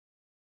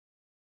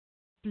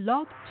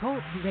Blog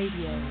Talk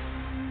Radio.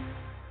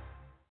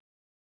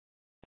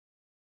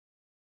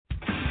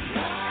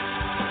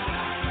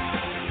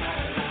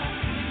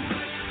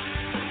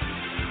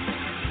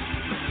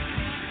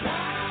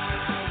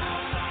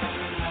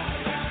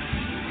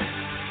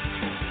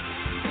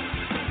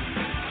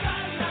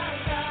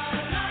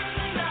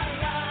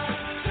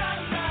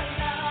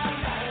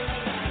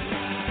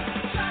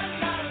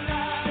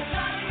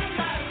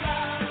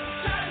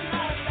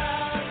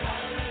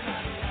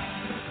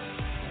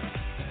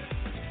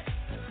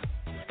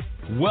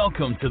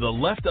 Welcome to the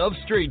Left of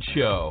Str8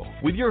 Show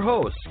with your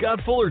host, Scott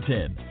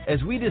Fullerton,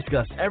 as we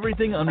discuss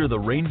everything under the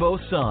rainbow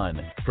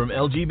sun, from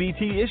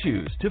LGBT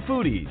issues to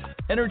foodies,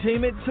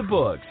 entertainment to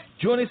books.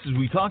 Join us as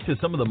we talk to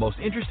some of the most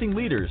interesting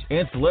leaders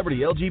and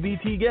celebrity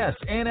LGBT guests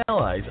and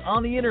allies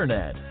on the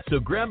internet. So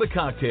grab a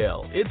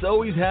cocktail, it's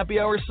always happy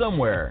hour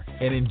somewhere,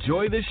 and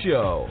enjoy the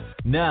show.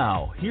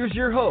 Now, here's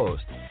your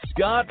host,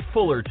 Scott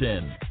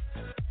Fullerton.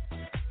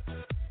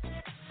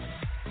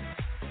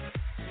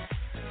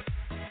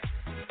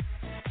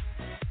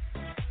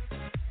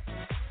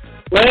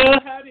 Well,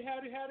 howdy,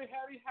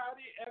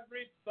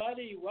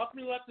 everybody. Welcome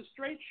to the Left of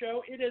Str8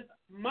 Show. It is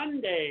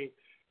Monday,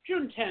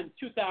 June 10th,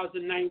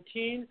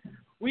 2019.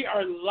 We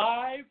are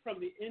live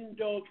from the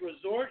Indulge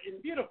Resort in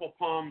beautiful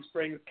Palm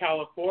Springs,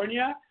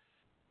 California.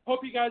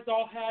 Hope you guys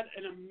all had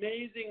an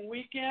amazing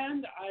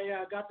weekend.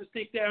 I got to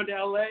sneak down to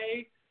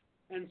L.A.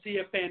 and see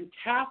a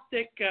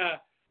fantastic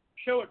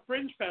show at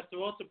Fringe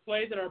Festival. It's a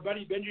play that our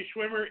buddy Benji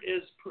Schwimmer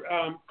is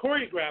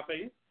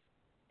choreographing,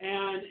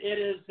 and it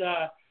is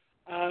a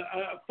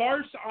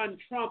farce on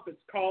Trump. It's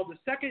called the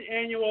second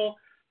annual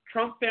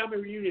Trump Family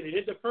Reunion. They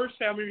did the first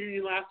family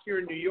reunion last year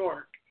in New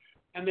York,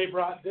 and they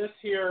brought this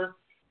here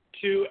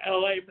to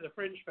L.A. for the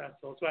Fringe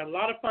Festival. So I had a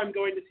lot of fun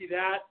going to see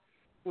that,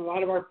 a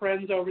lot of our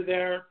friends over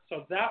there.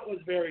 So that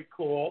was very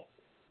cool.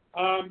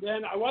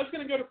 Then I was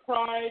going to go to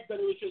Pride, but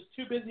it was just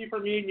too busy for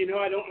me, and you know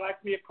I don't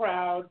like me a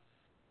crowd.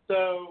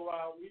 So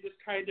we just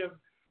kind of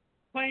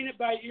playing it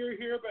by ear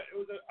here, but it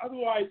was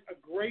otherwise a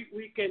great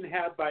weekend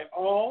had by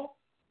all.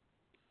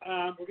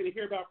 We're going to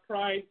hear about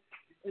Pride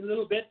in a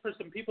little bit for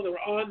some people that were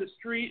on the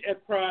street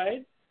at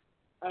Pride.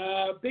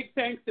 Big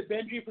thanks to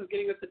Benji for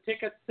getting us the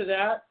tickets to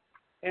that.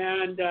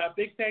 And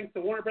big thanks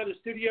to Warner Brothers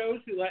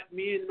Studios, who let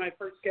me and my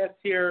first guest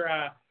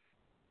here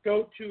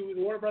go to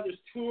the Warner Brothers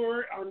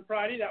tour on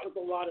Friday. That was a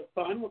lot of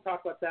fun. We'll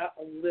talk about that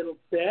a little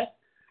bit.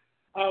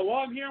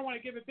 While I'm here, I want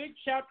to give a big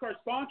shout to our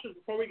sponsors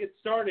before we get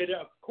started.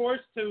 Of course,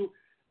 to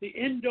the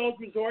Indulge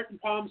Resort in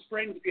Palm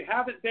Springs. If you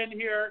haven't been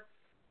here,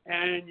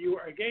 and you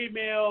are a gay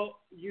male,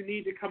 you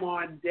need to come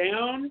on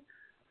down.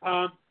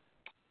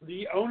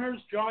 The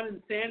owners, John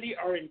and Sandy,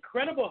 are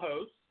incredible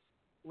hosts.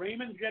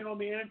 Raymond, general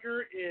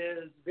manager,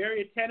 is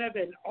very attentive,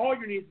 and all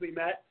your needs will be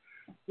met.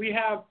 We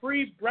have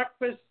free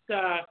breakfast,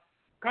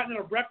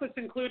 continental breakfast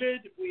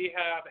included. We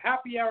have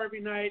happy hour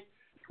every night,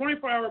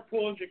 24-hour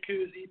pool and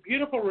jacuzzi,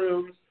 beautiful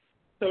rooms.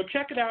 So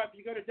check it out. If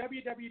you go to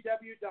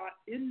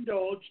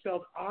www.indulge,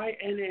 spelled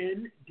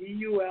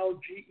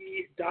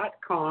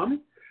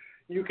INNDULGE.com,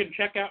 you can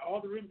check out all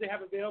the rooms they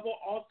have available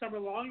all summer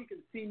long. You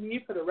can see me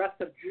for the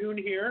rest of June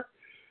here.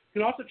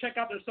 You can also check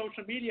out their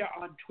social media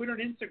on Twitter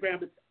and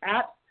Instagram. It's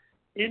at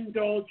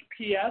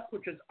IndulgePS,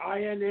 which is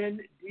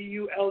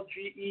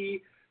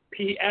INNDULGEPS,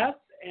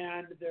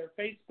 and their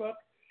Facebook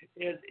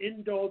is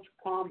Indulge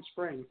Palm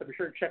Springs. So be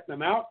sure to check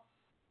them out.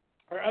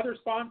 Our other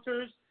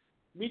sponsors,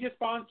 media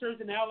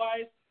sponsors and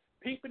allies,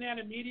 Pink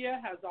Banana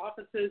Media has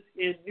offices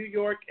in New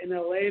York and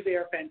LA. They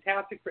are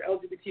fantastic for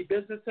LGBT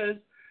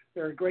businesses.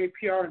 They're a great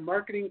PR and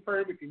marketing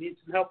firm. If you need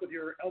some help with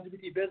your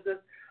LGBT business,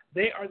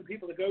 they are the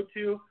people to go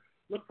to.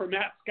 Look for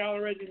Matt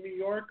Scalared in New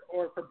York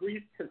or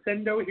Fabrice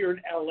Casendo here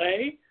in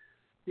LA.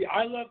 The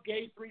I Love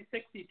Gay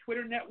 360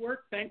 Twitter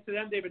network, thanks to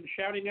them, they've been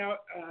shouting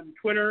out on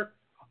Twitter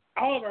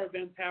all of our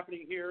events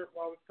happening here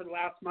for the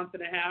last month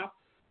and a half.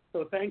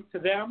 So thanks to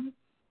them.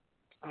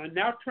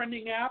 Now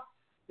Trending app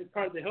is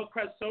part of the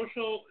Hillcrest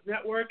Social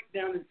Network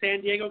down in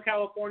San Diego,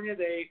 California.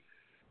 They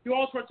do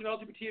all sorts of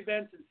LGBT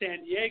events in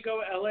San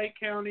Diego, LA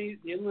County,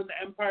 the Inland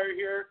Empire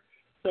here.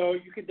 So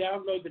you can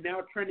download the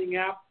Now Trending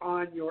app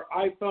on your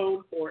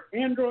iPhone or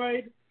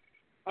Android.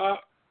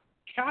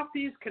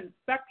 Kathy's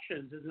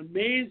Confections is an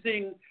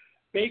amazing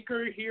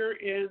baker here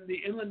in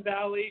the Inland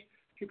Valley.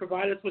 She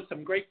provided us with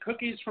some great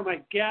cookies for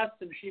my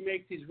guests, and she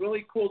makes these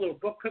really cool little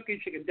book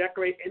cookies. You can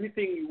decorate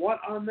anything you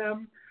want on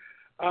them.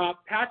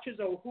 Patches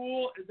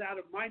O'Hoole is out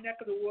of my neck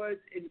of the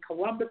woods in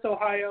Columbus,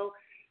 Ohio.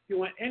 If you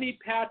want any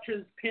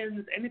patches,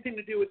 pins, anything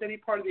to do with any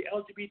part of the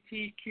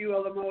LGBTQ,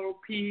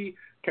 LMOP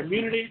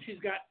community, she's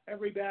got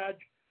every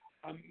badge.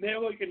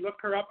 Mail, you can look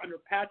her up under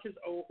Patches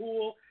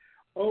O'Hoole,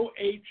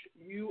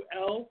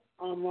 OHUL,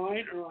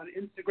 online or on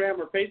Instagram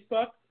or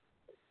Facebook.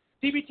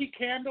 CBT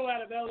Candle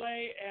out of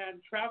LA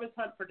and Travis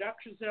Hunt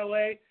Productions in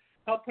LA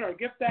helped put our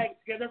gift bags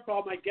together for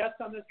all my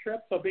guests on this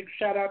trip. So big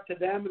shout out to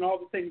them and all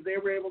the things they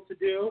were able to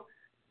do.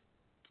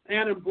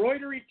 And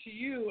Embroidery to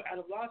You out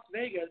of Las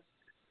Vegas.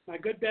 My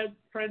good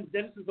friends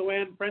Dennis and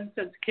Zoanne, friends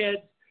since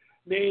kids.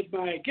 made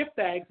my gift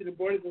bags and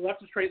embroidered the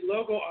Left of Straight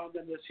logo on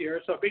them this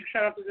year. So a big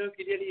shout out to them. If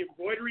you need any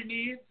embroidery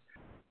needs,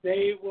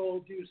 they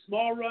will do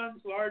small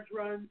runs, large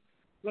runs.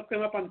 Look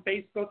them up on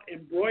Facebook,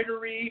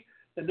 Embroidery,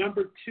 the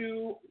number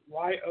 2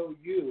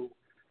 YOU.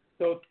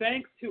 So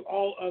thanks to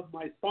all of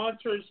my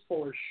sponsors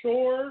for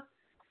sure.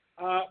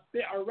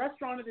 Our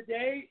restaurant of the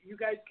day, you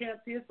guys can't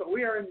see us, but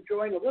we are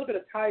enjoying a little bit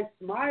of Thai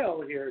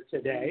smile here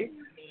today.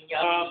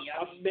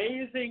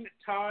 Amazing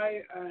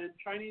Thai and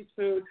Chinese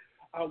food.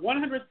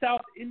 100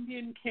 South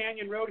Indian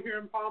Canyon Road here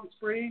in Palm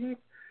Springs.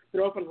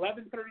 They're open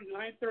 11:30 to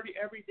 9:30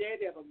 every day.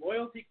 They have a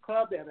loyalty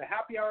club. They have a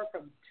happy hour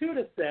from 2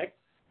 to 6.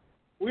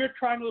 We're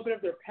trying a little bit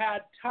of their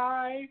pad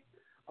Thai,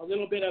 a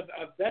little bit of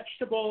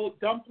vegetable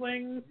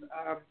dumplings,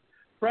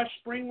 fresh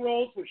spring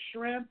rolls with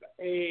shrimp,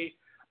 a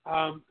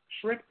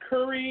shrimp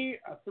curry,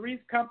 a Three's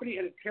Company,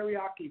 and a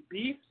teriyaki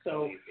beef.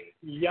 So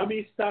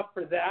yummy stuff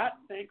for that.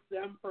 Thanks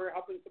them for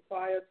helping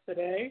supply us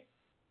today.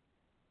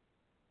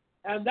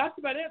 And that's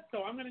about it.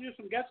 So I'm going to do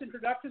some guest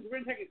introductions. We're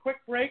going to take a quick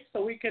break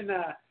so we can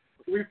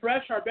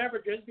refresh our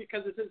beverages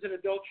because this is an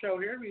adult show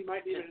here. We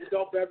might need an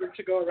adult beverage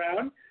to go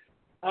around.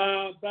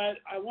 But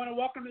I want to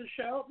welcome to the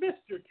show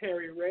Mr.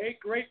 Terry Ray,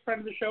 great friend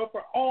of the show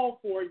for all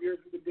 4 years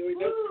we've been doing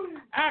this.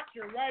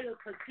 Actor, writer,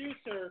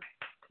 producer,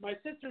 my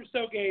sister's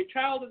so gay,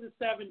 child of the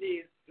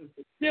 70s,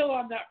 still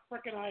on that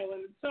frickin'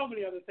 island, and so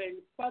many other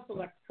things, plus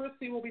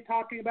electricity we'll be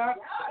talking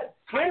about. Yes.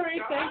 Terry,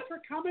 thanks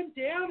for coming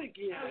down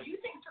again. No,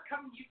 thanks for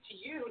coming to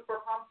you for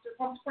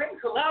Palm Springs.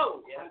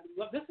 Hello. Yeah.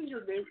 This is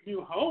your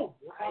new home.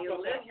 I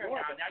live here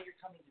now. Now you're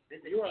coming to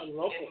visit you are me.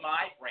 local. In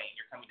my brain,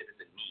 you're coming to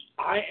visit me.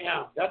 I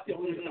am. That's the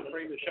only reason I'm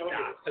bringing the show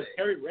here, because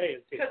Terry Ray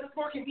is here. Because it's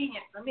more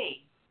convenient for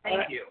me.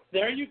 Thank you.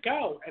 There you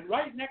go. And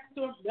right next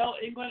to him,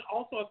 Mel England,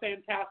 also a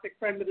fantastic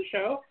friend of the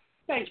show.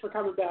 Thanks for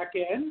coming back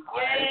in.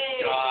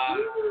 Yay!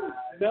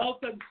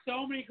 Mel's done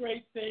so many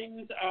great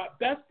things.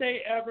 Best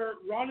day ever.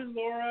 Ron and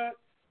Laura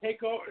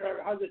Take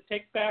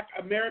Back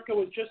America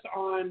was just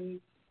on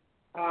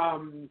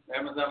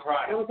Amazon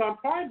Prime. Amazon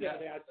Prime the other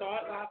day. I saw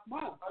it last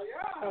month. Oh,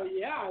 yeah. So,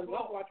 yeah, I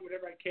love watching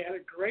whatever I can. A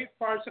great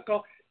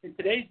farcical. In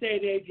today's day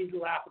and age,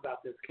 you laugh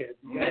about this kid.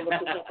 You got to look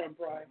this up on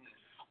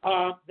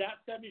Prime.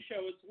 That 70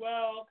 show as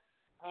well.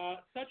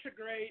 Such a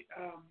great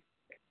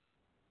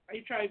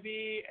HIV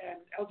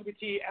and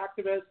LGBT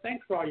activist.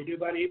 Thanks for all you do,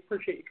 buddy.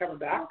 Appreciate you coming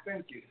back.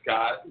 Thank you,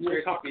 Scott. We're Great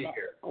to talking be about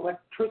here.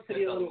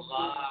 electricity. There's a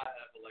lot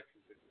of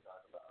electricity to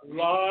talk about. A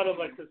lot of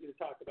electricity to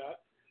talk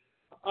about.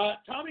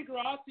 Tommy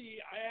Grassi,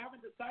 I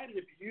haven't decided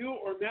if you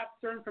or Matt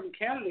Stern from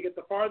Canada get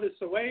the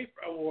farthest away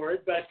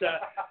award, but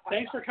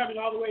thanks for coming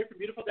all the way from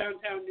beautiful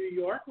downtown New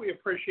York. We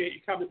appreciate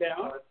you coming down.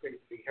 Oh, it's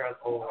great to be here.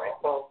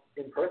 Well,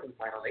 in person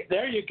finally.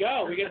 There you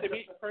go. We get to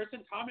meet in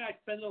person. Tommy and I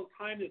spend a little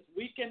time this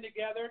weekend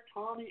together.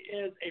 Tommy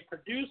is a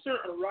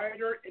producer, a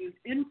writer, and an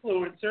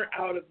influencer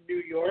out of New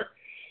York.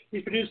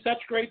 He's produced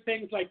such great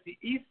things like the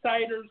East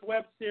Siders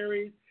web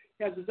series.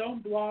 He has his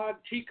own blog,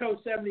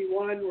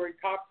 Chico71, where he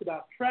talks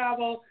about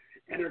travel,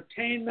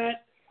 entertainment,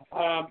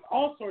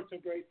 all sorts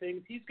of great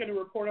things. He's going to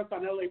report us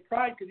on LA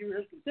Pride because you were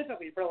here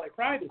specifically for LA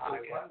Pride this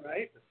weekend,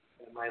 right?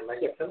 My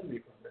leg is killing me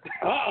from it.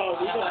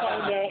 We will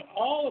find out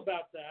all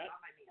about that.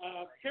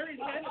 Terry's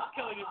head is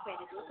killing him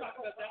from it. We'll talk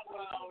about that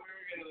one.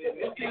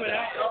 We'll see what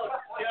happens.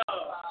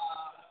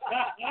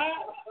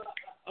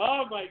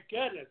 Oh, my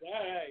goodness.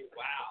 Hey.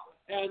 Wow.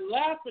 And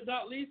last but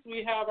not least,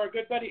 we have our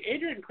good buddy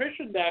Adrian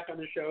Christian back on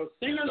the show,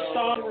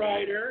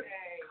 singer-songwriter.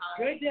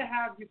 Good to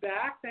have you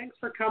back. Thanks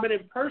for coming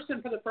in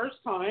person for the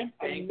first time.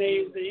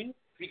 Amazing.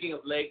 Speaking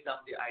of legs,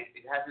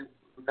 it hasn't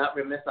not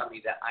remiss on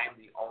me that I am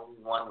the only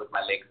one with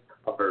my legs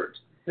covered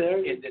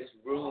in this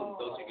room.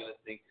 Those of you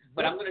listening,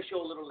 but I'm going to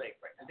show a little leg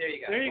right now. There you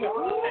go. There you go.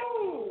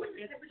 Ooh,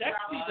 it's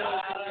sexy though.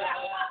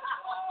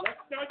 Let's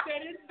start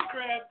that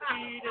Instagram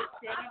feed. It's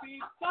going to be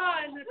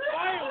fun.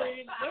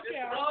 Finally, look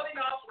out.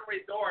 Rolling off the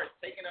resort,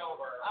 taking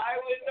over.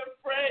 I was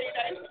afraid.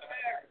 I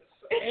swear.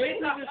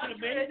 Adrian is an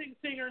amazing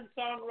singer and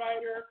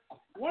songwriter.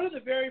 One of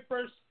the very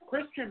first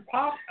Christian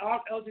pop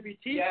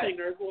LGBT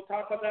singers. We'll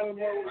talk about that one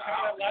more when we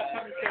talk about last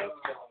time the show.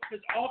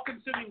 His All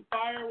Consuming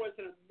Fire was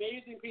an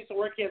amazing piece of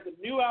work. He has a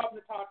new album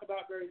to talk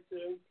about very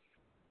soon.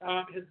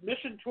 His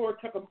mission tour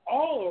took him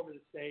all over the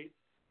States.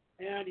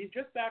 And he's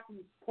just back from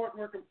important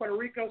work in Puerto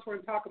Rico, so we're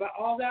going to talk about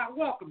all that.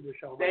 Welcome to the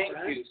show, my friend.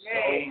 Thank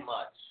you so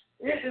much.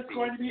 It is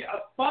going to be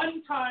a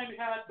fun time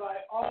had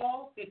by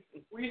all.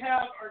 We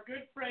have our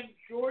good friend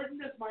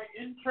Jordan as my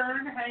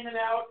intern hanging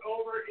out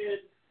over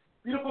in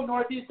beautiful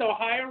Northeast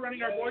Ohio,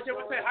 running our board. I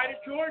want to say hi to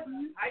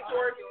Jordan. Hi,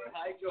 Jordan.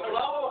 Hi, Jordan.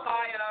 Hello,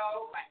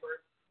 Ohio.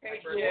 Hey,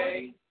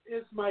 Jordan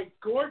is my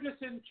gorgeous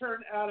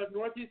intern out of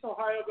Northeast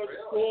Ohio, goes to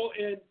school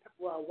in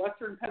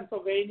Western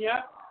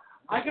Pennsylvania.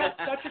 I got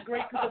such a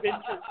great group of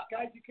interns.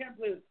 Guys, you can't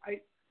believe this.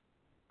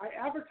 I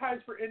advertise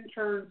for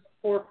interns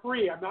for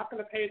free. I'm not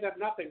going to pay them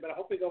nothing, but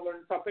hopefully they'll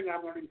learn something.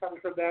 I'm learning something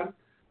from them.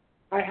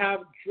 I have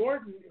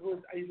Jordan, who is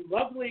a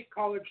lovely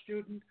college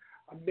student,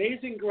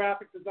 amazing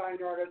graphic design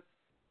artist,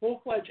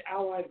 full-fledged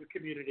ally of the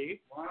community.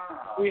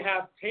 Wow. We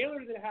have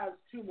Taylor that has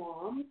 2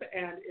 moms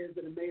and is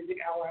an amazing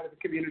ally of the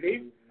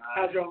community,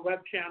 has her own web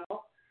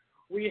channel.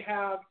 We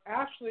have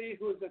Ashley,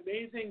 who is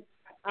amazing,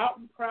 out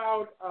and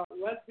proud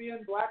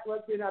black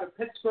lesbian out of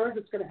Pittsburgh,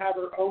 that's going to have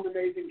her own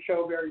amazing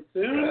show very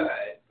soon.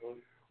 Good.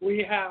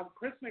 We have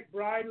Chris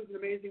McBride, who's an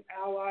amazing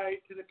ally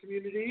to the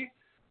community.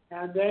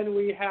 And then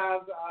we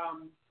have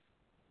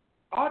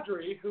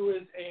Audrey, who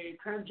is a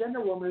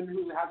transgender woman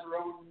who has her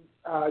own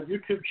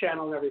YouTube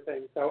channel and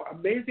everything. So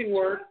amazing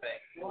work.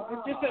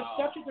 Wow. It's just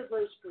such a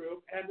diverse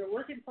group, and they're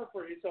working for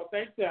free, so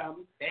thank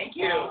them. Thank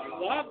you.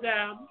 Love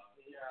them.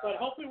 But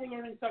hopefully we're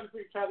learning something from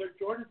each other.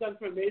 Jordan's done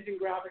some amazing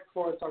graphics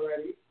for us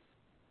already.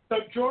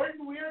 So,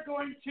 Jordan, we are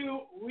going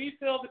to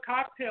refill the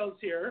cocktails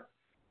here.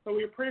 So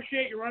we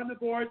appreciate you running the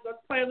boards. Let's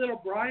play a little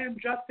Brian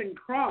Justin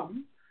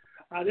Crumb.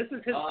 This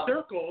is his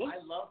Circles. I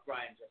love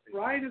Brian Justin.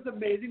 Brian is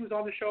amazing. He was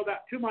on the show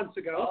about 2 months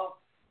ago. Oh.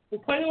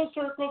 We'll play those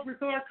Circles,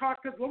 refill our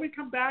cocktails. When we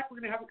come back, we're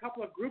going to have a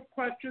couple of group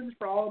questions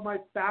for all of my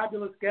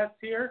fabulous guests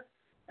here.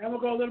 And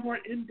we'll go a little more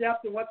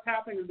in-depth in what's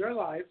happening in their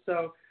lives.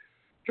 So,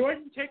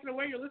 Jordan, take it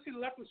away. You're listening to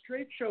the Left with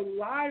Str8 show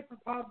live from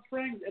Palm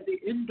Springs at the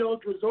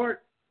Indulge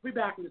Resort. We'll be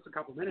back in just a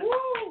couple minutes.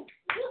 Woo!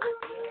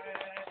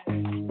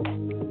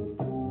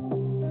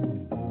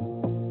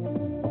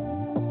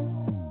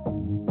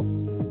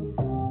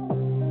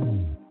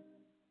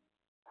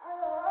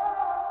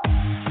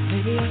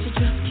 Maybe I should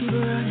just keep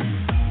running.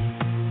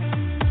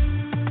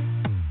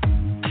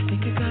 I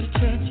think I got a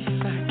chance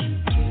if I can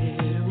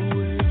get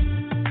away.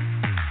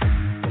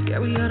 Yeah,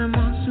 we got a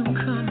monsoon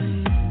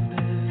coming,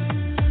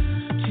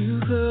 babe. Too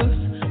close to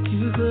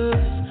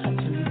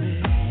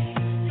me.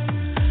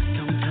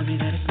 Don't tell me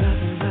that it's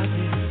nothing.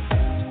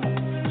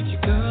 With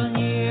your girl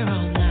here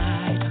all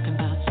night, talking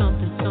about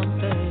something.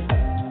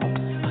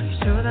 Are you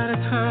sure that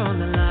it's her on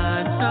the line?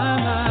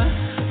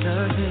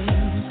 The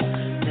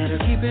things that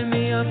are keeping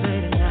me up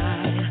late at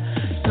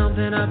night.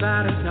 Something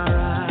about it's not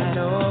right.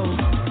 Oh,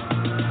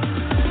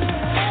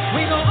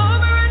 we go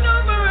over and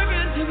over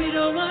again till we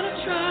don't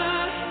wanna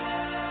try.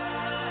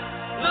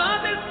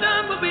 Love this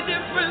time will be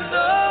different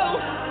though.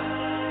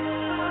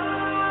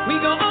 We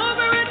go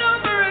over and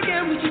over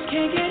again, we just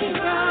can't get it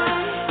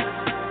right.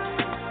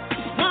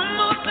 One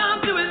more time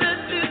till we let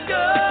this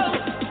go.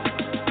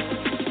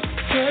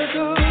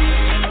 Circle.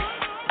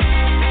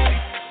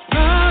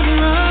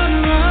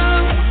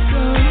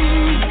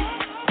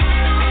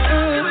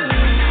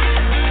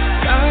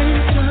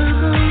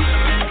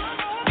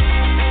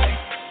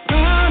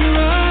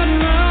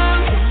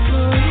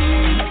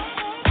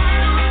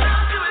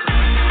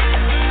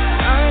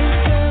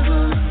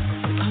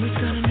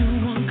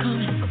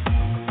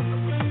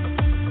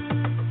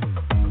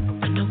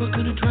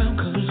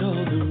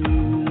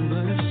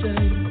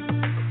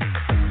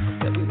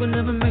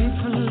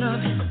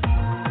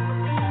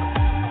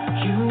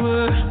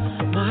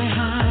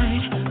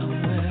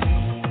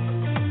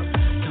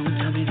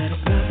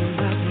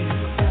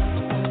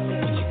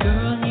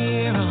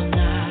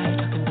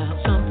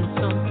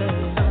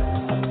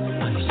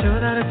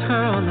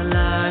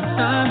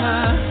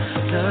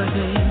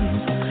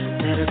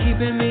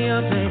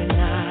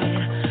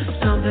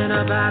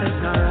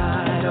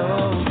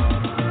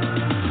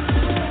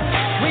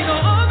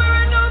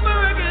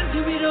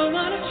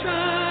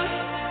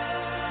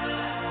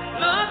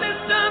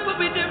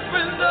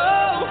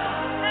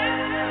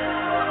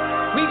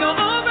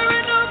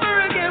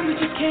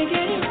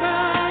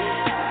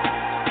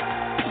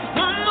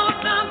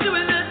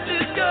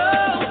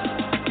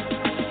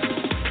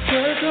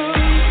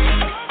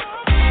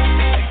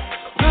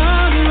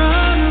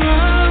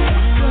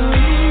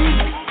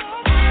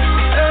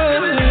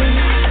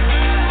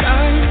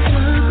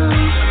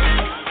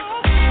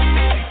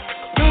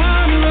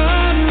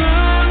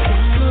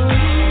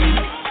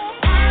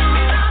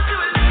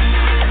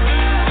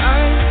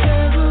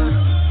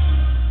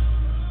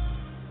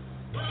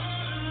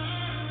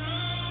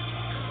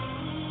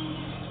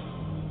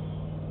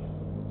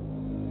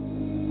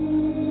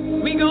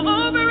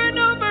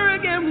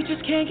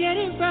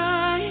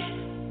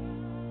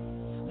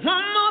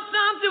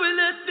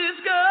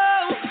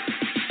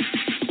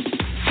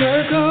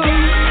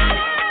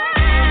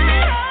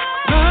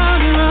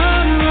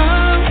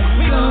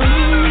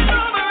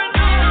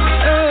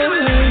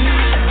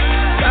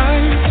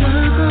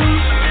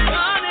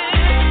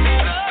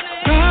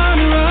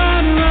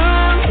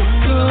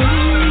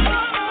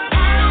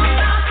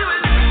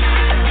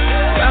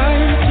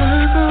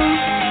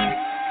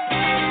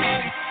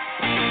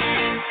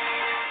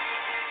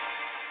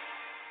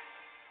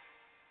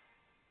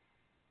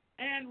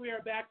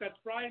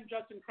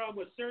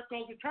 With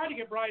Circles. We tried to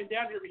get Brian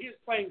down here, but he is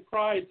playing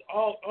prides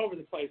all over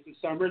the place this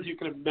summer, as you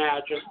can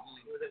imagine.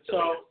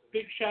 So,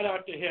 big shout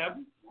out to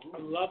him. I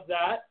love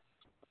that.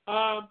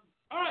 All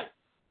right,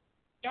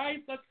 guys,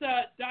 let's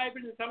dive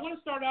into this. I want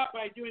to start out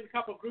by doing a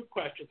couple group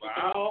questions we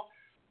can all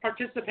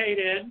participate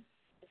in.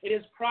 It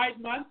is Pride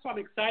Month, so I'm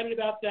excited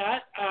about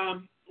that.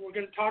 We're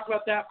going to talk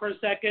about that for a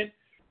second.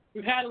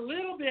 We've had a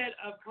little bit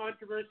of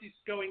controversies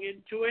going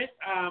into it.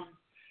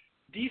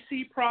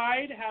 DC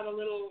Pride had a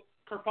little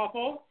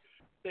kerfuffle.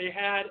 They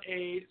had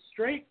a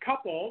straight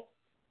couple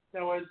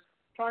that was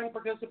trying to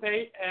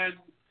participate and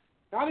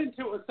got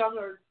into it with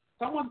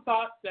someone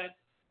thought that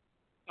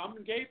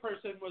some gay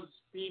person was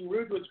being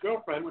rude to his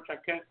girlfriend, which I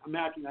can't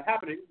imagine that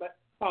happening, but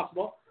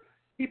possible.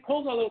 He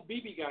pulled a little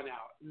BB gun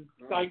out and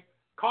like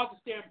caused a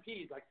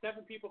stampede. Like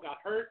 7 people got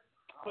hurt,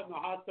 put in the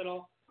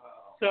hospital.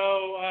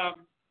 So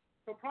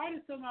Pride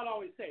is still not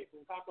always safe.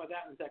 We'll talk about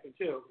that in a second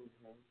too.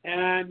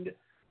 And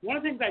one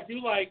of the things I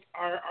do like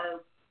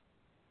are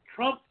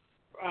Trump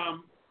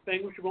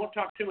thing, which we won't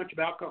talk too much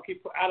about, because I'll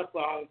keep out of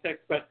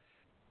politics, but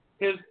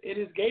in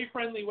his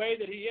gay-friendly way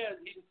that he is,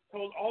 he just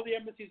told all the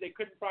embassies they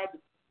couldn't fly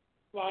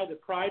the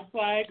Pride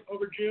flag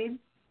over June.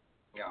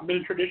 Yeah. It's been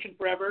a tradition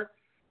forever.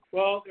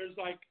 Well, there's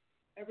like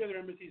every other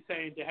embassy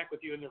saying to heck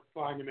with you, and they're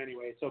flying them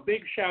anyway. So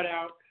big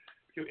shout-out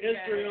to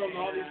Israel and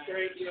all these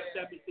great U.S.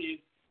 embassies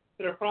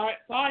that are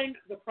flying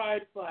the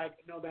Pride flag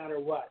no matter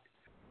what.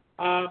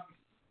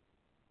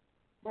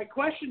 My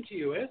question to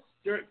you is,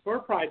 for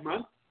Pride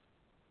Month,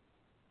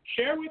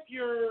 share with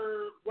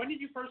when did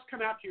you first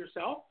come out to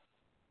yourself,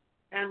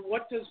 and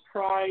what does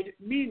Pride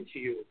mean to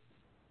you?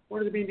 What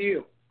does it mean to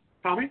you?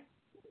 Tommy?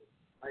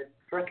 I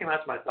first came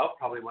out to myself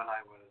probably when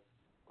I was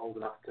old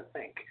enough to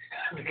think,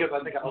 because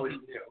I think I always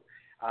knew.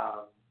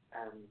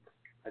 And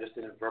I just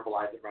didn't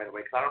verbalize it right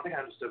away, because I don't think I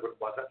understood what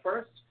it was at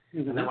first.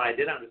 And then when I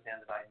did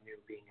understand that, I knew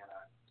being in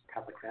a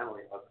Catholic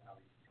family wasn't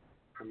really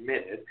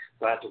permitted,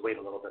 so I had to wait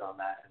a little bit on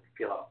that and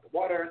feel out the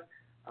waters.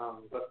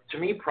 But to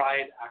me,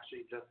 Pride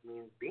actually just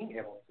means being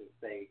able to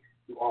say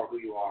you are who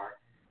you are,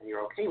 and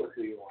you're okay with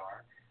who you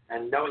are,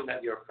 and knowing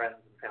that your friends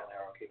and family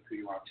are okay with who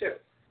you are too.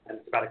 And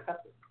it's about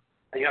acceptance.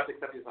 And you have to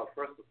accept yourself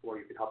first before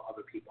you can help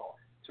other people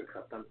to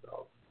accept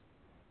themselves.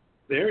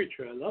 Very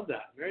true. I love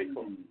that. Very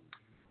cool.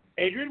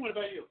 Adrian, what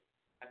about you?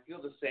 I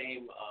feel the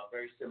same,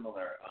 very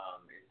similar,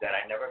 is that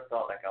I never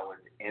felt like I was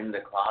in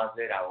the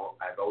closet.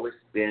 I've always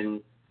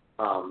been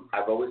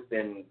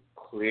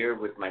clear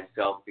with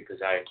myself,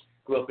 because I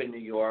grew up in New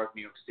York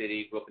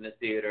City, grew up in the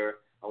theater.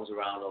 I was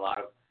around a lot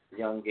of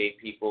young gay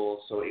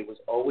people, so it was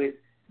always,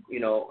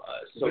 so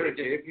there were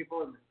gay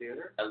people in the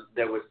theater?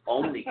 There was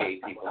only gay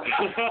people.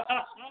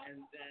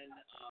 And then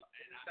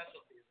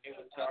it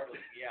was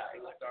startling. Yeah,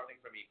 it was startling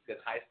for me, because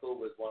high school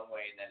was one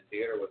way and then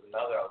theater was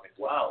another. I was like,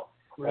 wow,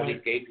 all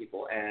these gay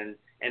people. And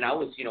I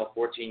was,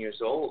 14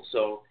 years old,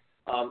 so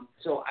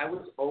I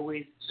was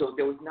always, so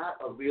there was not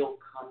a real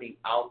coming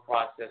out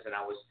process, and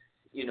I was,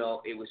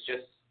 it was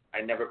just, I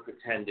never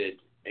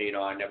pretended,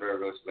 I never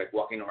was like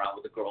walking around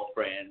with a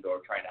girlfriend or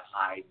trying to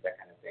hide, that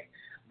kind of thing.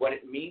 What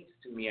it means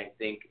to me, I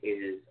think,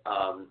 is,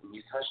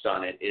 you touched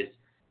on it,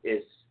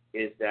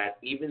 is that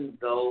even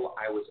though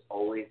I was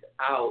always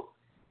out,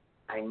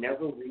 I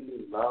never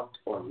really loved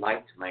or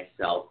liked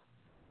myself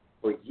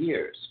for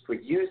years. For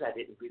years, I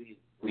didn't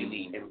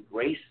really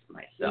embrace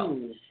myself.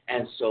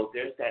 And so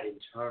there's that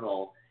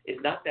internal,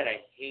 it's not that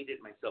I hated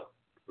myself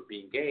for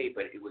being gay,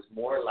 but it was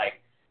more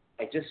like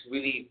I just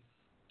really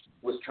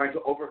was trying to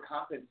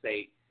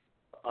overcompensate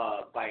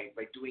by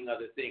doing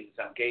other things.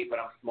 I'm gay, but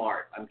I'm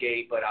smart. I'm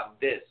gay, but I'm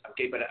this. I'm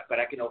gay, but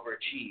I can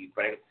overachieve.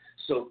 Right?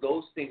 So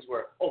those things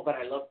were, but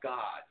I love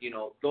God.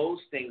 Those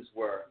things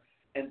were.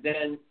 And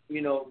then,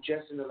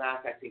 just in the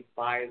last, I think,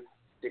 5-6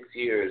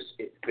 years,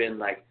 it's been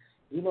like,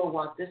 you know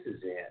what, this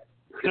is it.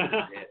 This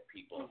is it,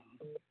 people.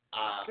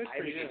 I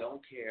really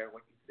don't care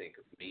what you think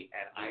of me,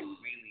 and I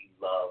really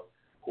love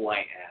who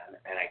I am,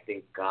 and I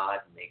think God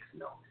makes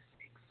no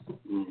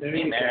mistakes.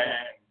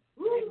 Amen.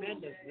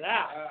 Amen to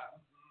that.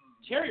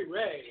 Cherry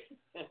Ray.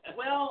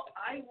 Well,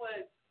 I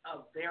was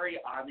a very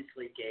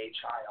obviously gay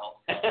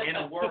child in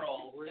a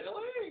world,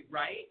 Really?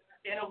 right?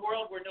 In a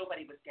world where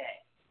nobody was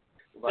gay.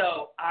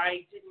 So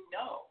I didn't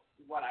know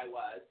what I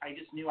was. I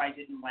just knew I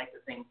didn't like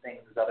the same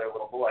things as other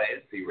little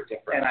boys. So you were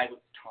different. And I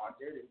was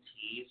taunted and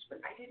teased,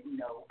 but I didn't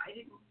know.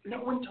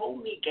 No one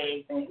told me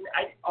gay things.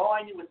 All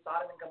I knew was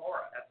Sodom and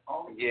Gomorrah. That's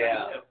all I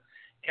knew.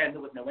 And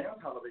there was no one on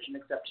television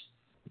except,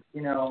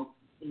 you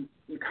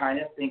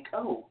kind of think,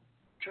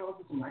 Charles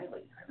is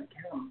Miley. I like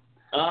him.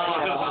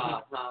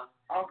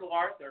 Uncle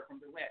Arthur from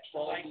Bewitched.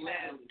 Like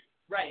that.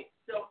 Right.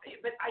 So,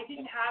 but I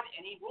didn't have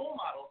any role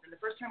models. And the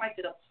first time I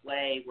did a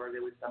play where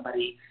there was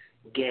somebody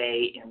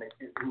gay and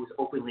who was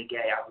openly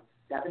gay, I was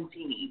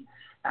 17,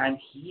 and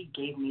he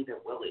gave me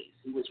the willies.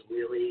 He was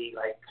really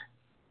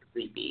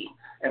creepy,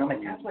 and I'm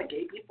like, that's why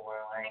gay people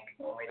are like,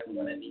 I don't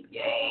want to be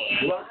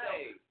gay.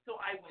 Right. So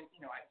I went,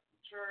 I went to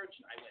church,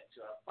 and I went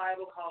to a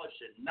Bible college,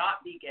 should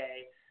not be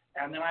gay,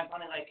 and then I'm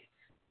finally like,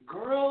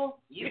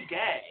 girl, you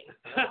gay.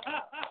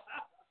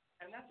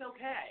 And that's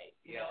okay.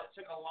 It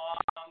took a long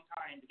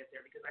time to get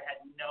there because I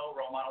had no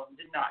role models and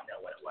did not know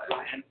what it was.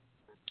 And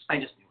I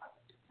just knew I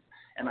liked it.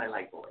 And I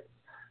like boys.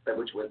 But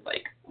which was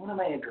like, what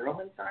am I, a girl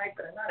inside?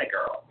 But I'm not a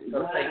girl.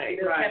 So it's like,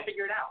 you can't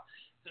figure it out.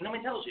 So no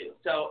one tells you.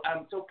 So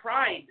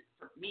Pride,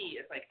 for me,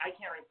 it's like, I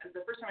can't remember.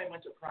 The first time I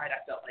went to Pride, I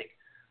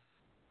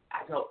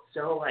felt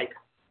so like,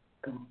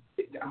 am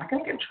I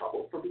going to get in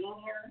trouble for being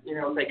here?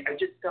 I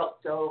just felt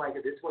so like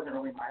this wasn't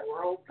really my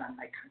world. I'm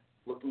like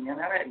looking in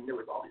at it, and there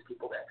was all these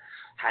people that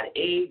had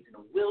AIDS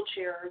and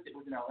wheelchairs. It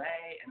was in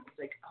LA, and it was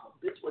like,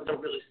 this was a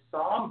really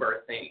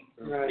somber thing.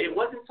 Right. It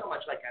wasn't so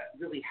much like a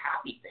really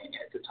happy thing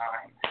at the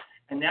time.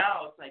 And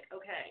now it's like,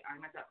 okay,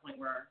 I'm at that point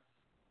where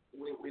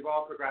we've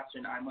all progressed,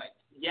 and I'm like,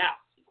 yes,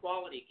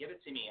 equality, give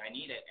it to me, I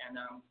need it. And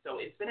so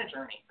it's been a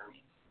journey for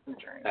me. It's been a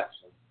journey.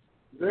 Absolutely.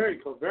 Very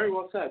cool. Very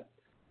well said.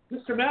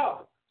 Mr.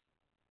 Mel.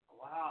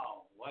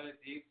 Wow, what a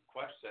deep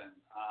question.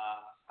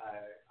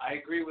 I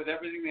agree with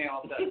everything they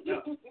all said.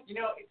 No,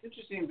 it's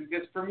interesting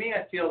because for me,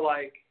 I feel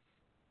like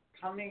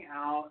coming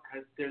out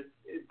there's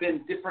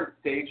been different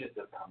stages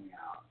of coming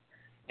out.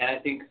 And I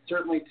think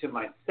certainly to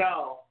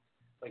myself,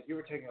 like you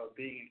were talking about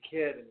being a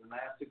kid, and when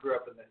I also grew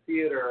up in the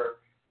theater,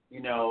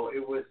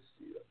 it was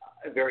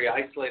very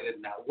isolated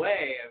in that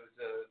way. I was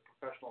a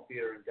professional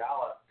theater in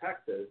Dallas,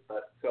 Texas,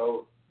 but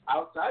so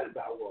outside of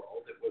that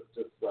world, it was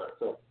just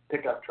sort of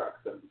pickup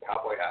trucks and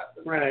cowboy hats.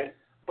 Right.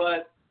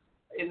 But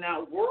in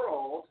that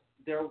world,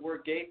 there were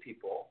gay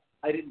people.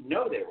 I didn't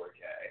know they were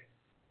gay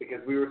because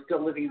we were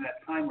still living in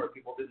that time where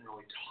people didn't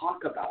really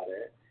talk about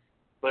it.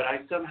 But I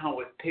somehow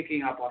was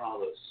picking up on all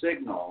those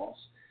signals.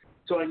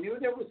 So I knew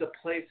there was a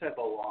place I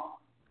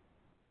belonged,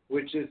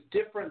 which is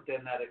different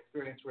than that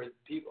experience where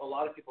a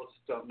lot of people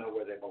just don't know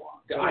where they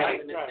belong. So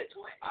Right.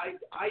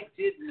 I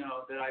did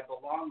know that I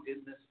belonged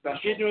in this special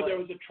You did know place. there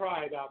was a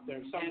tribe out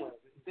there somewhere.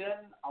 And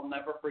then I'll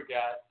never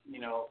forget,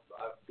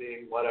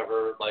 being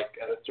whatever, like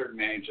at a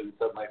certain age and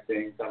suddenly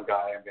seeing some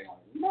guy and being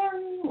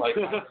like,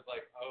 I was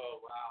like,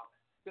 oh, wow.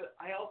 But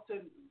I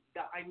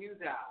knew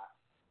that.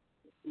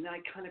 And then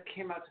I kind of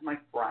came out to my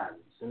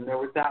friends, and there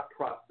was that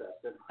process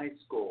in high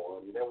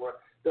school, and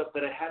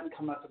but I hadn't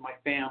come out to my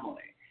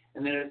family.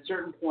 And then at a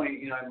certain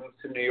point, I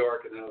moved to New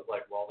York, and I was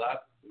like, well,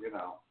 that's,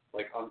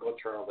 like Uncle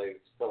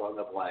Charlie, still in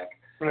the blank.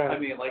 Right. I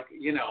mean, like,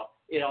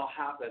 it all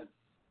happened.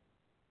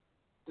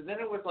 So then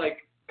it was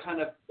like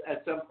kind of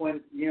at some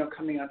point,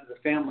 coming out to the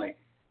family.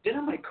 Then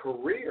in my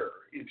career,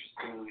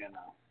 interestingly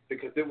enough,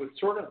 because it was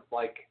sort of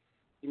like,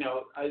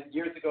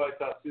 years ago I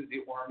saw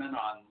Susie Orman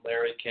on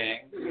Larry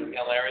King. And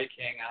Larry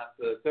King asked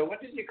her, so when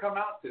did you come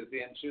out,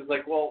 Susie? And she was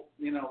like, well,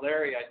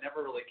 Larry, I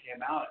never really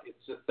came out.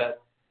 It's just that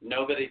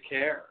nobody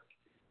cared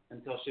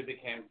until she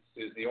became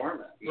Susie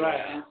Orman. Right.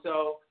 And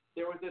so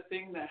there was a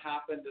thing that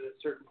happened at a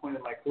certain point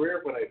in my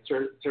career when I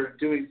started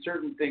doing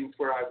certain things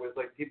where I was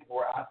like, people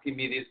were asking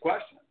me these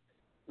questions.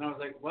 And I was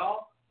like,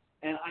 well,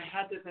 and I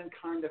had to then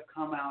kind of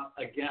come out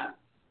again.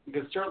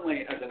 Because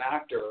certainly as an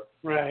actor,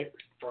 right,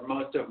 for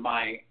most of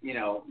my,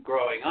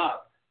 growing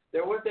up,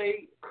 there was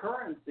a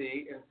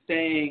currency in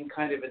staying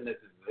kind of in this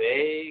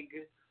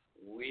vague,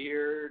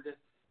 weird,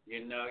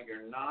 you're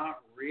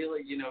not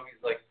really, he's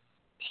like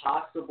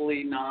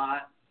possibly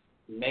not,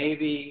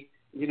 maybe,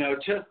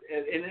 just,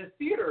 and in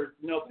theater,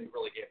 nobody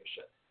really gave a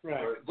shit.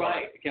 right.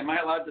 Right. Am I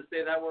allowed to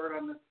say that word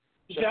on this?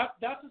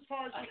 That's as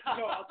far as we can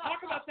go. I'll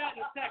talk about that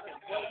in a second.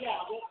 But yeah,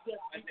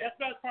 that's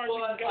about as far as we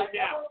can go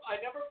now.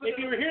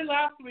 If you were here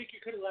last week, you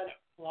could have let it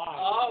fly.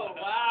 Oh,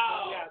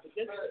 wow. Yeah, but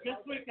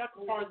this week, that's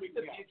as far as we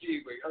can go.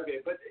 PG week.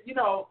 Okay, but, there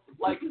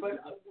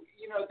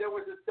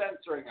was a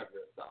censoring of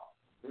yourself.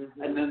 Mm-hmm.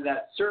 And then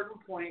that certain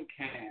point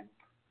came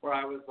where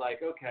I was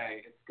like,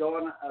 okay, it's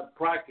going,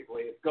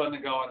 practically, it's going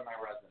to go on my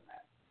resume.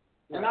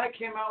 Yeah. And I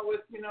came out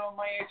with,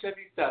 my HIV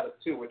status,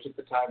 too, which at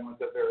the time was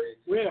a very...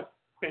 Yeah.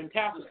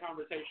 Fantastic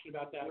conversation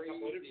about that.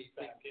 Crazy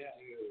thing to do,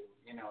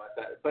 at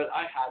that. But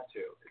I had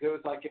to. It was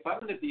like, if I'm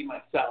going to be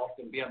myself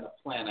and be on the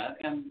planet,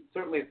 and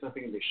certainly it's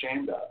nothing to be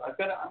ashamed of, I'm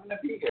going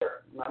to be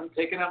here. And I'm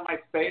taking up my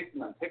space,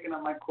 and I'm taking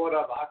up my quota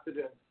of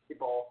oxygen,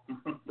 people.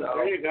 So,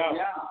 there you go.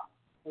 Yeah.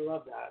 I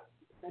love that.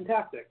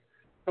 Fantastic.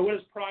 So what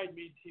does pride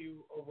mean to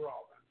you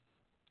overall, then?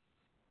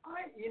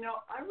 I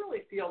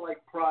really feel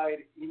like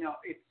pride,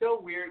 it's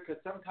so weird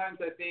because sometimes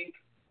I think,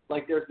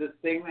 like, there's this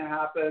thing that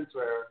happens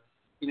where,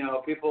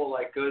 people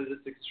like go to this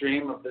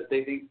extreme of that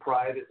they think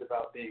pride is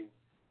about being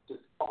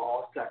just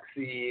all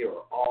sexy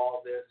or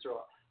all this or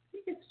I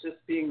think it's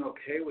just being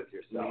okay with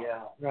yourself.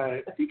 Yeah,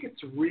 right. I think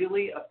it's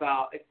really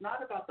about, it's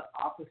not about the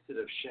opposite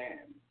of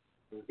shame.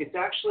 It's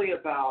actually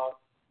about,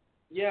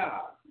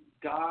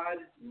 God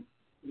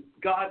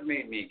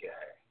made me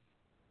gay.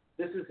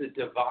 This is a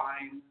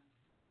divine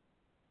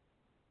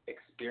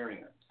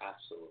experience.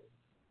 Absolutely.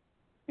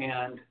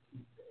 And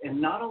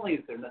not only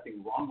is there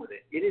nothing wrong with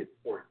it, it is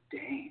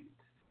ordained.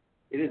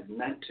 It is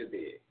meant to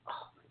be.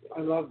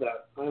 I love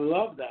that. I'm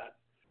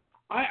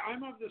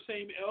of the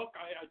same ilk.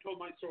 I told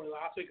my story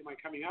last week, my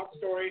coming out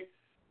story.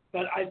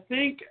 But I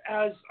think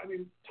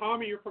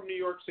Tommy, you're from New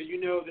York, so you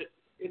know that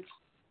it's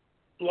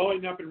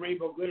blowing up in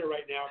rainbow glitter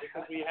right now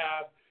because we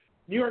have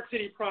New York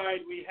City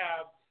Pride, we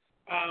have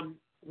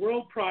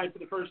World Pride for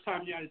the first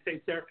time in the United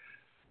States there.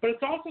 But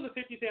it's also the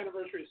 50th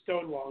anniversary of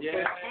Stonewall. Yeah. So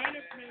it's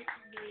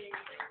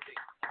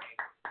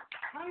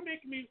kind of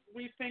making me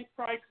rethink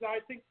pride, because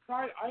I think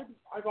pride,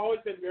 I've always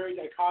been very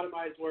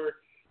dichotomized where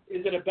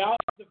is it about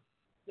the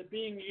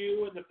being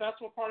you, and the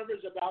festival part of it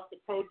is about the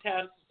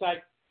protest. It's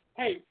like,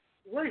 hey,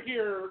 we're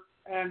here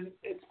and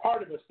it's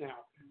part of us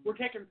now. We're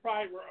taking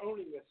pride, we're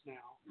owning this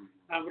now,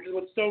 which is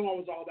what Stonewall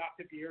was all about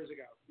 50 years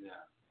ago. Yeah.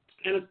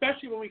 And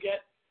especially when we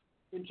get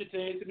into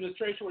today's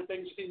administration where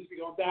things seem to be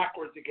going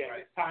backwards again.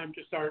 Right. It's time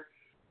to start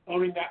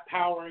owning that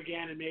power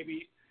again and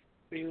maybe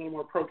being a little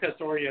more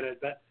protest oriented.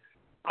 But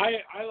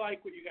I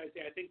like what you guys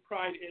say. I think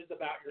pride is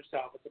about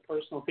yourself. It's a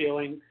personal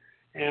feeling,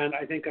 and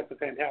I think that's a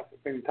fantastic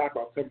thing to talk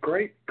about. So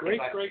great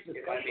discussion.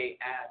 If I may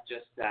add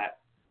just that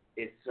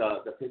it's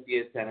the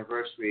 50th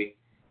anniversary.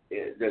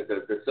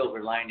 The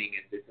silver lining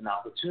is it's an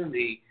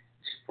opportunity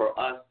for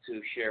us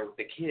to share with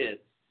the kids,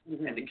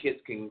 and the kids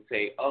can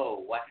say,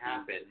 "Oh, what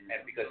happened?"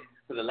 And because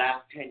for the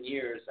last 10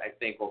 years, I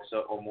think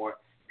also or more,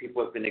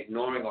 people have been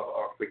ignoring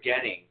or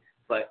forgetting.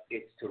 But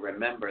it's to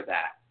remember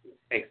that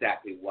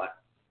exactly what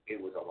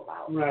it was all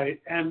about. Right,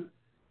 and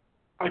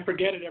I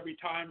forget it every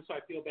time, so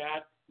I feel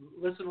bad.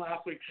 Listen to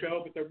last week's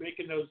show, but they're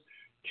making those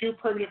 2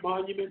 permanent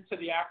monuments to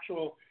the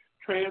actual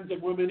trans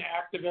and women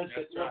activists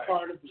that were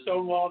part of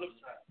Stonewall that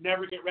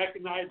never get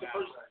recognized the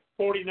first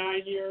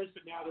 49 years,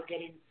 but now they're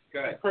getting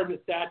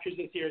permanent statues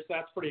this year, so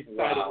that's pretty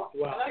exciting as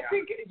well. And I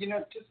think,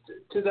 just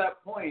to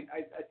that point,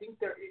 I think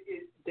there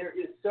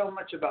is so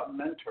much about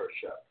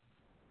mentorship.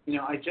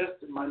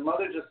 My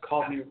mother just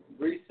called me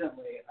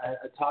recently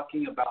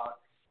talking about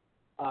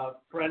a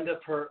friend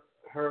of her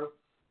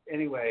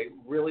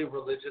really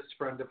religious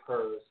friend of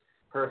hers.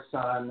 Her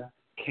son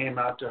came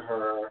out to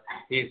her.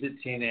 He's a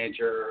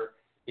teenager.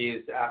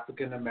 He's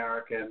African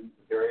American,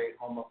 very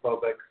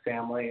homophobic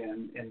family,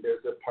 and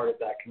there's a part of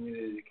that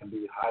community that can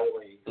be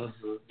highly,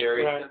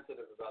 very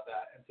sensitive about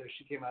that. And so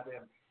she came out to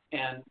him,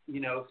 and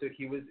so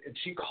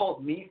she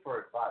called me for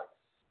advice.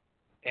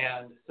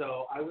 And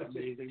so I was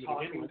just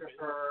talking to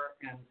her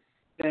and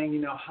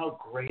saying, how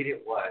great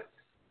it was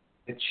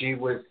that she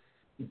was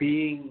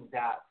being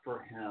that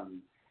for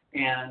him,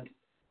 and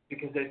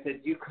because I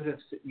said you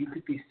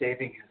could be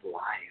saving his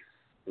life.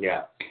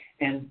 Yeah.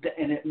 And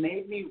it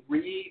made me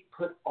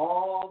put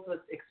all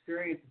the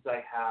experiences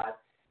I had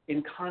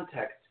in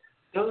context.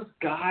 Those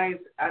guys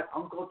at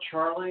Uncle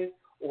Charlie's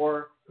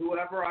or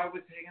whoever I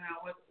was hanging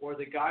out with, or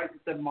the guys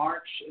at the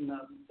march in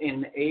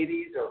the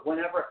 80s or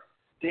whenever,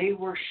 they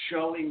were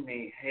showing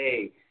me,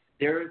 hey,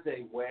 there is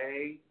a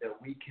way that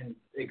we can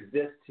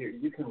exist here.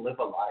 You can live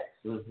a life.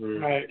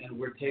 Right. And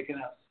we're taking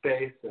up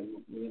space,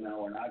 and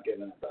we're not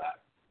giving it back.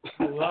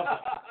 I love it.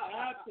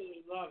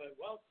 Absolutely love it.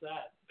 Well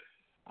said.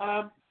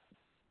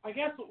 I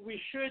guess we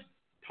should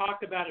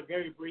talk about it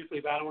very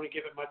briefly, but I don't want to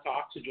give it much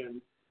oxygen.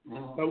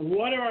 But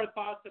what are our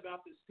thoughts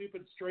about this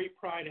stupid straight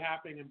pride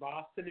happening in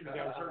Boston? Have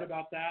you guys heard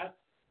about that?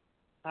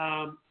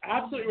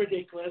 Absolutely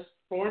ridiculous.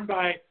 Formed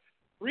by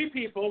 3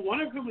 people,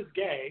 one of whom is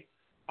gay.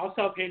 How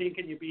self-hating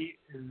can you be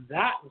in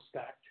that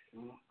respect?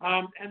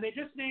 And they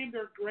just named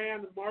their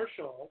grand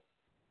marshal,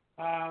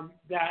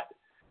 that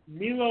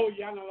Milo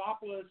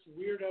Yiannopoulos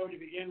weirdo to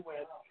begin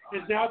with,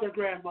 is now their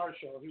grand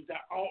marshal, who's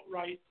that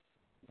alt-right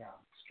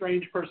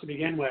strange person to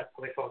begin with.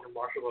 They call him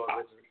Marshall or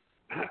Wizard.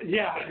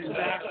 Yeah,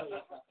 exactly.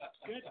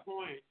 Good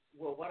point.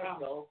 Well, what a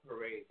dull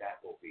parade that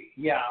will be.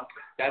 Yeah.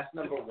 That's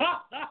number 1.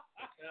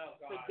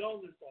 The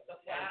dullness of it.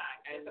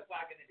 And the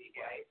flag going to be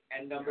white.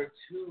 And number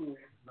 2,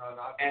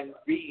 and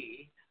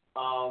B,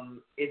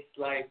 it's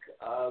like,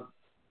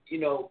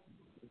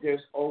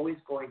 there's always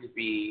going to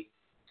be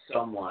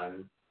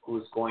someone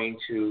who's going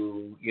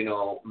to,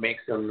 make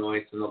some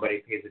noise so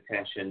nobody pays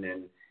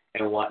attention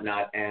and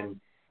whatnot. And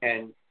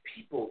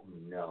people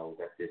know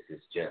that this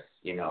is just,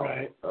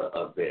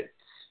 a bit,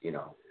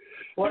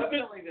 Well,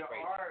 definitely there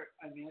are.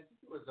 I think it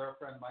was our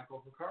friend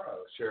Michael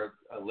Vaccaro shared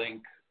a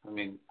link.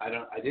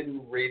 I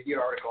didn't read the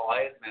article.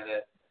 I admit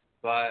it,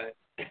 but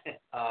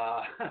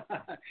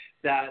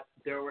that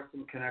there were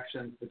some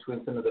connections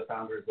between some of the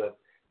founders of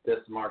this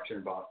march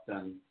in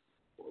Boston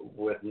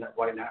with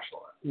white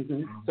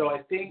nationalists. So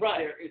I think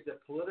there is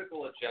a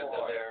political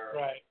agenda there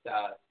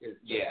that is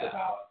just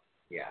about.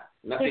 Yeah.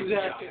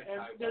 Exactly.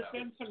 And there's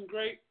been some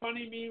great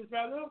funny memes,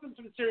 but there's been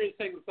some serious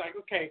things like,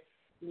 okay,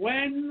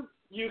 when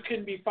you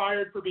can be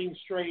fired for being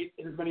straight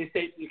in as many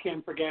states as you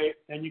can for gay,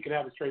 then you can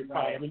have a straight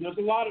pride. There's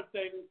a lot of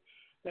things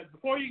that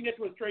before you can get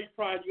to a straight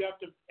pride, you have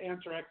to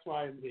answer X,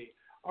 Y, and Z.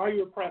 Are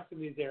you oppressed in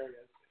these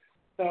areas?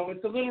 So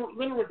it's a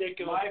little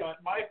ridiculous.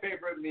 My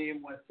favorite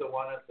meme was the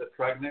one of the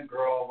pregnant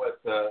girl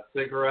with the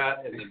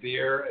cigarette and the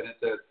beer, and it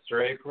says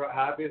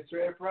 "Happy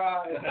Straight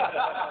Pride."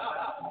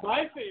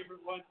 My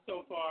favorite one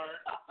so far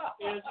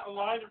is a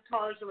line of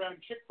cars around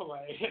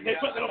Chick-fil-A, and they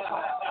put little.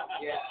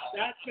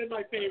 That's been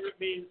my favorite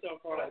meme so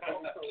far.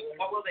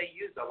 What will they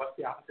use though? What's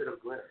the opposite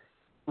of glitter?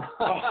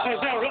 I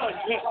know, really.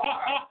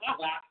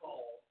 Black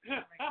hole.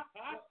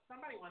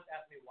 Somebody once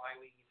asked me why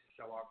we need to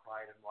show our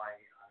pride and why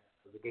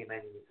the gay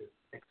man needs to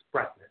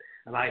express it.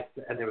 And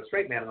they were a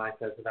straight man, and I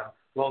said to them,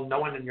 well, no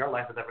one in your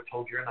life has ever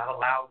told you you're not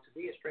allowed to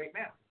be a straight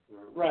man.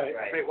 Right.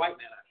 Straight white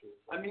man, actually.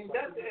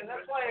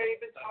 That's why I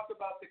even talk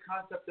about the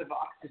concept of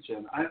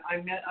oxygen. I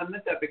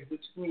meant that because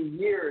it took me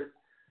years,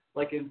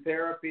 like in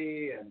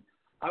therapy, and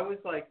I was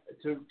like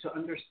to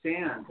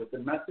understand that the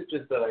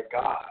messages that I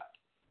got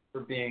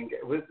for being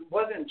gay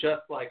wasn't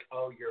just like,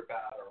 oh, you're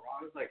bad or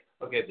wrong. It was like,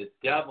 okay, the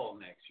devil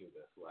makes you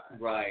this way.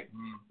 Right.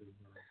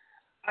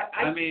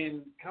 I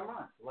mean, come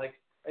on. Like,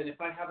 and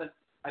if I have an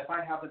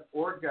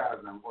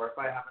orgasm or if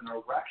I have an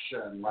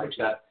erection, like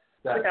that.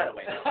 Put that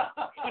away. You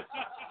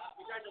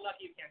guys are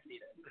lucky you can't see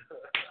that.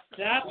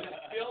 That.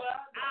 Feel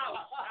that?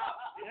 Ow!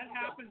 That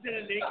happens in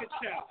a naked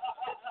show.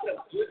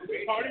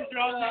 Parties are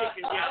all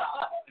naked, yeah.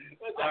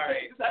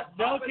 Sorry.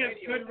 Mel gives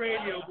good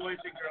radio, boys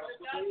and girls.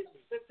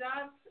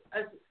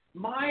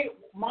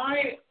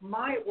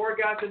 My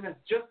orgasm is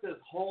just as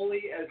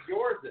holy as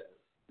yours is.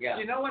 Yeah.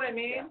 You know what I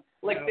mean?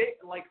 Yeah.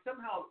 Like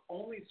somehow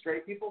only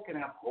straight people can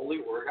have holy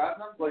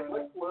orgasms. Like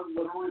let's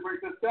literally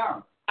break this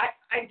down.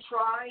 I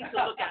try to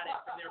look at it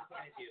from their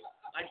point of view.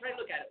 I try to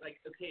look at it like,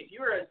 okay, if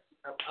you're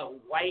a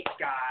white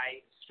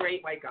guy,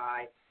 straight white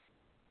guy,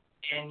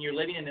 and you're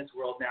living in this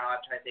world now, I'm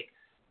trying to think,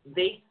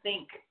 they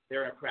think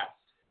they're impressed.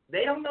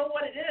 They don't know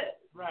what it is.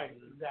 Right,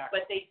 exactly.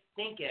 But they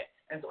think it.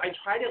 And so I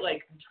try to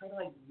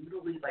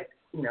literally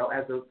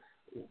as a,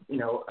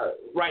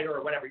 writer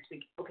or whatever, you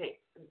think, okay,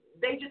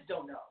 they just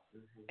don't know.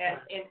 Mm-hmm.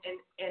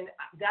 And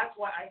that's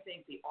why I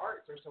think the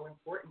arts are so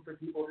important for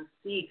people to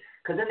see,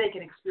 because then they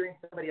can experience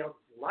somebody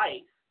else's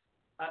life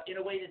in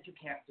a way that you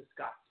can't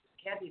discuss. It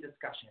can't be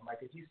discussion.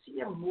 Like if you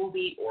see a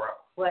movie or a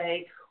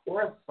play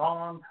or a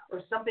song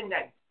or something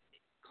that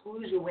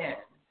clues you in,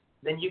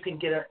 then you can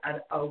get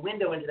a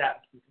window into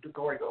that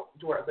door.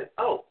 It's like,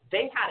 oh,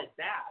 they had it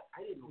bad.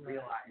 I didn't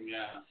realize.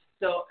 Yeah.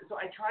 So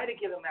I try to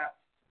give them that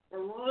a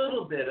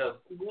little bit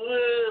of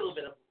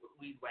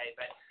leeway,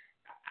 but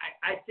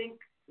I think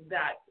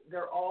that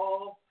there's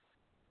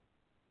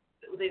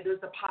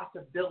a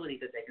possibility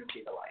that they can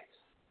see the light.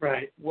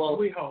 Right. Well,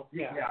 we hope.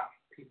 Yeah.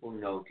 People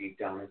know deep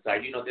down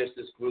inside. There's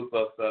this group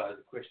of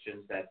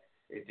Christians that,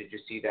 did you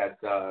see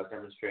that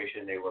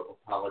demonstration? They were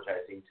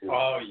apologizing to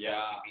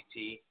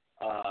LGBT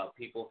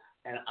people.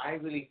 And I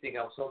really think,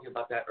 I was talking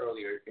about that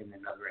earlier in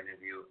another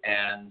interview,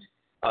 and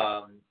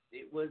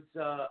it was,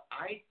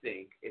 I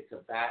think it's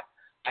a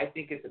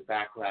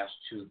backlash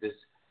to this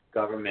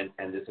government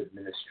and this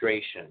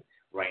administration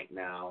right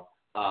now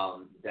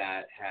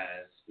that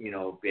has,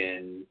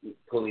 been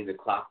pulling the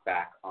clock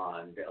back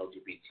on the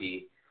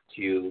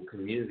LGBTQ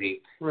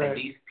community. Right. And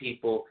these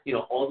people,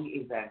 all the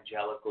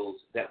evangelicals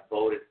that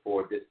voted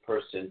for this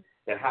person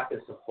that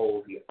happens to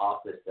hold the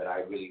office that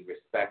I really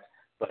respect,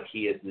 but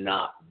he is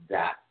not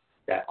that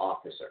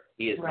officer.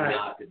 He is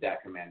not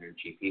that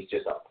commander-in-chief. He's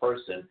just a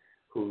person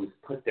who's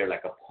put there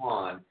like a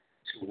pawn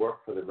to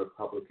work for the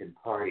Republican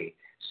Party.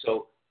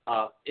 So,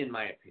 in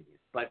my opinion.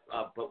 But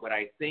what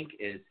I think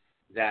is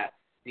that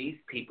these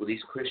people,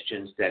 these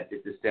Christians that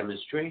did this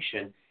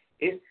demonstration,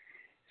 it's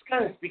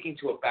kind of speaking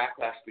to a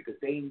backlash because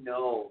they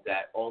know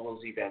that all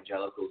those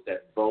evangelicals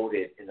that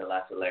voted in the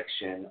last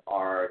election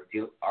are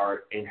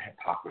in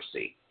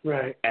hypocrisy.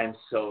 Right. And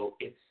so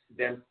it's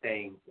them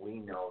saying, we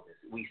know this,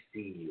 we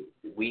see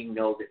you, we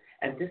know this.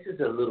 And this is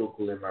a little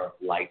glimmer of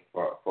light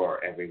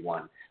for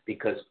everyone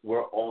because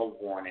we're all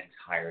worn and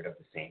tired of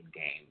the same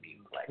game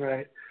being played.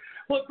 Right.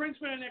 Well, it brings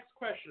me to the next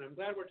question. I'm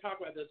glad we're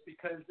talking about this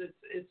because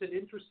it's an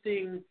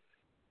interesting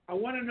 – I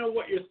want to know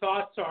what your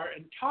thoughts are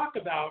and talk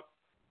about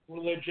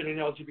religion and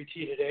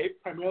LGBT today,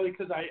 primarily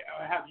because I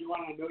have you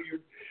on. I know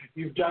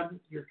you've done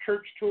your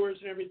church tours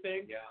and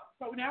everything. Yeah.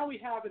 But now we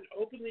have an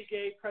openly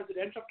gay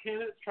presidential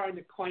candidate trying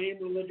to claim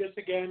religious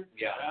again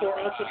for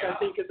us, which I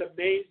think is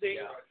amazing.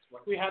 Yeah.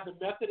 We had the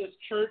Methodist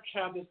Church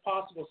have this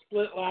possible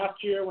split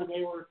last year when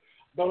they were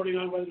voting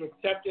on whether to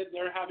accept it, and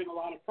they're having a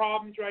lot of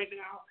problems right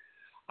now.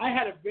 I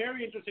had a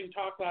very interesting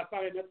talk last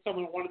night. I met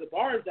someone at one of the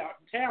bars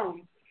out in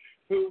town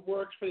who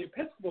works for the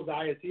Episcopal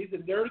Diocese,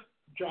 and their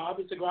job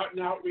is to go out and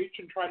outreach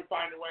and try to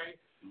find a way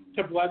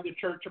to blend the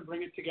church and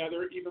bring it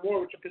together even more,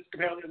 which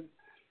Episcopalian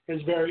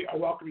is very a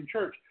welcoming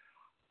church.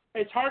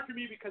 It's hard for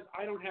me because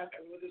I don't have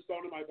a religious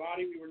bone in my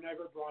body. We were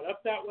never brought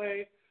up that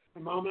way.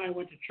 My mom and I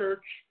went to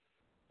church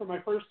for my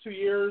first 2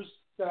 years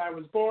that I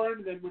was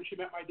born. Then when she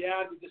met my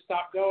dad, we just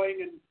stopped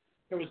going, and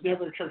there was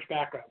never a church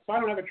background. So I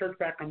don't have a church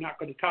background. I'm not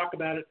going to talk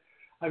about it.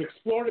 I've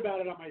explored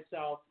about it on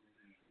myself.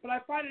 But I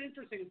find it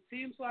interesting. It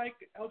seems like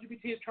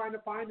LGBT is trying to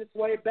find its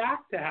way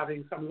back to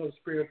having some of those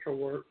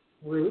spiritual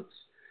roots.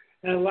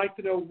 And I'd like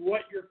to know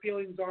what your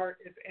feelings are,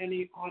 if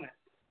any, on it.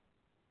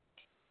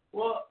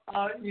 Well,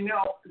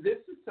 this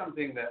is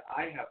something that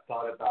I have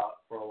thought about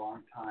for a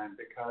long time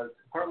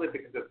partly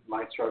because of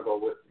my struggle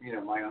with,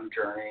 my own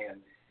journey. And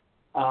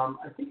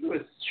I think it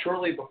was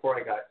shortly before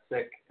I got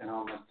sick and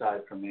almost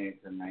died from AIDS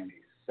in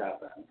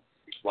 1997.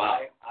 Wow.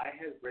 I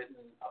had written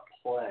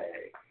a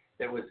play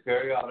that was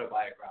very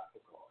autobiographical.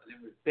 And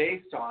it was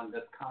based on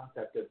this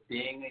concept of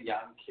being a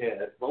young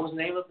kid. What was the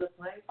name of the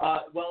play?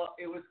 Well,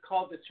 it was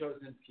called The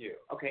Chosen Few.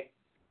 Okay.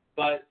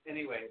 But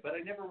anyway,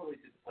 I never really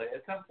did the play.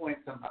 At some point,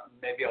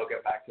 maybe I'll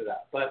get back to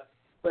that. But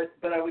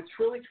I was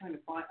really trying to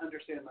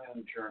understand my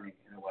own journey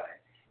in a way.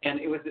 And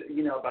it was,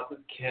 about this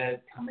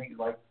kid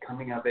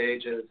coming of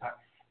age at a time.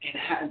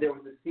 And there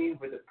was a scene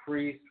where the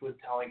priest was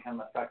telling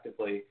him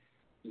effectively,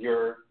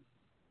 you're,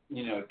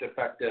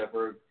 defective,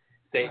 or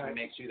Satan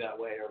makes you that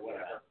way, or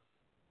whatever.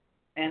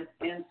 And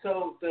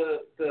so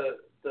the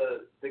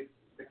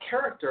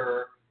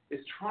character is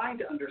trying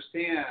to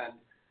understand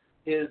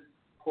his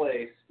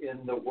place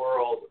in the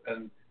world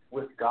and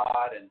with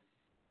God, and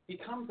he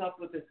comes up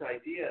with this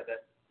idea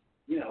that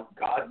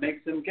God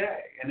makes them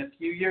gay. And a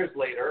few years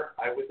later,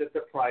 I was at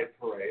the Pride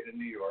Parade in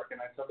New York, and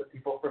I saw the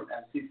people from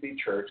MCC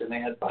Church, and they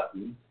had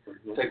buttons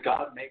that said,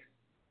 God made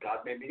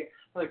me gay.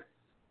 I'm like,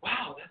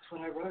 wow, that's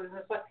what I wrote in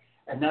this book.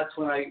 And that's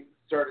when I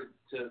started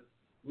to,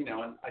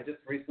 and I just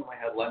recently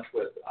had lunch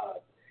with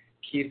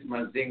Keith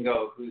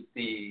Mazingo, who's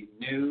the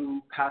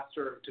new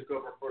pastor who took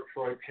over for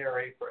Troy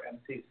Perry for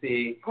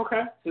MCC.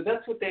 Okay. So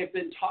that's what they've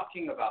been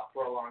talking about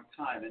for a long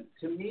time. And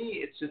to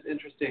me, it's just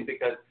interesting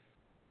because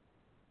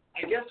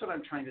I guess what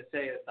I'm trying to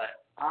say is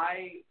that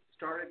I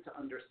started to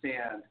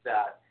understand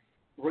that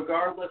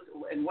regardless,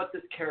 and what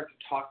this character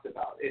talks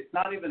about, it's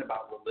not even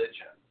about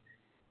religion.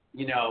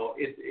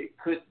 It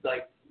could,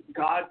 like,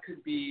 God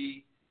could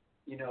be,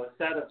 a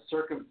set of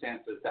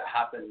circumstances that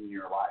happen in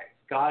your life.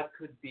 God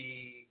could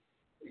be,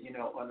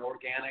 an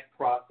organic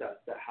process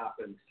that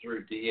happens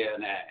through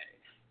DNA.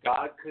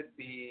 God could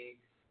be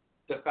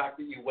the fact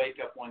that you wake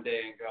up one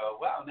day and go,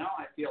 wow, now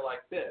I feel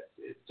like this.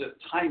 It's just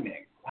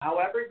timing.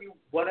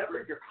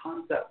 Whatever your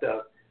concept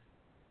of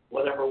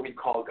whatever we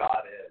call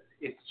God is,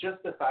 it's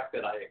just the fact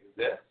that I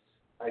exist.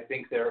 I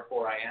think,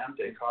 therefore I am,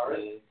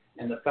 Descartes.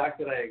 And the fact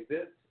that I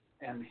exist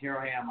and here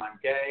I am, I'm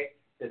gay,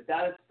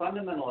 that is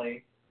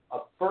fundamentally a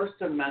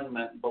First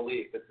Amendment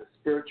belief. It's a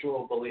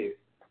spiritual belief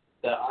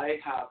that I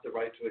have the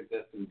right to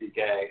exist and be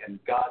gay, and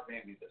God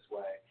made me this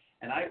way.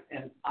 And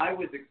I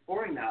was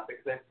exploring that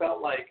because I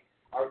felt like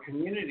our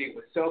community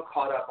was so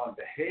caught up on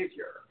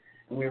behavior,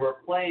 and we were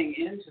playing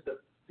into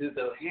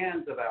the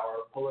hands of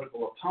our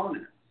political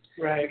opponents.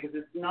 Right. Because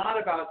it's not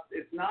about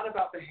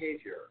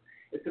behavior.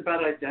 It's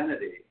about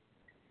identity.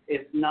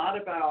 It's not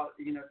about,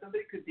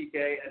 somebody could be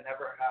gay and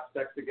never have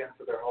sex again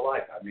for their whole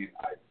life. I mean,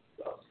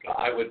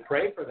 I would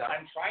pray for that.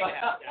 I'm trying to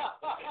have that.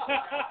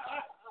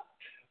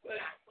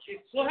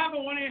 We'll have a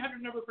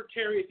 1-800 number for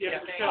Terry at the end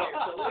of the show.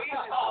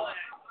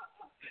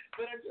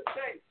 But I'm just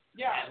saying,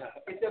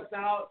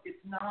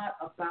 it's not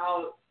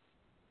about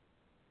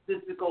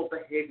physical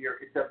behavior.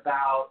 It's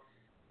about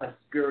a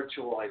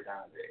spiritual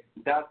identity.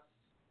 That's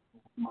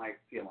my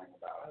feeling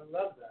about it. I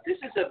love that.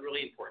 This is a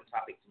really important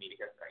topic to me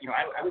because,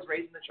 I was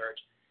raised in the church,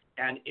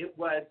 and it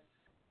was,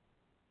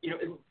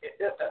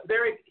 a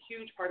very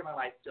huge part of my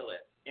life still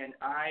is. And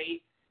I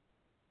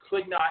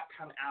could not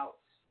come out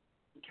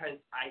because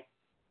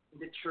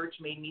the church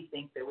made me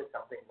think there was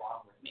something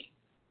wrong with me.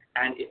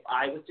 And if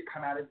I was to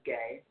come out as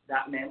gay,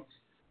 that meant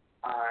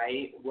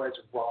I was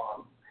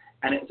wrong.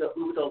 And it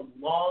was a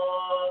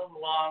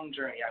long, long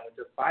journey. I went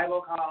to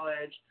Bible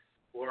college,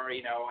 or,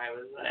 I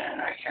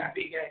can't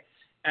be gay.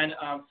 And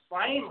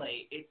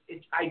finally,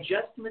 I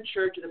just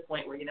matured to the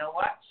point where, you know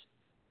what?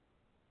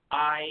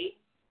 I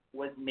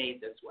was made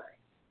this way.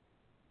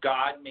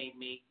 God made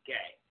me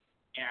gay.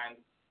 And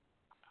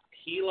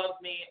he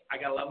loves me. I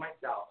got to love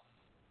myself.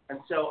 And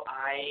so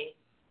I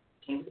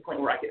came to the point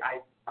where I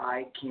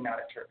came out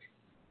at church,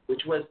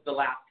 which was the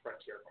last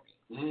frontier for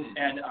me.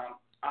 And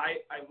I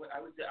went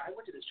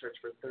to this church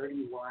for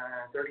 32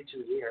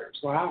 years.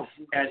 Wow.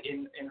 And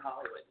in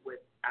Hollywood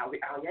with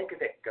Ali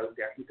Yankovic goes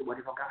there. He's a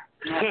wonderful guy.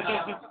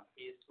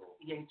 He is cool.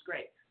 Yeah, he's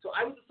great. So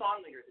I was a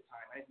song leader at the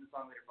time. I had been a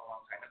song leader for a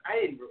long time. And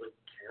I didn't really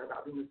care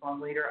about being a song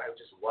leader. I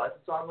just was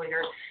a song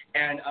leader.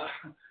 And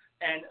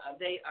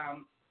they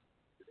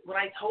when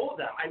I told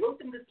them, I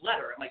wrote them this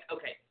letter. I'm like,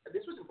 okay,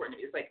 this was important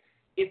to me. It's like,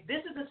 if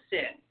this is a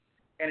sin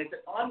and it's an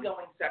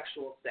ongoing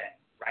sexual sin,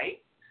 right?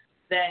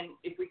 Then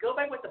if we go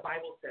by what the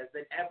Bible says,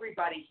 that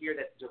everybody here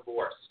that's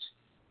divorced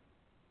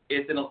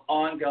is an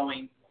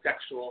ongoing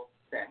sexual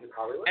sin. And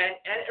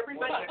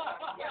everybody,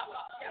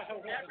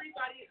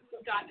 everybody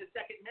who's gotten a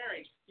second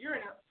marriage, you're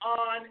in an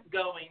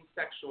ongoing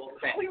sexual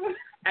sin.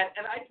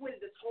 And I pointed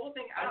this whole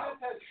thing out. I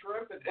just had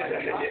shrimp and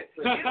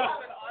You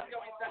have an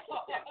ongoing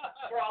sexual sin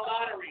for a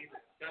lot of reasons.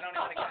 I don't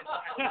know how to get into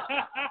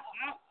that.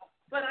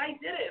 But I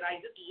did it. I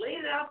just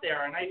laid it out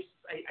there, and I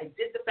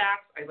did the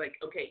facts. I was like,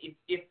 okay,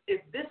 if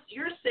this,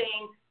 you're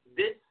saying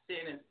this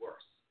sin is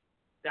worse.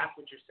 That's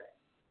what you're saying.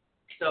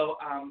 So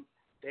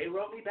they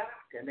wrote me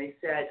back, and they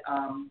said,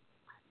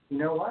 you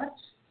know what?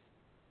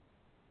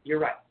 You're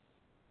right.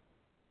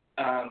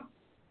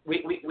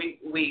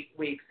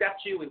 We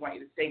accept you. We want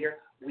you to stay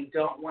here. We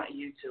don't want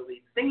you to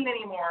leave singing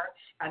anymore.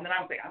 And then I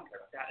was like, I don't care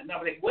about that. And then I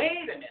was like, wait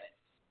a minute.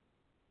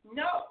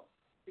 No,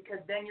 because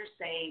then you're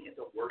saying it's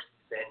a worse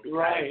sin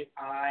because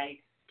I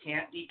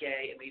can't be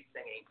gay and leave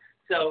singing.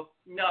 So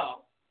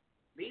no,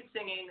 leave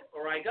singing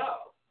or I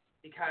go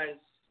because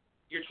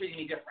you're treating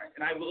me different,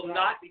 and I will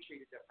not be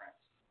treated different.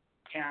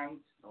 And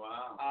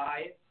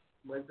I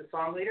was the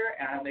song leader,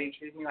 and they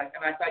treated me like,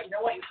 and I thought, you know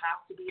what, you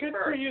have to be Good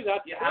first. for you.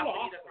 That's you so have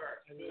awesome. to be the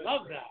first. I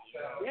love that.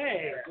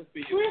 Yay.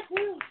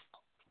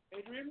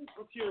 Adrian,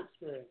 what's your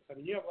experience? I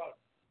mean, you have a lot.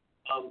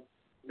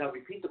 Now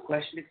repeat the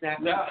question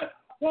exactly. Yeah.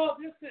 Well,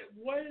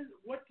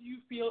 what do you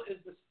feel is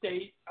the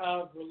state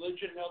of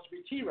religion and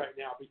LGBT right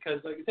now?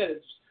 Because, like I said,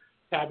 it's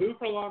taboo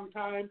for a long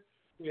time.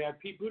 We had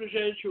Pete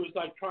Buttigieg, who was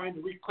like trying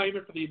to reclaim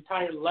it for the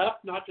entire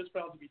left, not just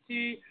for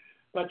LGBT,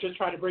 but just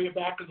trying to bring it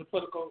back to the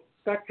political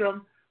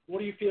spectrum. What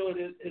do you feel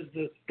is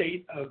the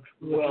state of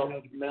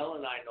religion? Well, Mel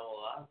and I know a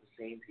lot of the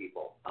same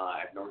people.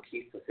 I've known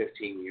Keith for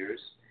 15 years.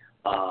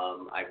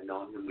 I've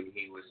known him when he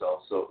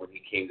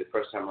came the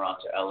first time around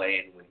to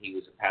LA, and when he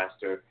was a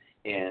pastor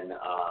in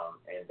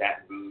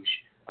Baton Rouge,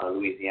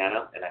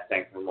 Louisiana, and I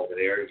sang for him over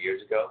there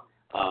years ago.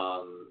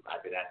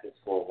 I've been at this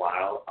for a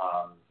while,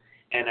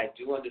 and I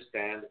do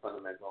understand the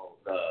fundamental,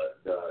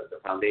 the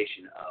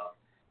foundation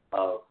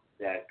of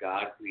that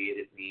God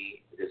created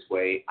me this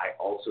way. I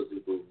also do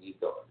believe,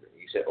 though,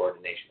 you said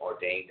ordination,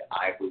 ordained.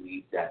 I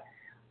believe that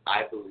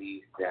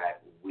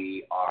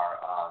we are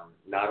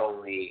not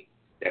only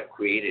that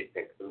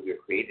we are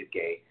created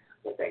gay,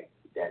 but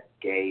that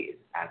gay is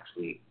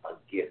actually a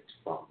gift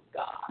from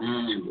God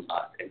to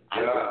us, and I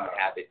wouldn't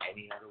have it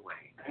any other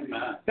way.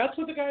 Amen. That's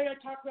what the guy I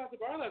talked about at the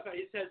bar last night.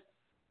 He said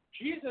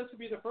Jesus would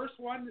be the first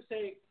one to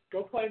say,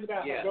 "Go play in the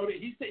bathroom."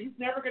 Yeah. He's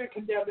never going to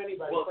condemn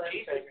anybody. Well,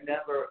 Jesus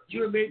never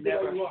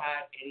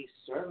had any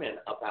sermon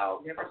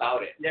about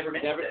it. Never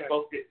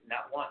spoke it,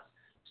 not once.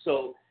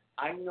 So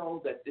I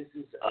know that this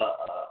is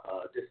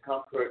a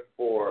discomfort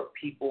for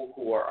people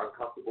who are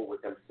uncomfortable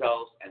with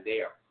themselves, and they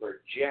are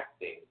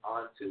projecting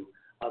onto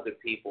other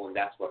people, and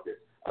that's what this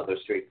other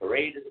straight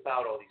parade is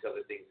about, all these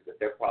other things, that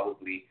they're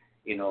probably,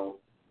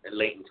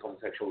 latent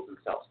homosexuals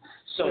themselves.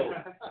 So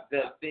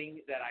the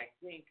thing that I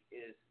think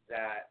is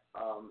that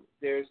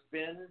there's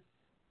been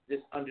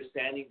this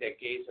understanding that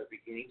gays are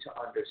beginning to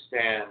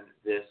understand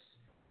this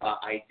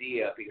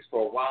idea, because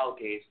for a while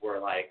gays were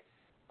like,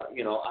 I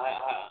don't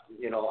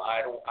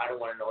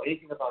want to know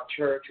anything about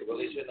church or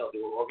religion or the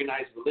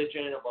organized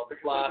religion or blah blah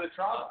blah.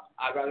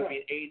 I'd rather be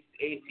an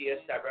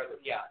atheist.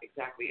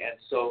 Exactly. And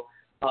so,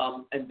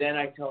 and then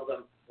I tell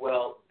them,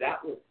 well,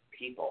 that was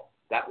people.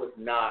 That was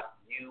not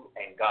you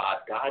and God.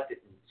 God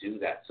didn't do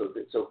that.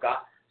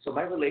 So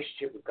my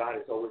relationship with God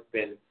has always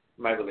been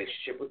my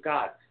relationship with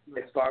God.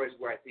 As far as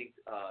where I think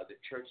the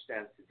church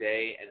stands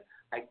today, and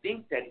I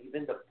think that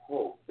even the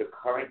Pope, the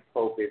current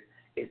Pope,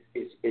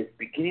 is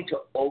beginning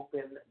to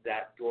open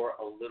that door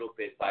a little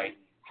bit by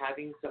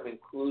having some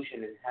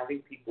inclusion and having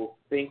people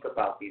think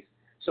about these.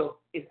 So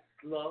it's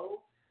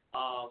slow.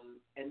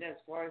 And then as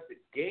far as the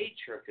gay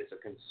churches are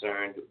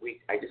concerned,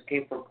 I just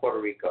came from Puerto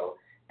Rico,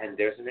 and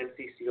there's an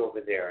MCC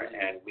over there,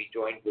 and we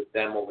joined with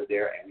them over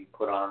there, and we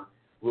put on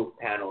roof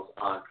panels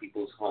on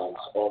people's homes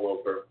all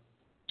over,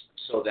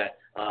 so that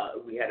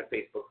we had a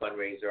Facebook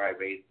fundraiser. I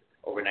raised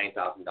over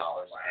 $9,000,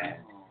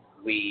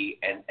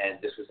 and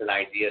and this was an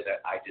idea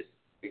that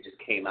it just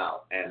came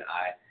out, and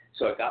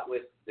so I got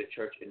with the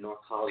church in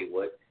North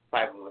Hollywood.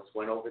 5 of us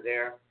went over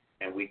there,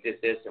 and we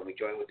did this, and we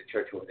joined with the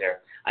church over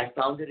there. I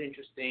found it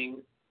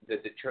interesting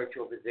that the church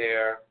over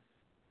there,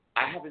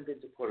 I haven't been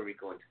to Puerto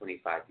Rico in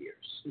 25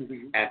 years,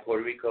 and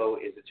Puerto Rico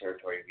is a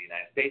territory of the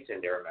United States,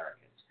 and they're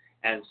Americans.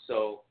 And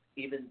so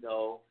even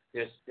though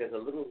there's a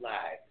little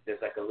lag,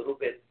 there's like a little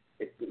bit,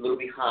 it's a little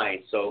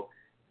behind. So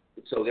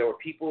there were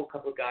people, a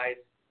couple of guys,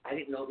 I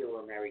didn't know they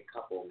were a married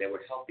couple, and they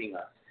were helping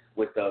us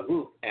with the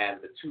roof, and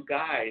the two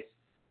guys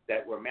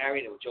that were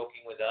married and were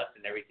joking with us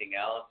and everything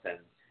else,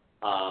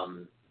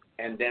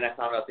 and then I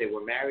found out they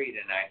were married,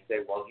 and I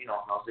said, well,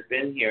 how's it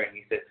been here? And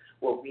he said,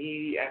 well,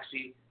 we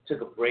actually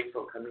took a break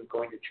from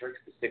going to church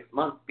for 6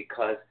 months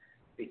because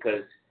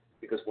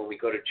when we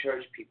go to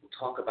church, people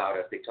talk about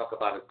us. They talk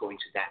about us going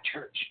to that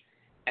church.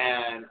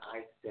 And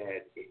I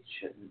said, it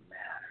shouldn't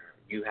matter.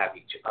 You have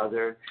each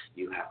other.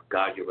 You have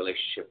God, your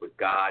relationship with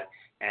God.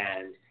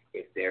 And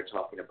if they're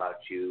talking about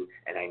you,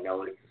 and I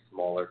know it's a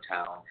smaller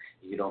town,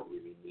 you don't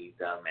really need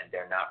them, and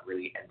they're not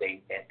really.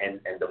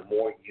 And the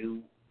more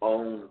you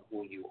own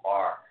who you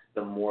are,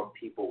 the more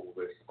people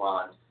will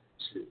respond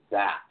to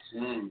that.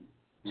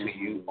 To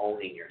you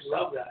owning yourself.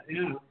 Love that.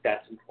 Yeah.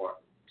 That's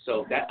important.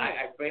 So that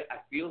I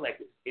feel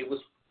like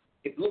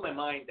it blew my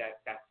mind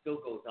that still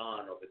goes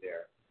on over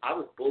there. I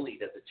was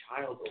bullied as a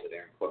child over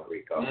there in Puerto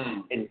Rico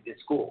in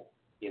school,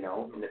 in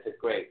the 5th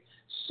grade.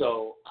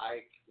 So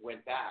I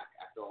went back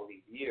after all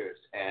these years,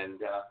 and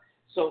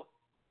so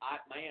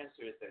my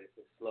answer is that it's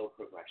a slow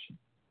progression.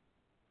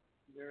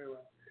 Very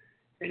well.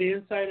 Any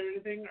insight or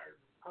anything?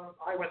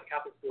 I went to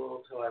Catholic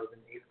school until I was in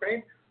 8th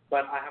grade.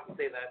 But I have to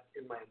say that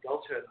in my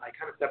adulthood, I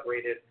kind of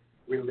separated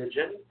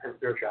religion and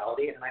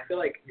spirituality. And I feel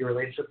like your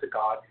relationship to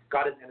God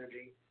is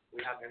energy.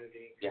 We have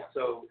energy. Yeah.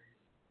 So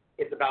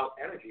it's about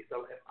energy.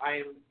 So if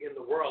I'm in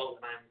the world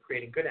and I'm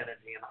creating good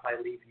energy, and if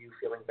I leave you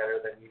feeling better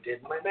than you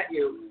did when I met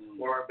you,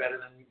 or better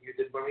than you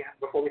did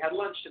before we had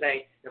lunch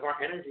today, if I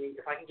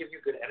can give you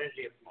good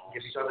energy, if we can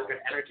give each other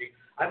good energy,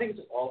 I think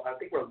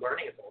we're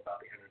learning it's all about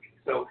the energy.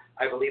 So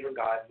I believe in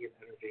God. He has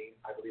energy.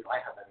 I believe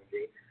I have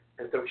energy.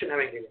 And so it shouldn't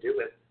have anything to do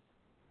with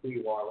who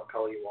you are, what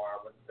color you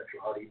are, what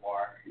sexuality you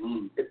are.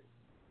 It's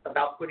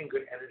about putting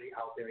good energy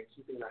out there and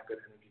keeping that good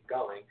energy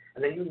going.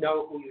 And then you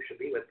know who you should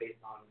be with based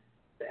on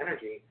the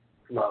energy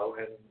flow,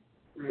 and it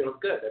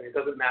feels good. I mean, it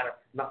doesn't matter,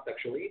 not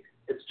sexually,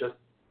 it's just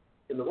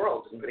in the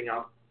world, just putting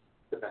out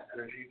the best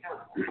energy you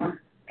can.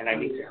 And I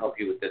need to help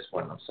you with this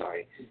one, I'm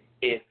sorry.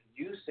 If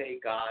you say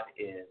God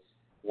is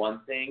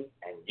one thing,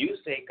 and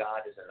you say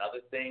God is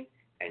another thing,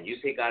 and you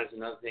say God is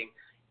another thing,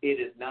 it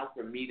is not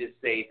for me to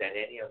say that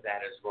any of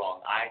that is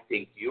wrong. I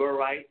think you're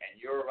right, and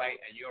you're right,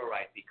 and you're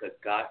right, because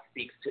God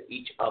speaks to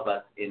each of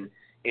us in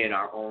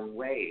our own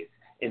ways,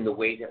 in the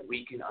way that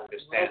we can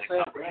understand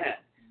and comprehend.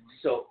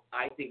 So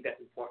I think that's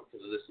important for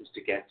the listeners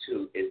to get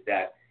to, is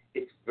that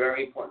it's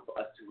very important for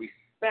us to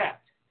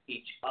respect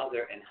each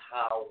other and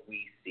how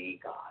we see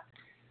God.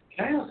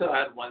 Can I also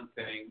add one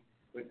thing?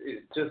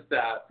 It's just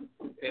that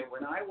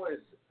when I was,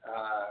 so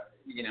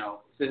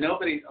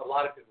a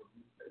lot of people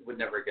would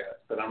never guess,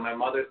 but on my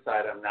mother's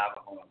side, I'm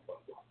Navajo and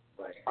Pueblo,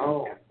 right?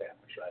 Oh. And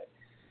Spanish, right?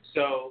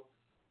 So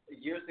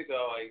years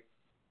ago, I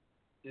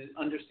didn't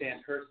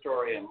understand her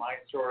story and my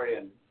story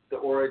and the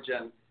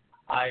origin.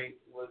 I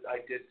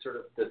did sort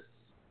of this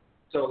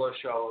solo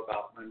show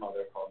about my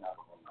mother called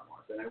Navajo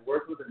Memoirs, and I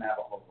worked with a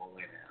Navajo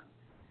holy man.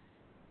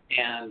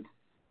 And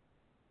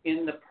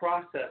in the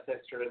process, I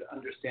started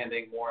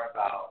understanding more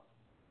about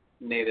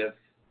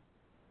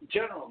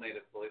general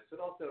Native beliefs, but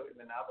also in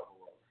the Navajo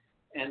world.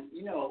 And,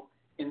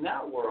 in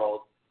that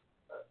world,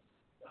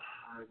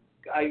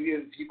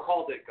 you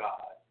called it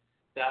God.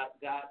 The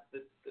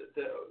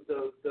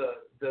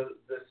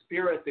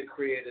spirit that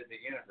created the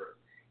universe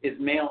is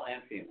male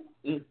and female.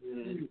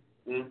 Mm-hmm.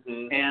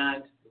 Mm-hmm.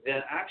 And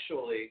then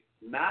actually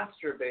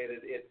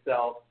masturbated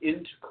itself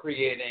into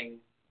creating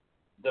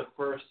the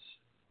first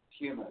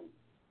human.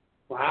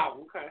 Wow,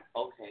 okay.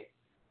 Okay.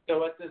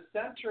 So at the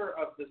center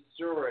of the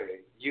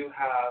story, you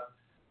have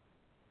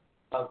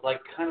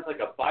kind of like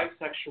a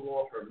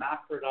bisexual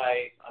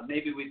hermaphrodite,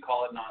 maybe we'd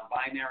call it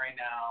non-binary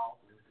now,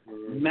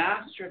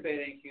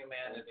 masturbating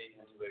humanity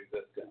into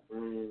existence.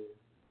 Mm.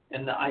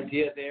 And the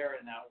idea there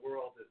in that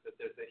world is that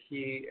there's a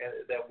he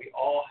that we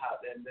all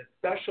have, and the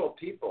special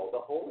people, the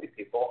holy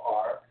people,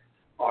 are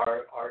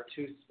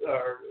two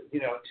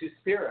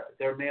spirit.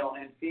 They're male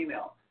and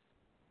female.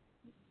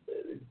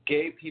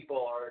 Gay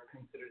people are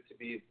considered to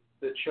be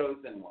the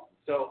chosen one.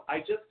 So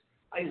I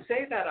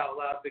say that out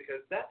loud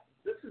because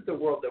this is the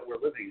world that we're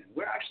living in.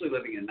 We're actually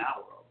living in that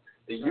world.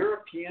 The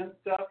European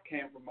stuff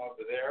came from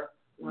over there.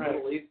 The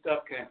Middle East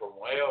stuff came from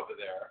way over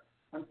there.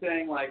 I'm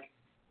saying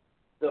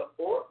the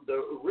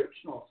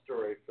original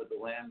story for the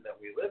land that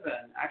we live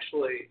in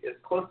actually is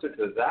closer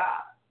to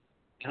that.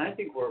 And I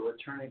think we're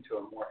returning to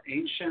a more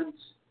ancient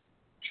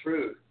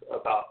truth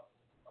about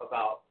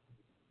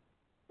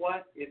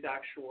what is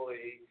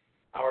actually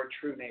our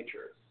true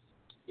natures.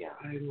 Yeah,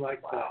 I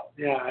like that.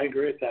 Yeah, I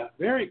agree with that.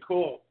 Very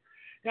cool.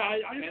 Yeah,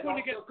 I just want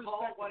to get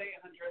call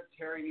 1-800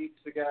 Terry needs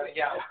to go.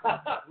 Yeah.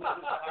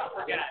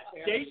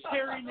 Date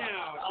Terry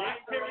now.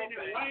 Date Terry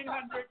now.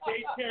 1-800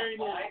 Date Terry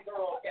now.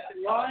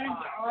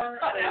 Lines are.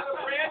 I have a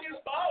brand new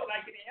phone.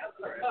 I can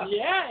answer it.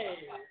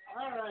 Yay!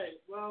 All right.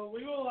 Well,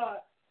 we will.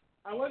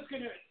 I was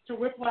going to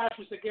whiplash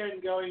us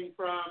again, going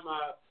from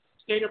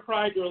State of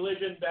Pride to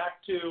Religion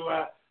back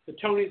to the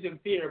Tonys in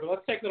theater, but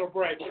let's take a little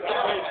break.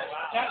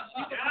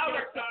 Now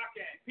we're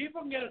talking.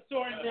 People can get a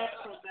sore neck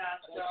from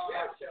that. So,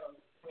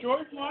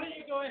 George, why don't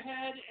you go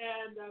ahead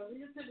and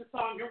lead us into the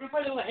song? We're going to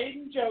play a little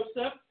Hayden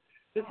Joseph.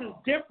 This is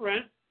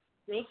different.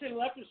 You're listening to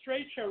Left of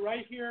Straight Show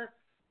right here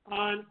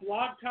on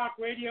Blog Talk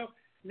Radio,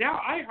 now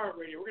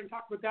iHeartRadio. We're going to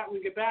talk about that when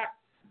we get back.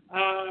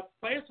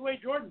 Play us away,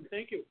 Jordan.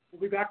 Thank you.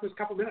 We'll be back in a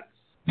couple minutes.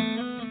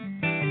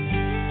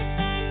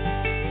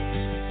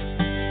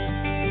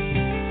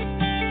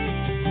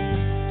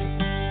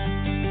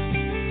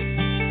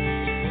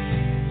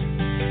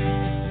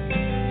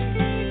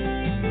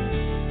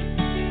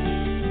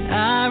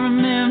 I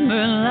remember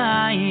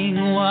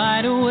lying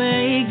wide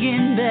awake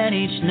in bed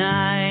each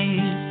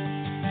night,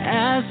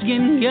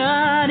 asking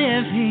God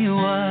if He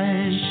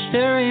was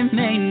sure He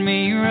made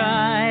me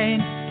right.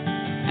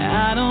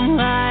 I don't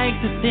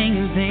like the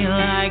things they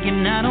like,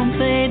 and I don't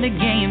play the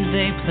games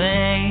they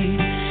play.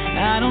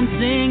 I don't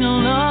sing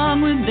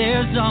along with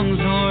their songs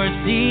or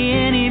see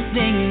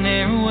anything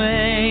their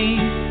way.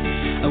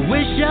 I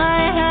wish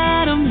I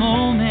had a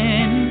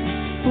moment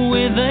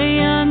with a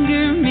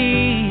younger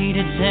me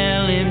to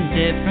tell him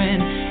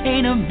different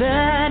ain't a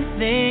bad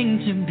thing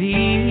to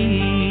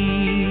be.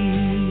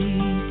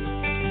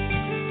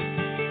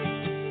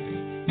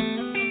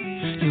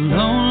 You'll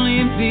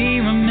only be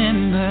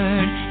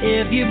remembered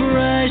if you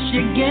brush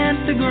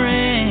against the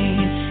grain,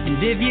 and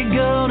if you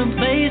go to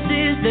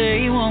places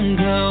they won't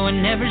go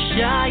and never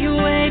shy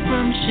away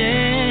from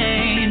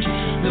change.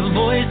 The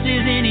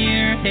voices in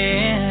your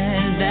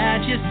head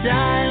that you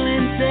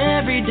silence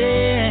every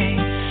day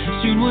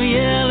soon will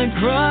yell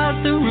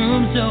across the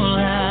room so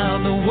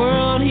loud the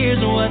world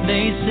hears what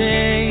they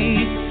say.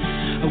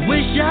 I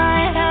wish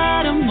I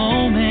had a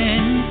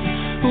moment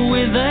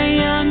with a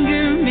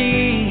younger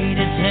me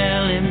to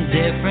tell him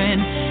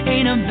different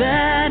ain't a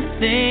bad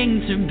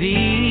thing to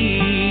be.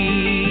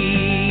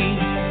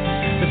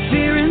 The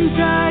fear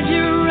inside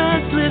your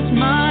restless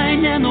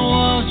mind and the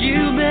walls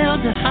you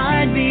built to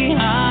hide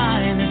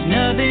behind, there's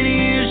nothing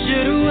you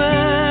should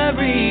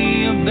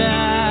worry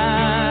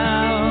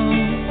about.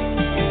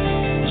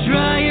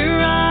 Dry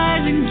your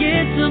eyes and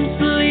get some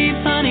sleep,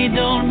 honey,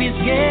 don't be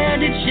scared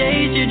to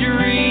chase your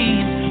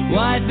dreams.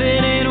 Why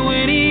fit in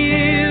when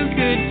you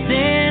could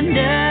stand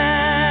out?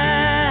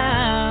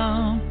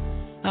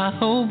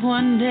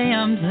 one day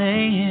I'm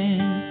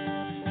playing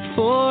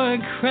for a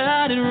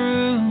crowded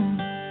room,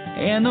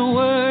 and the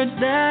words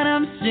that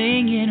I'm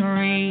singing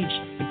reach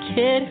a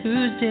kid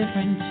who's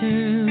different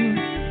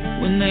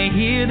too. When they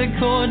hear the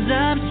chords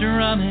I'm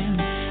strumming,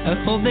 I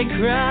hope they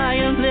cry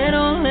a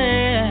little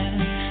less,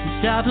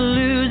 stop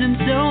losing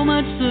so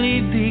much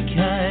sleep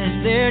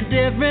because they're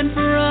different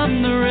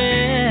from the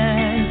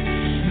rest.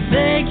 If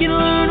they can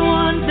learn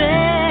one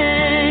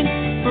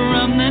thing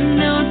from the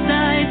notes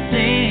I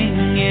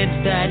sing,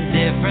 it's that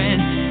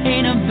different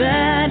ain't a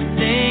bad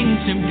thing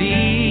to be.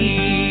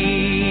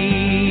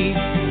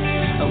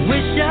 I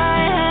wish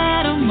I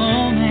had a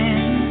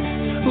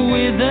moment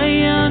with a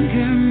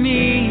younger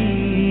me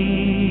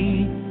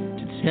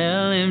to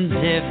tell him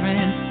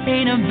different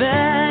ain't a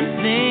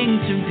bad thing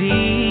to be.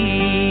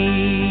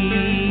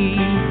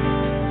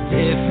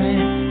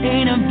 Different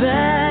ain't a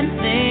bad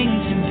thing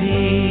to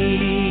be.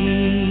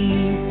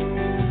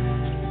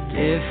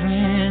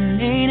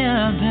 Different ain't a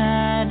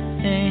bad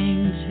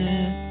thing to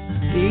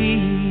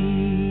be.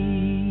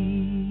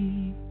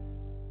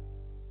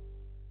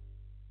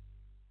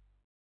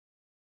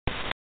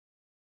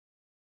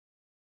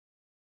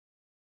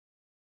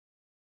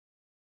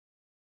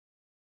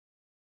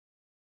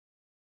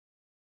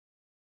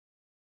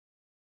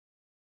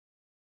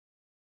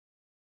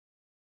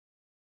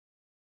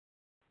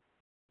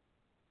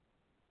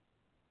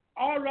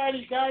 All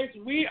righty, guys,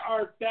 we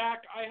are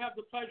back. I have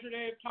the pleasure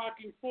today of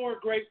talking four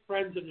great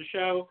friends of the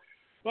show.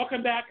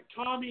 Welcome back,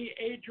 Tommy,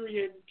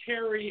 Adrian,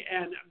 Terry,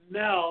 and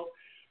Mel.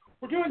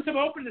 We're doing some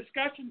open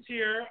discussions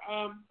here.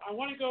 I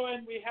want to go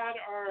in. We had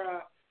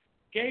our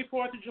gay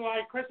 4th of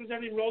July Christmas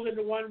everything rolled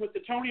into one with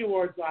the Tony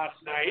Awards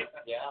last night.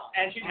 Yeah.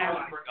 And she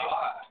never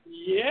forgot.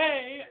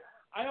 Yay!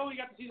 I only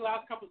got to see the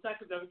last couple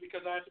seconds of it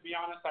because I have to be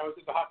honest, I was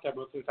in the hot tub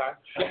most of the time.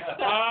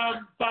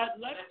 But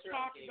let's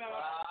talk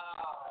about.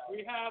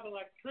 We have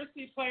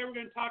Electricity Play we're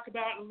going to talk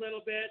about in a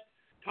little bit.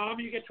 Tom,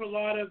 you get to a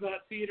lot of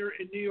theater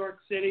in New York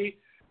City.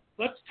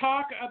 Let's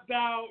talk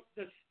about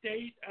the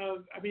state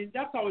of,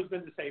 that's always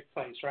been the safe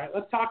place, right?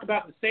 Let's talk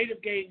about the state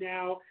of gay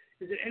now.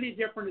 Is it any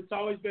different? It's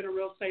always been a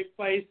real safe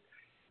place.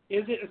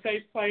 Is it a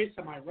safe place?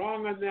 Am I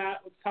wrong on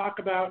that? Let's talk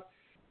about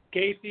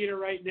gay theater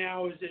right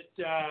now. Is it,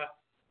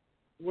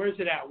 where's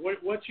it at?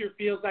 What's your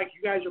feels like?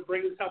 You guys are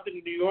bringing something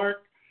to New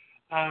York.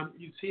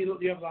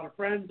 You have a lot of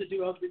friends that do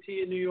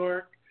LGBT in New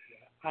York.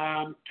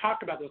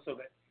 Talk about this a little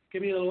bit.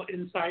 Give me a little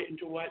insight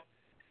into what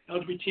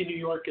LGBT New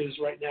York is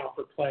right now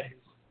for plays.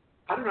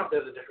 I don't know if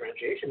there's a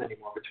differentiation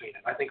anymore between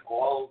it. I think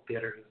all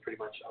theater is pretty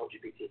much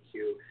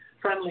LGBTQ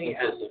friendly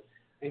and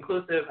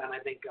inclusive. And I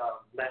think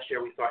last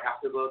year we saw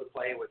Afterglow, the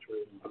play, which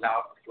was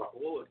about a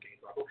throuple, a gay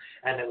throuple,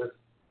 and it was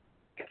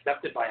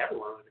accepted by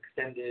everyone. It was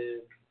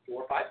extended 4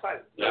 or 5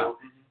 times. So,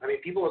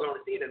 people were going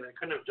to see it, and it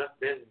couldn't have just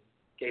been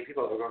gay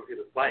people that were going to see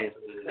this play.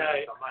 So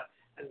so much.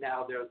 And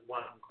now there's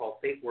one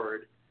called Safe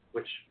Word,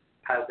 which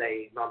has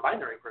a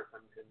non-binary person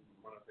in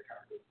one of the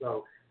characters.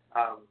 So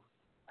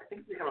I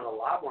think it's becoming a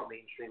lot more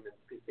mainstream in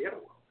the theater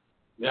world.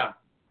 Yeah.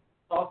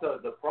 Also,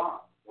 the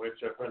prom, which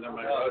a friend of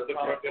mine was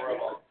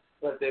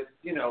but it's,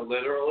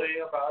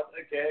 literally about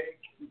a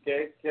gay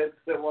kids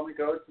that want to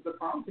go to the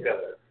prom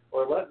together,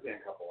 or a lesbian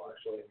couple,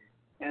 actually.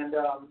 And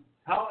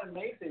how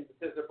amazing that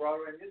there's a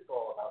Broadway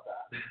musical about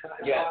that.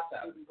 Yeah.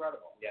 It's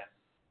incredible. Yeah.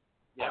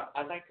 Yeah.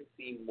 I'd like to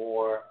see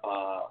more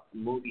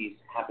movies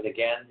happen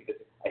again, because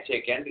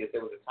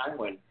there was a time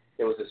when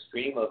there was a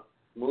stream of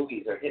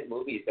movies or hit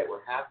movies that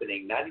were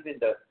happening, not even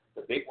the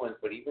big ones,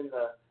 but even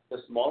the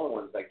smaller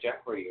ones like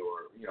Jeffrey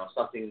or,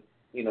 something,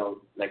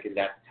 like in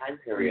that time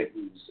period,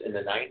 who's in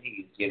the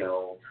 90s,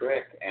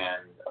 Trick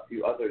and a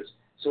few others.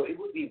 So it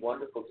would be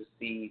wonderful to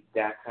see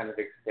that kind of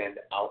extend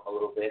out a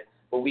little bit.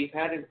 But we've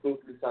had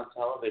improvements on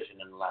television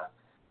in the last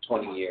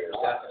 20 years.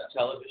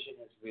 Television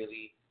has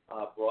really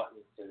brought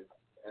into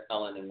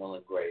Ellen and Will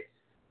and Grace.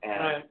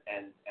 And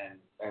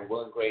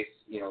Will and Grace,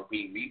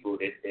 being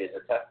rebooted is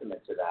a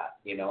testament to that,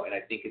 and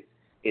I think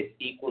it's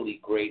equally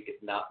great,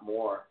 if not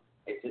more.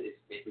 It's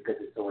because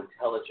it's so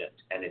intelligent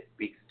and it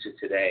speaks to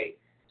today.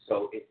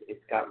 So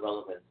it's got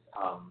relevance.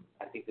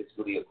 I think it's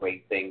really a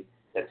great thing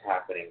that's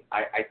happening.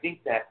 I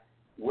think that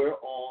we're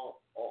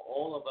all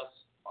of us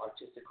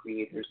artistic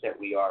creators that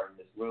we are in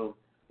this room,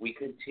 we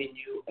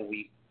continue and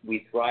we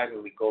thrive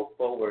and we go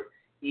forward,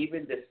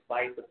 even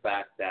despite the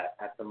fact that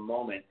at the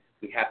moment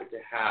we happen to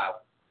have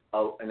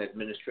an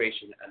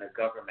administration and a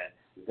government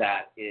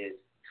that is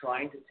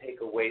trying to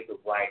take away the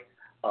rights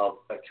of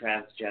a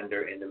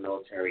transgender in the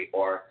military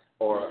or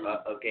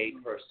a gay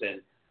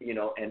person,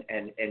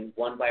 and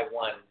one by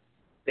one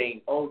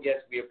saying, oh, yes,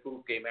 we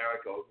approve gay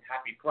marriage or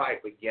happy pride,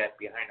 but yet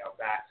behind our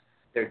backs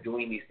they're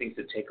doing these things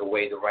to take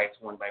away the rights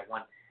one by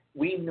one.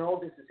 We know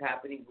this is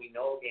happening. We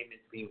know a game is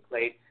being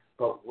played,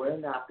 but we're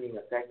not being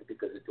affected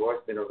because the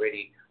door's been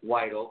already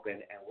wide open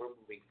and we're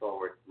moving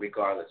forward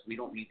regardless. We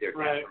don't need their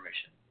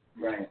permission.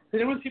 Right.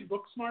 Did anyone see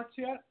Booksmarts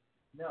yet?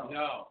 No.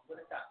 What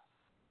is that?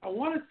 I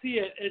want to see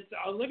it. It's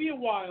Olivia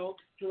Wilde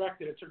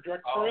directed. It's her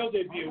directorial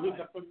debut. Who's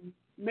an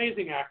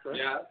amazing actress.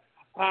 Yeah.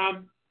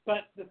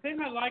 But the thing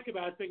I like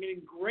about it, it's been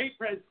getting great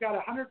praise. It's got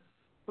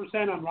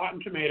on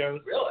Rotten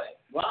Tomatoes. Really?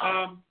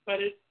 Wow. But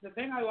the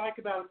thing I like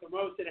about it the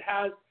most, it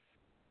has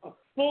a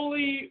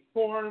fully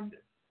formed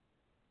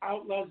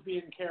out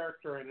lesbian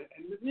character in it.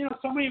 And,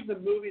 so many of the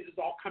movies is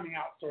all coming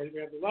out stories.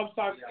 We have the love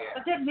songs.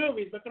 Yeah. They're good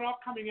movies, but they're all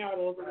coming out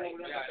over and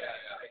over and over.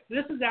 Yeah.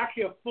 This is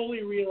actually a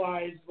fully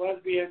realized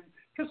lesbian,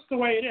 just the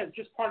way it is,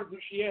 just part of who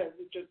she is.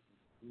 It just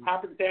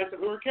happenstance of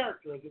who her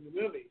character is in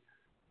the movie.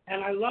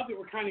 And I love that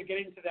we're kind of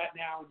getting to that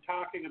now and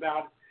talking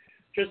about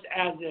just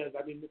as is.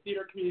 I mean, the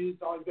theater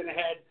community's always been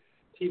ahead.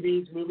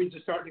 TVs, movies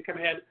are starting to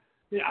come ahead.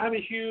 I'm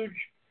a huge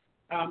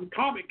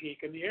comic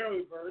geek, and the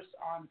Arrowverse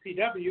on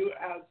CW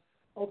has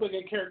open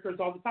gay characters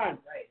all the time.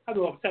 Right. I'm a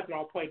little upset they're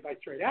all played by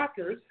straight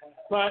actors,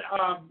 but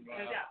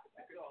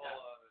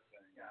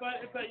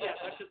But yeah,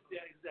 that's just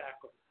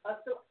exactly.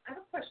 So I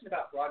have a question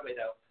about Broadway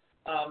though.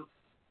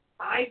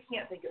 I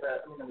can't think of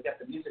we got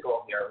the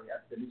musical here, we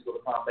got the musical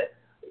The Prom, but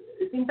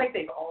it seems like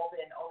all the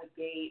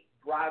gay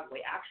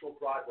actual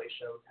Broadway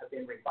shows have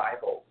been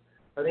revivals.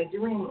 Are they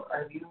doing?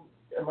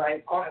 Am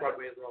I off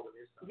Broadway is where all the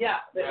new stuff.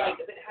 Yeah, but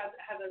if it has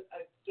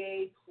a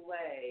gay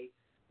play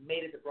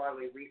made it to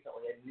Broadway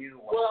recently, a new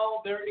one.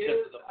 Well, there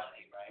is the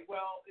money, right?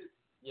 Well,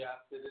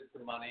 yes, it is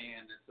the money,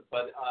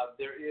 but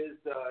there is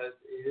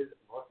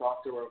what's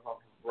also a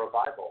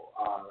revival,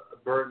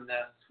 Burn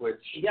Nest, which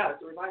it's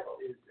a revival.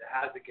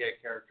 has a gay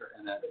character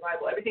in it.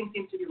 Revival. Everything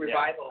seems to be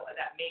revival, and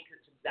that makes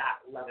it to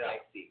that level. I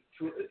see.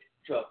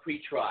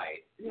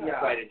 Pre-tried. Yeah.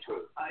 Tried and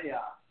true.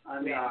 I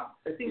mean,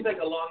 it seems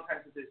like a long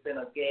time since there's been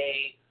a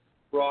gay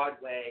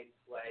Broadway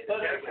play.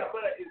 But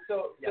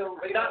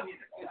not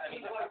musical. I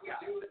mean,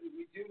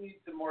 we do need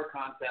some more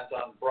content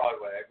on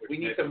Broadway. We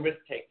need some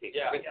risk-taking.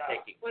 Yeah.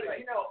 Risk-taking. But,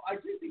 I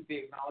do think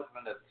the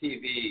acknowledgement of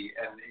TV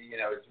and,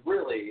 it's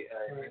really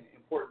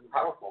important and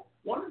powerful.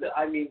 One of the,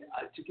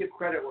 to give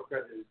credit where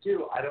credit is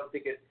due, I don't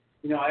think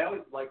I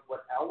always like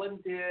what Ellen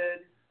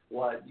did,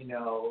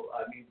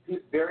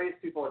 various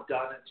people have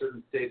done at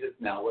certain stages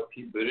now, what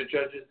Pete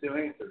Buttigieg is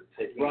doing, sort of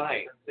taking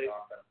Right.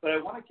 But I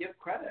want to give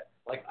credit.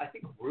 Like, I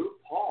think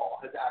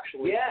RuPaul has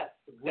actually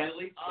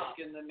really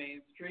taken the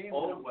mainstream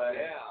in a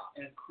way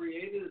and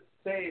created a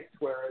space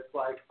where it's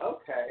like,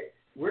 okay,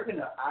 we're going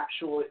to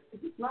actually,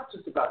 it's not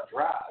just about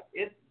drag.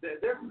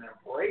 There's an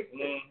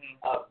embracing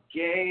of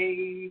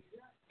gay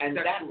and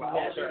that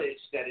sexuality.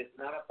 message that it's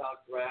not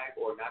about drag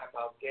or not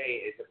about gay,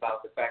 it's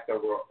about the fact that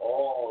we're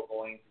all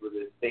going through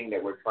this thing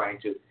that we're trying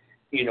to,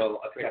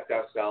 accept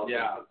ourselves.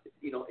 Yeah.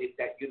 It's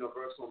that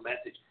universal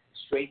message.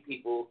 Straight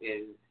people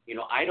in,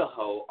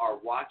 Idaho are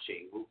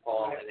watching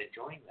RuPaul and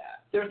enjoying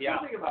that. There's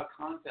something about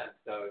content,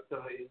 though.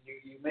 So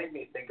you made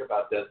me think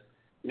about this.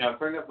 A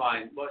friend of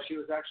mine, she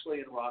was actually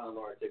in Ron and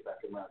Laura Take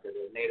Back America,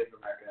 the Native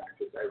American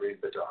actress Irene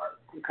Bedard.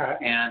 Okay.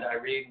 And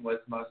Irene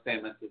was most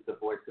famous as the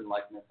voice and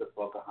likeness of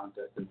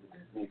Pocahontas in the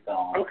Disney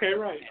film. Okay,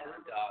 right.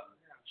 And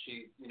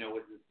she,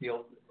 was in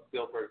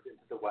Spielberg's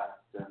Into the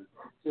West, and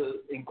she's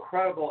an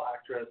incredible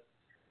actress.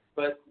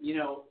 But,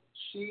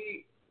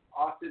 she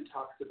often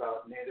talks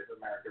about Native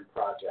American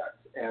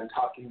projects and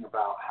talking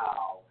about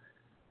how,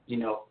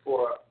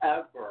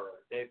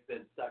 forever they've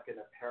been stuck in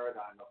a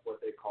paradigm of what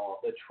they call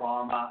the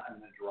trauma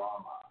and the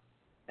drama.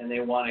 And they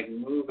want to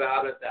move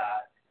out of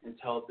that and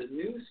tell the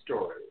new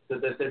story so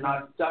that they're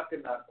not stuck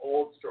in that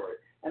old story.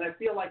 And I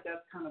feel like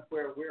that's kind of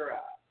where we're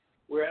at.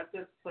 We're at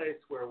this place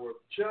where we're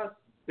just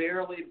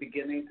barely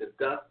beginning to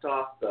dust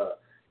off the,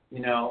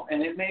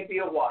 and it may be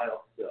a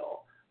while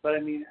still. But,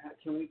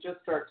 can we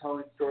just start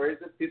telling stories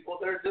of people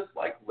that are just,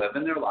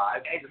 living their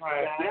lives?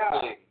 Exactly.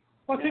 Yeah.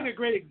 Well, I think a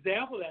great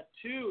example of that,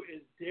 too,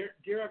 is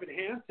Dear Evan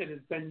Hansen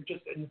has been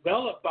just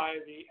enveloped by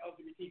the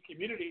LGBT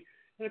community,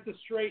 and it's a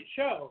straight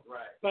show.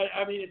 Right. But,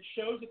 it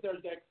shows that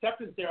there's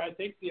acceptance there. I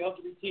think the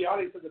LGBT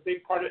audience is a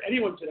big part of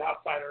anyone who's an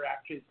outsider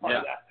actually is part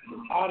of that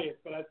audience.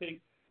 But I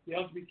think the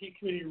LGBT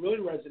community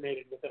really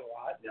resonated with it a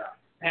lot. Yeah.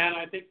 And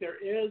I think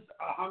there is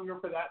a hunger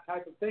for that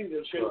type of thing.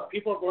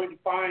 People are going to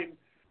find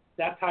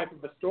that type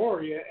of a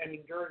story, an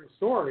enduring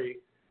story.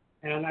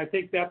 And I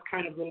think that's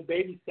kind of little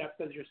baby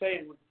steps, as you're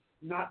saying,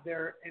 not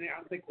there, and I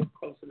don't think we're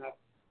close enough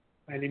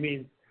by any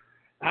means.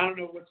 I don't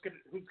know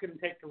who's going to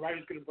take the right,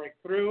 who's going to break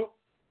through.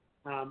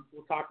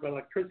 We'll talk about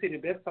electricity in a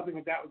bit. Something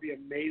like that would be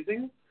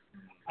amazing.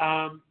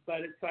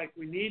 But it's like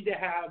we need to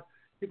have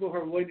people who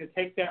are willing to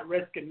take that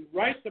risk and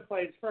write the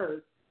plays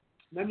first.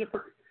 And then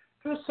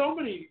there's so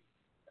many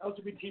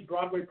LGBT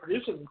Broadway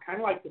producers, kind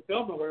of like the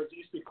film, where it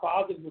used to be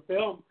closeted in the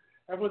film.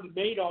 Everyone that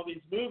made all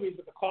these movies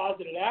with the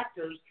closeted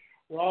actors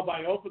were all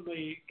by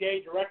openly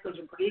gay directors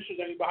and producers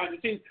behind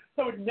the scenes,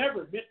 so would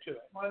never admit to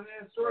it. Well,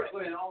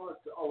 historically, and almost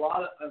a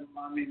lot of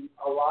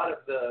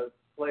the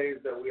plays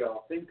that we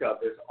all think of,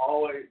 there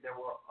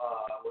were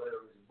whether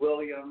it was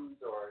Williams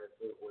or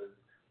if it was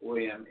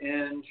William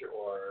Inge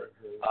or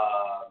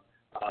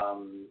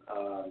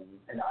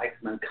an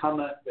Eichmann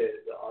Cometh,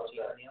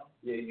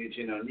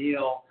 Eugene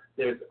O'Neill.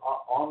 There's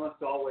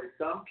almost always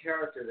some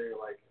character that you're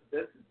like,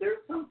 there's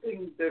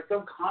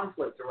some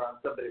conflict around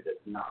somebody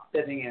that's not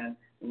fitting in,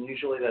 and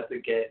usually there's a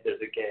gay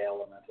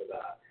element to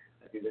that.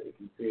 I think that you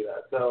can see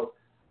that. So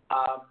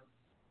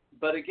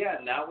but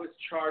again, that was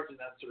charged in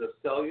that sort of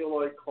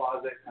celluloid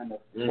closet kind of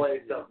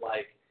place of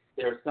like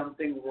there's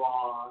something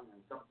wrong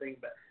and something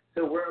bad.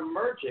 So we're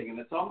emerging, and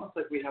it's almost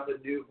like we have a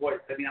new voice.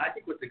 I mean, I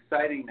think what's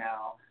exciting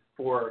now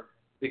for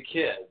the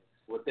kids,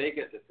 what they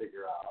get to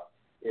figure out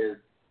is,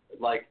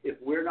 like, if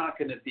we're not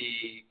going to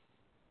be,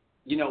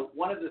 you know,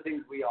 one of the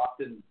things we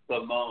often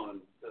bemoan,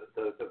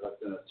 those of us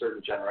in a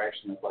certain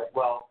generation, is like,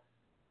 well,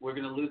 we're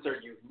going to lose our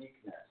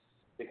uniqueness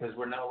because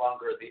we're no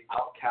longer the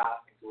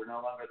outcast, we're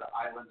no longer the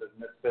island of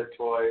misfit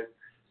toys.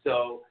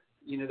 So,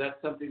 you know,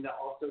 that's something that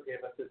also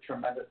gave us a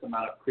tremendous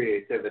amount of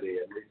creativity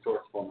and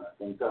resourcefulness.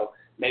 And so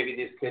maybe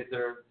these kids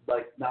are,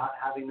 like, not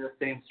having the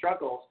same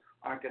struggles,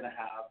 aren't going to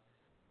have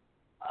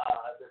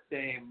the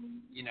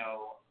same, you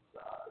know,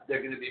 they're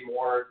going to be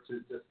more to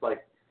just,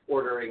 like,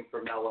 ordering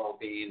from LL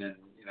Bean and,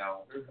 you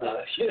know,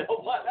 whatever.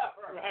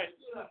 Right.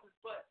 You know,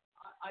 but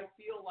I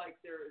feel like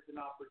there is an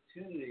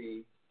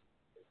opportunity.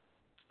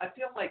 I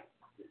feel like,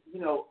 you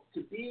know,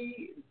 to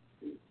be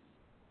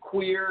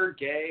queer,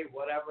 gay,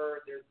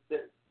 whatever,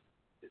 it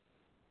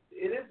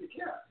is a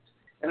gift.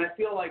 And I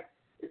feel like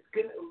it's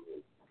going to,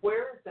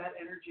 where is that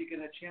energy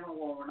going to channel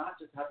when we're not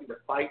just having to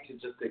fight to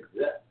just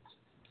exist?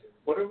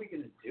 What are we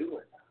going to do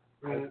with that?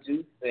 I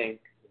do think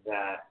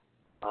that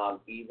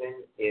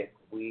even if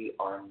we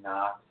are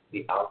not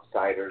the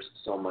outsiders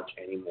so much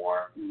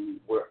anymore,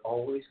 we're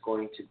always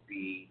going to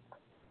be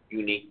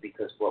unique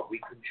because what we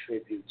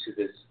contribute to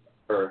this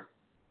earth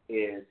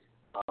is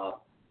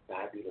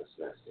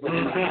fabulousness. That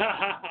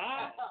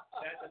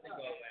doesn't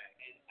go away.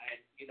 And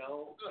you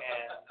know,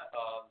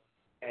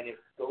 and if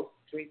those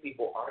straight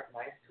people aren't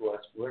nice to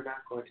us, we're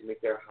not going to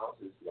make their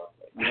houses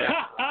lovely. We're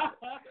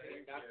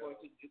not going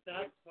to do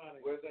that.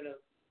 We're going to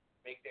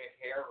make their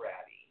hair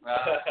ratty. We're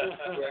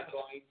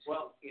going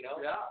to,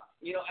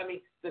 you know, I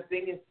mean, the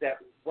thing is that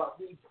what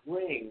we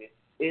bring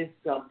is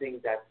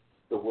something that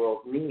the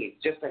world needs,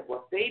 just like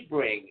what they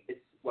bring is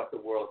what the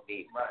world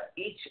needs. Right.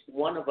 Each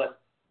one of us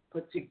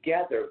put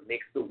together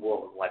makes the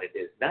world what it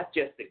is, not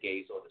just the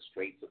gays or the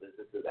straights or this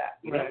or that.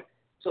 You know?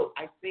 So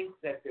I think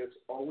that there's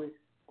always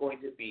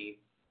going to be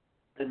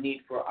the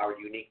need for our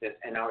uniqueness,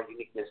 and our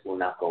uniqueness will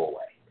not go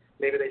away.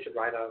 Maybe they should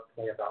write a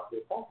play about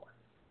the Paul.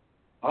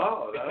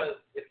 Oh,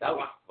 because if you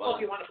want, well,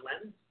 if you want to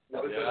blend,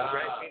 that was a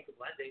drag queen for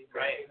blending,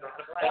 right?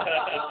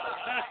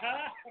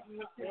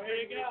 There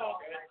you go.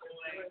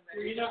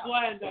 Read a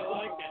blend. I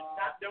like it.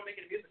 Don't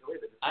make it a musical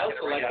either. I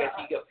also like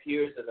that he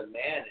appears as a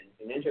man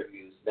in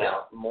interviews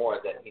now more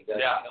than he does.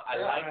 Yeah. You know,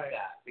 I like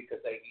that because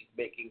he's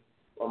making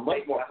a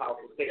much more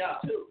powerful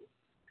statement too.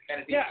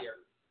 And it's easier.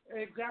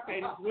 Exactly,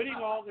 and he's winning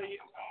all of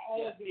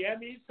the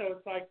Emmys, so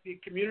it's like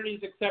the community's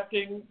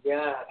accepting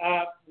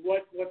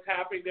what's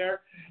happening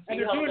there,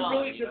 and they're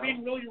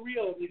being really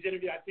real in these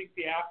interviews. I think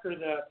the after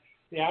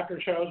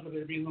shows where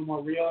they're being a little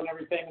more real and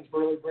everything is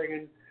really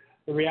bringing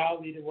the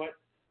reality to what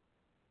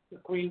the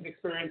Queen's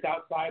experience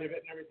outside of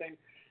it and everything.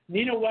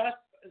 Nina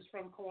West is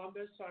from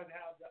Columbus, so I've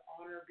had the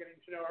honor of getting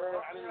to know her.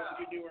 I don't know if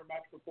you knew her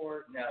much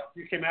before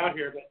you came out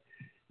here, but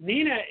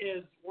Nina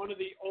is one of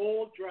the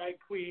old drag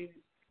queens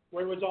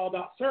where it was all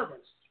about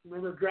service.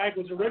 Remember, drag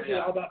was originally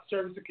all about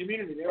service to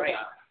community. They were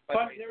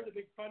they were the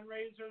big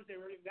fundraisers.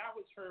 That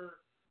was her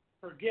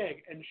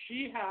gig, and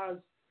she has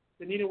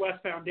the Nina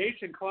West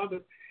Foundation,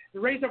 Columbus.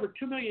 It raised over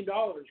 $2 million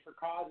for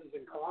causes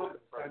in Columbus.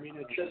 I mean,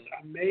 it's just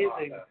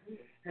amazing,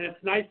 and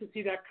it's nice to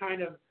see that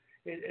kind of.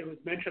 It was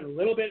mentioned a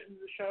little bit in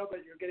the show,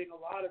 but you're getting a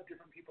lot of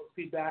different people's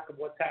feedback of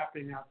what's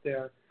happening out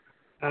there.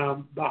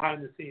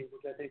 Behind the scenes,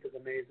 which I think is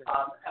amazing.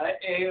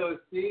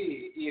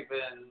 AOC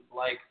even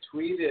like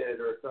tweeted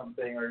or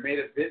something or made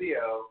a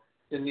video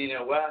to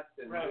Nina West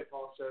and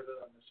Paul showed it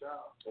on the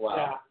show.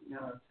 Wow. Yeah,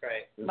 that's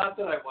great. Not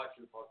that I watch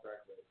RuPaul's Drag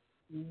Race.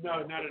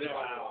 No, not at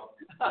all.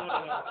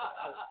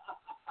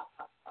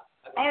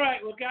 All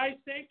right, well,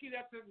 guys, thank you.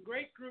 That's a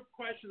great group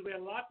question. We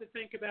had a lot to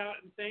think about,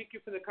 and thank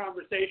you for the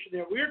conversation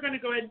there. We're going to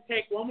go ahead and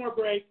take one more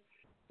break.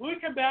 When we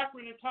come back,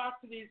 we're going to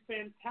talk to these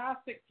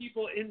fantastic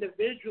people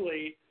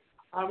individually.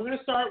 We're going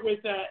to start with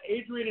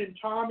Adrian and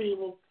Tommy.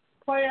 We'll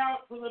play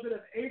out for a little bit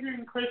of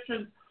Adrian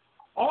Christian's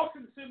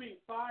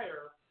All-Consuming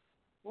Fire.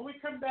 When we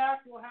come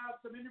back, we'll have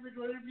some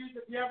individual interviews.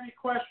 If you have any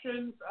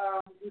questions,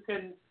 you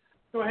can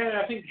go ahead.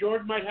 I think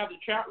George might have the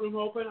chat room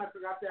open. I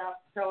forgot to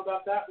tell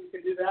about that. We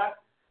can do that.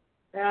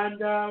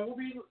 And we'll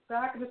be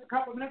back in just a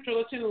couple of minutes. You're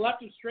listening to the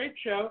Left of Str8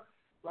 show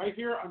right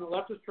here on the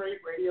Left of Str8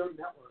 Radio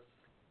Network.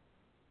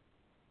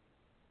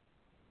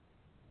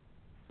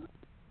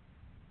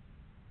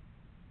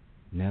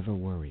 Never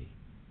worry.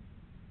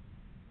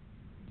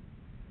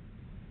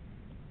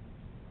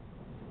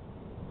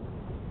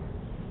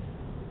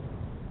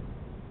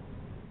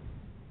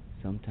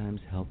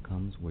 Sometimes help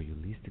comes where you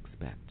least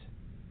expect.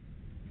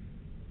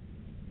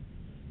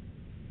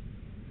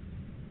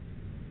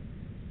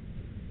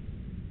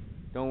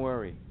 Don't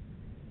worry.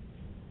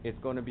 It's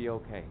going to be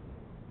okay.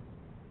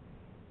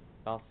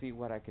 I'll see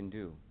what I can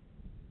do.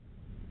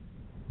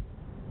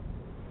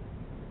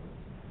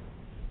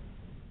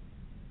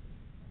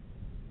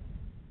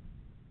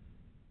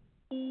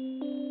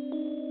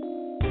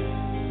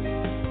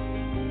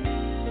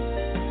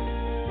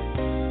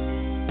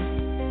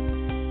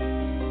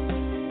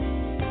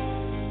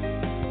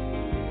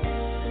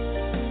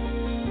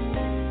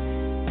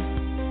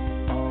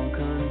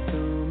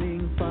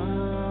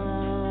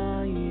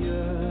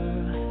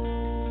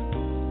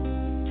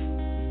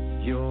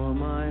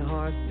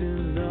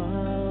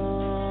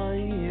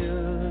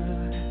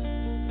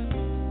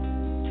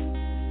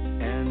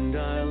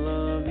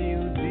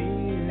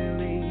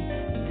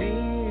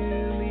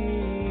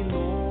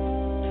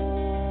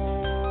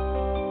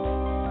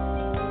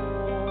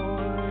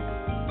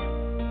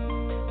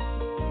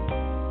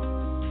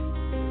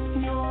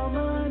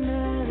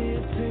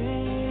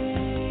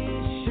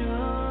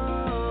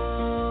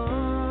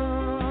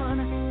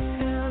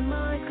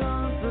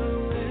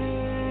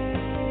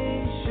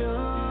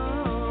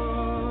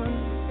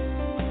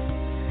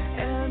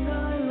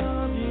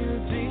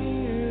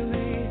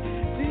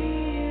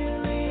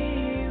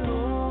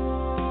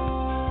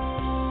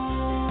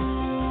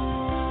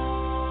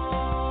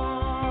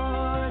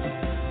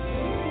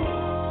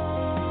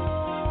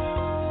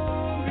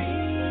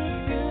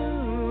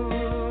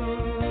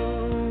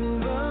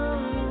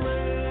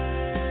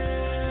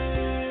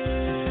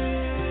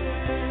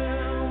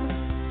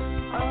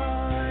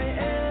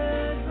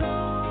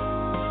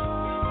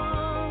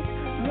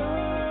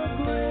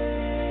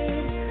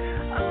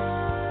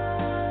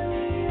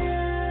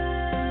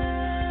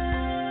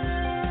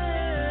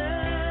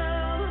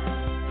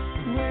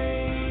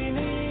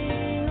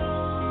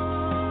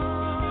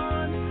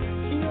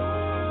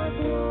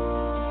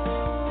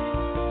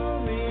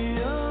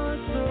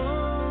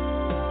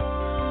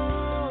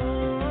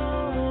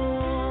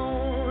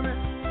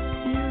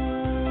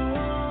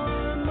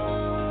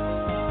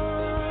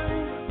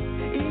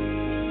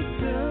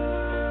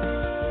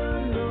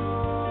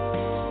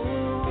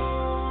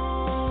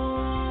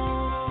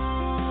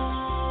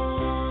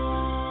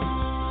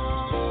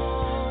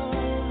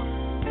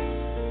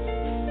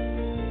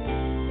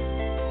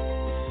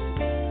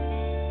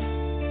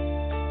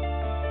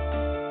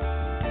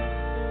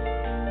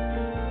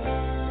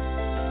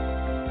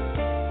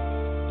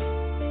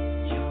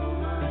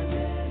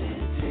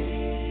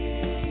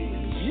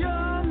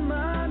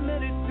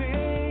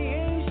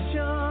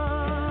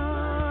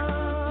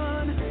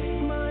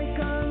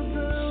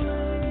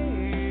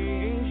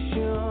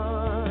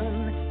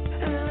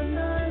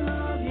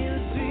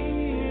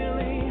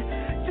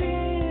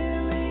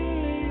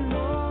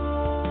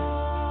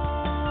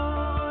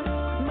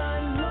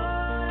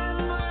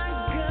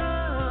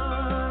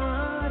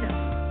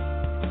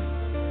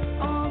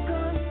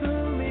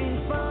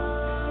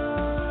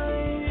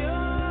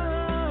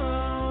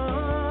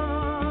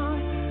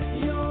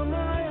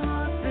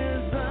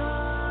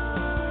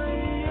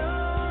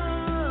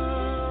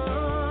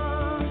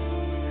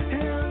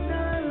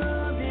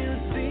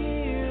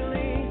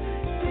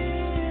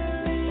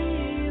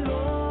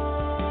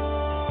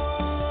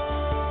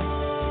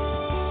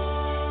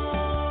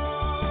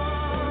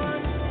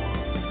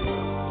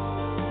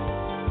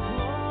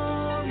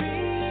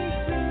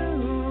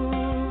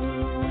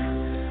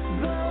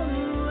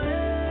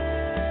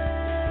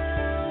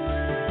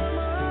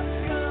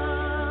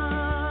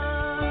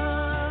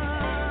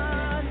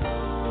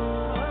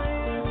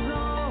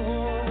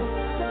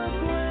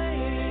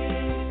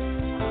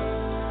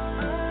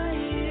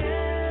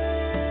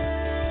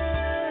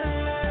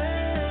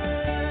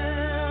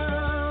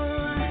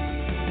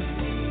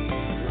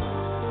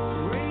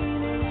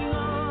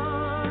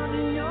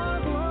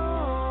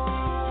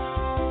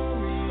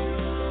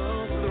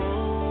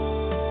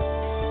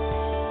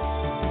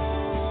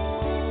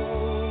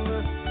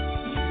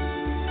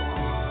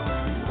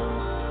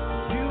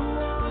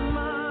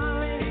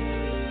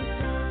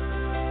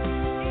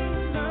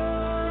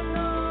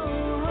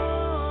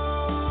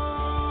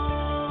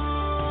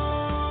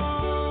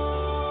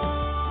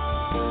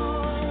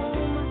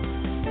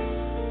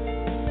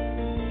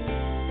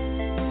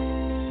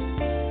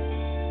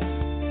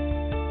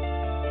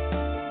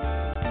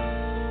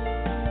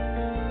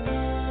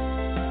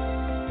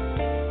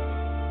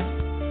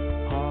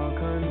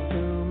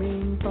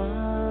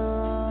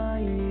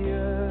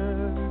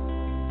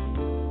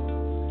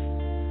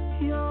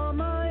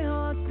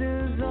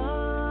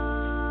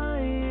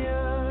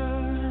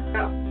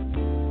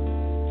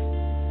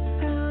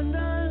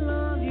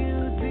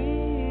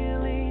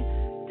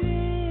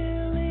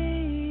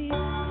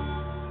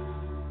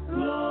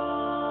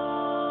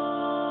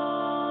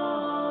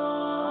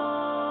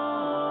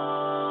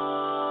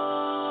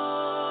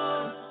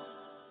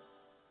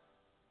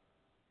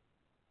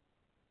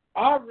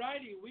 All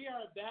righty, we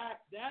are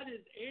back. That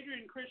is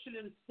Adrian Christian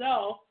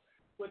himself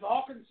with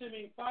All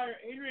Consuming Fire.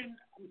 Adrian,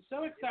 I'm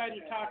so excited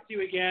to talk to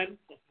you again.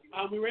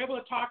 We were able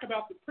to talk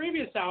about the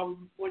previous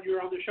album when you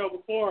were on the show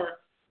before.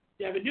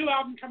 You have a new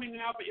album coming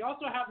out, but you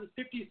also have the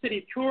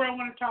 50-city tour I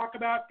want to talk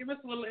about. Give us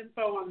a little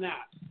info on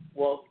that.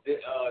 Well, the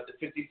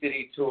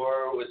 50-city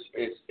tour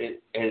is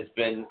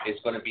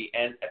going to be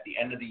at the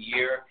end of the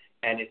year,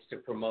 and it's to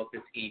promote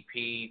this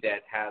EP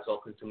that has All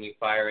Consuming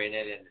Fire in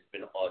it, and it's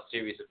been a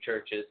series of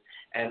churches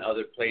and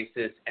other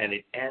places, and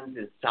it ends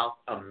in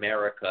South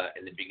America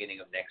in the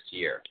beginning of next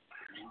year.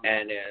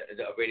 And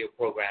a radio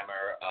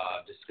programmer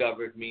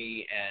discovered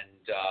me and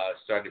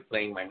started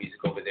playing my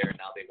music over there, and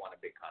now they want a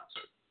big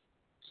concert.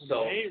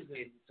 So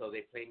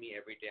they play me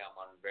every day. I'm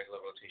on regular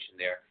rotation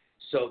there.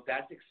 So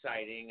that's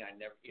exciting.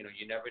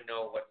 You never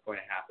know what's going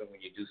to happen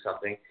when you do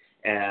something.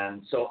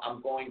 And so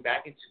I'm going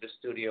back into the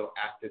studio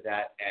after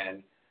that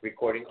and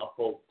recording a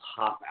full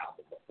pop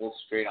album, a full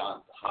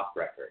straight-on pop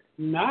record.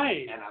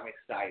 Nice. And I'm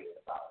excited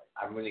about it.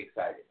 I'm really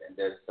excited. And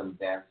there's some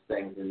dance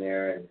things in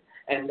there.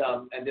 And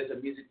there's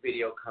a music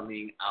video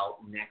coming out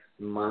next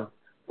month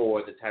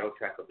for the title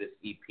track of this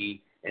EP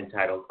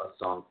entitled A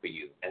Song for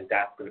You. And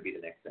that's going to be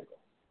the next single.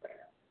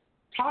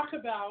 Talk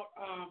about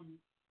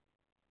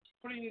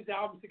putting these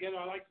albums together.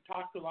 I like to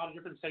talk to a lot of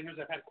different singers.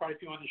 I've had quite a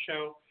few on the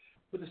show.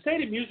 With the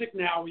state of music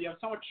now, we have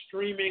so much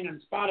streaming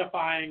and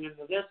Spotifying and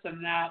this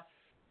and that.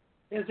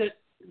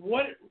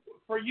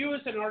 For you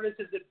as an artist,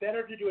 is it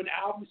better to do an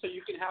album so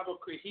you can have a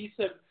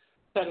cohesive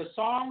set of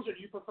songs, or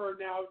do you prefer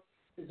now,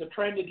 is the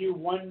trend to do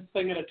one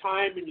thing at a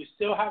time and you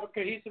still have a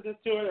cohesiveness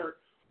to it, or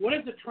what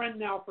is the trend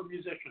now for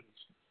musicians?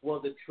 Well,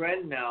 the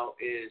trend now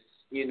is,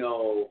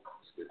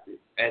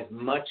 as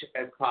much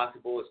as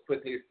possible, as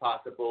quickly as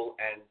possible,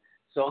 and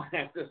song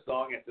after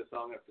song after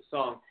song after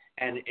song,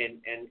 and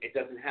it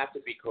doesn't have to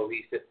be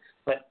cohesive.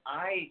 But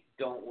I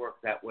don't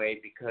work that way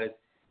because,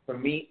 for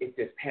me, it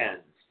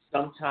depends.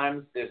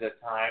 Sometimes there's a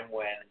time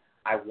when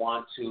I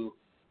want to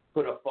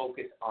put a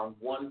focus on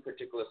one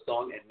particular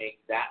song and make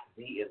that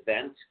the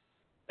event,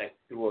 like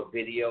through a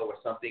video or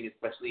something,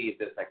 especially if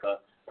there's like a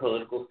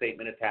political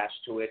statement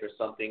attached to it or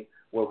something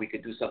where we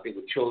could do something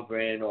with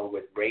children or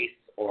with race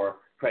or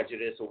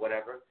prejudice or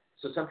whatever.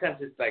 So sometimes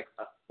it's like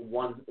a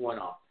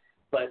one-off.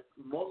 But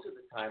most of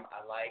the time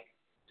I like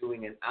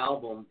doing an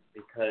album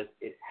because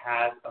it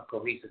has a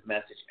cohesive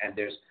message and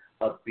there's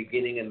a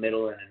beginning, a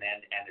middle, and an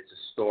end, and it's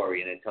a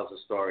story, and it tells a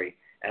story.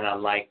 And I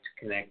like to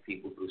connect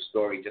people through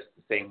story just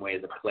the same way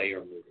as a play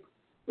or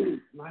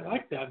movie. I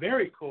like that.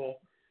 Very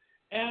cool.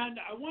 And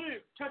I want to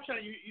touch on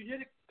it. You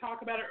did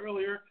talk about it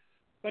earlier,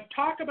 but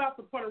talk about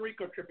the Puerto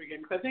Rico trip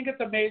again, because I think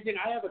it's amazing.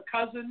 I have a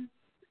cousin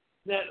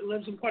that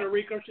lives in Puerto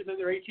Rico. She's been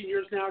there 18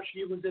 years now.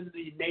 She was in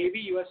the Navy,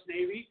 U.S.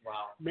 Navy.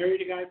 Wow.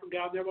 Married a guy from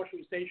down there while she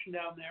was stationed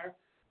down there.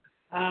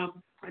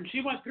 And she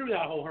went through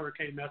that whole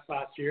hurricane mess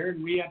last year,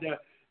 and we had to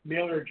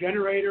mail her a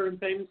generator and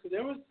things. So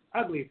it was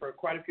ugly for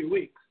quite a few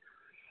weeks.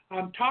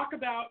 Talk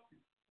about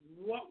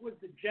what was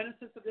the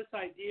genesis of this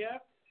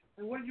idea,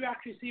 and what did you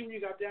actually see when you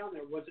got down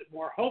there? Was it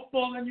more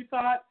hopeful than you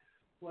thought?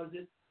 Was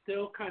it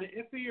still kind of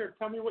iffy, or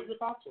tell me what your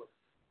thoughts were?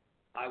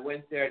 I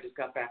went there, I just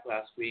got back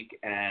last week,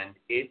 and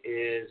it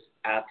is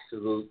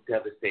absolute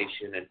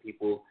devastation. And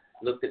people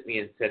looked at me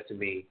and said to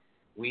me,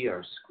 we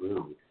are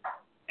screwed.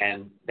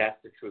 And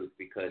that's the truth,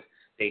 because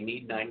they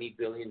need $90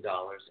 billion,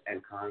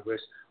 and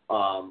Congress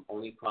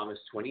only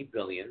promised $20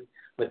 billion,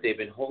 but they've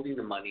been holding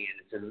the money, and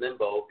it's in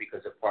limbo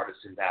because of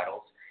partisan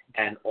battles.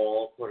 And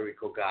all Puerto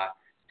Rico got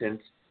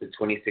since the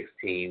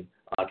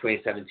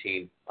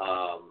 2017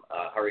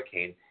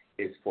 hurricane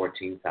is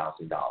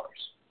 $14,000.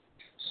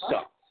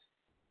 So,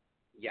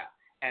 yeah.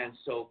 And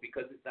so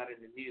because it's not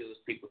in the news,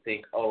 people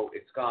think, oh,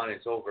 it's gone,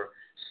 it's over.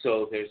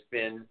 So there's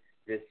been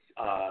this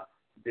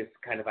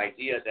kind of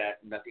idea that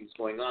nothing's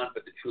going on,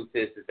 but the truth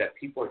is that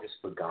people are just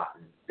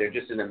forgotten. They're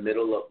just in the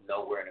middle of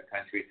nowhere in a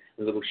country,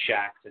 in little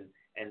shacks, and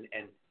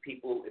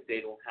people, if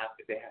they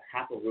have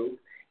half a roof,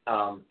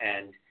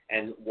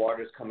 and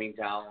water's coming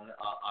down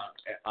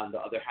on the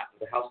other half of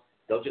the house,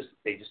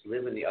 they just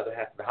live in the other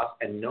half of the house,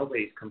 and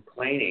nobody's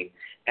complaining.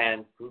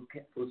 And food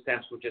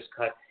stamps were just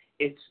cut.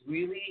 It's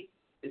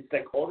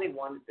like all they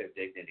want is their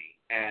dignity,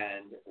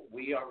 and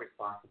we are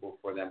responsible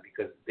for them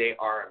because they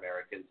are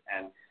Americans.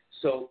 And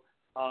so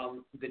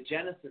the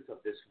genesis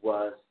of this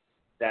was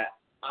that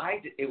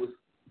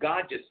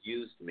God just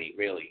used me,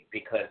 really,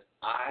 because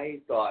I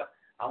thought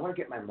I want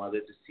to get my mother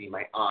to see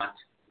my aunt,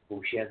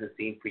 who she hasn't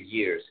seen for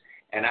years,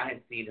 and I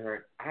haven't seen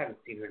her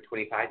in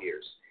 25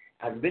 years.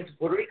 I haven't been to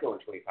Puerto Rico in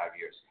 25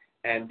 years.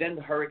 And then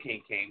the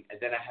hurricane came, and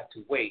then I had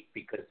to wait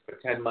because for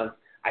 10 months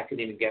I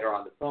couldn't even get her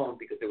on the phone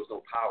because there was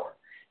no power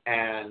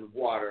and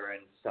water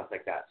and stuff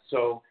like that.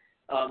 So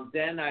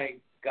then I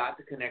got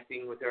to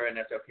connecting with her, and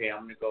I said, okay,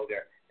 I'm going to go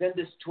there. Then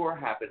this tour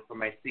happened for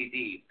my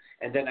CD,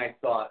 and then I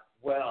thought,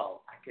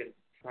 well, I can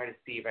try to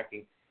see if I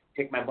can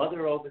take my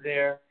mother over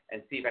there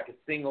and see if I could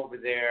sing over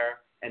there.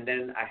 And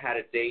then I had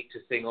a date to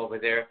sing over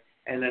there.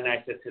 And then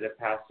I said to the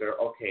pastor,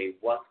 okay,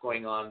 what's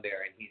going on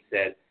there? And he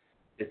said,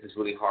 this is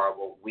really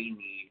horrible. We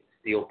need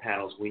steel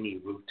panels. We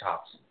need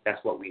rooftops.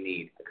 That's what we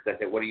need. Because I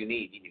said, what do you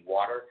need? You need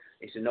water?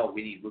 They said, no,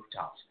 we need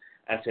rooftops.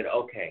 I said,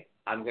 okay,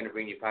 I'm going to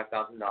bring you $5,000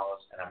 and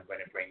I'm going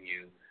to bring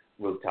you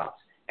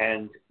rooftops.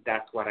 And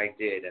that's what I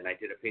did. And I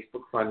did a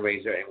Facebook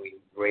fundraiser, and we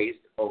raised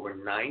over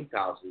 $9,000.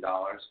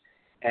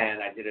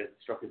 And I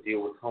struck a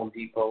deal with Home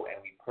Depot,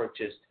 and we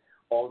purchased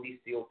all these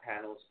steel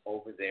panels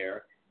over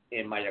there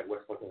in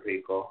Mayagüez, Puerto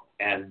Rico.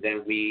 And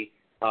then we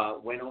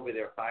went over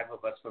there, 5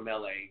 of us from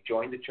LA,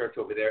 joined the church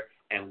over there,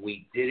 and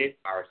we did it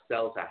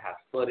ourselves. I have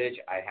footage.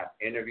 I have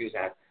interviews.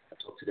 I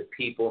talked to the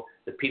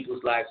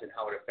people's lives and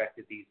how it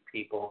affected these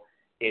people.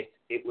 It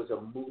was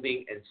a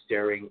moving and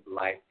stirring,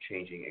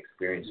 life-changing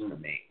experience for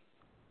me.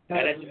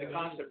 And it's a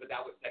concert, but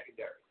that was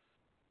secondary.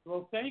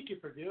 Well, thank you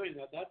for doing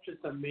that. That's just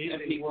amazing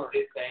and people work.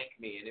 did thank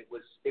me, and it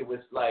was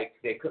like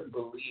they couldn't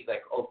believe,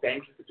 like, oh,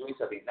 thank you for doing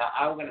something. Now,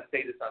 I'm going to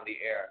say this on the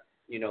air.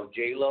 You know,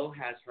 J-Lo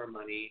has her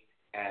money,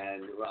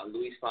 and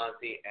Luis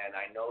Fonsi, and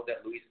I know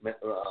that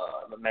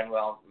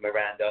Lin-Manuel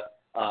Miranda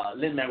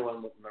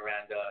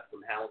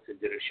from Hamilton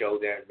did a show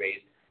there and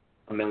raised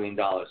 $1 million,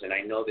 and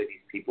I know that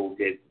these people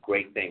did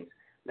great things.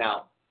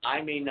 Now, I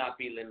may not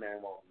be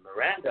Lin-Manuel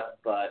Miranda,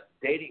 but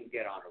they didn't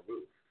get on a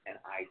roof, and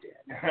I did.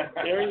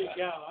 There you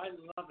go. I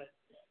love it.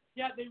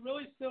 Yeah, they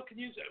really still can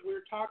use it. We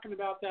were talking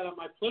about that on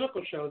my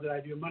political show that I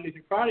do, Monday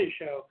through Friday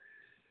show,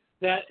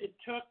 that it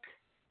took,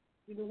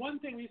 one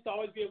thing we used to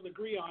always be able to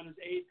agree on is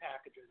aid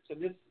packages.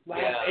 And this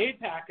last aid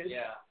package,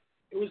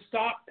 it was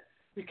stopped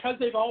because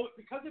they've always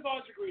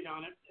agreed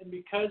on it, and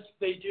because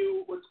they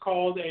do what's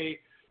called a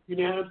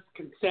unanimous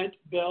consent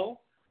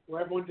bill,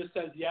 where everyone just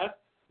says yes.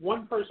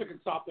 One person can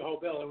stop the whole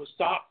bill. It was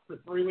stopped for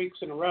 3 weeks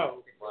in a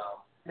row.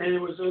 Wow. And it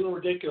was a little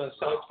ridiculous.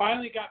 So it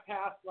finally got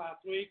passed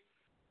last week.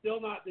 They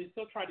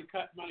still tried to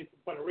cut money from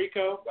Puerto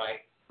Rico.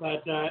 Right.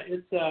 But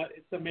it's an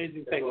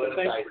amazing thing. So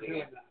thanks for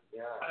doing that.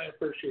 Yeah. I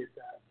appreciate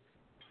that.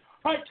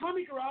 All right,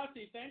 Tommy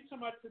Garassi, thanks so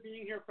much for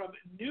being here from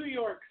New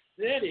York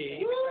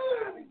City.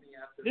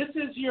 This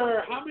is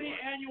your how many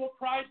annual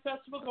Pride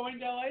Festival going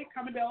to LA?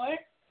 Coming to LA?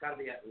 Got to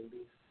be at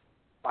least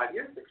 5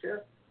 years, 6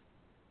 years.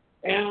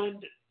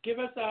 And give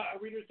us a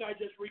Reader's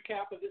Digest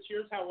recap of this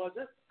year's. How was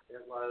it?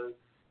 It was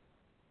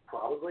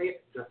probably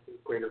just as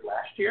great as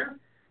last year.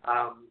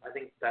 I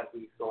think that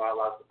we saw a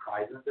lot of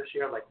surprises this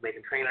year, like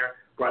Meghan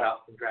Trainor brought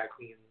out some drag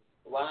queens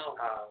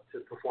to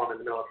perform in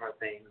the middle of her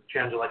thing.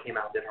 Shangela came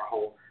out and did her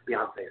whole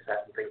Beyonce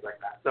set and things like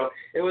that. So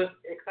it was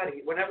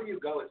exciting. Whenever you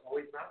go, it's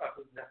always not about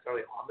who's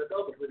necessarily on the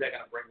bill, but who they're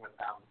going to bring with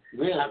them.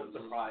 Really? That's a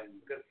surprise.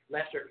 Because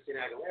last year,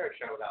 Christina Aguilera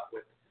showed up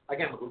with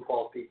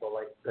RuPaul's people.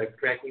 Like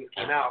drag queens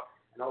came out,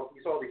 and you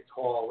saw all these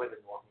tall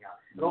women walking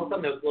out. And all of a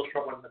sudden, there was a little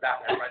trouble in the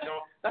back. And everybody,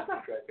 no, that's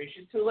not drag queen.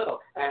 She's too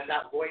little. And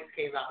that voice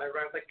came out, and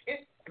everybody was like,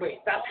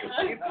 wait, that's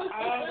Christina. Oh,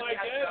 my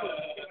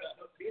goodness.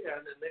 To be there.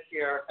 And then this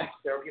year,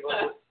 there were people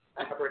who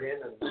covered in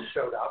and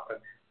showed up.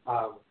 And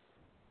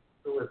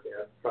who was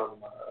there from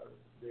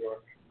New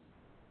York?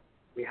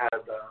 We had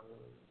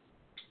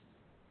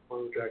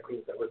one of the drag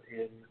queens that was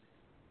in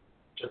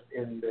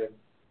the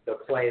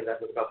play that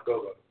was about the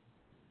Go-Go.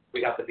 We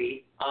got the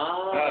beat. I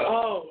don't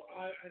know.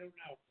 I heard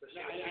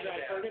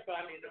it, but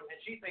I don't know. And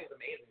she sings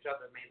amazing. She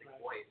has an amazing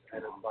voice.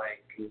 And it's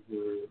like,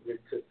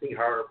 to see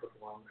her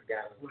perform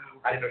again. Wow.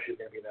 I didn't know she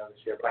was going to be there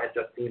this year, but I had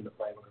just seen the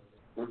play when it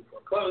was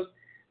before it closed.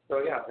 So,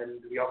 yeah, and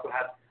we also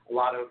had a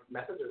lot of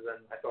messages,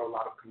 and I saw a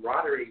lot of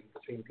camaraderie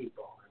between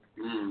people.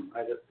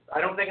 I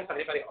don't think it's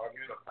anybody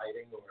arguing or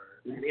fighting or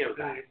any of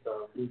that.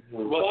 So,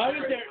 well, I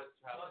was there.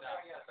 I wasn't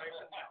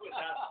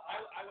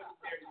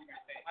there to hear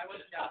your thing. I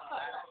wasn't down on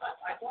that.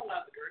 I saw a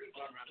lot of the Gurney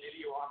going around.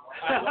 Maybe you were on one.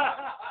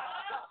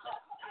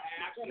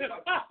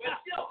 But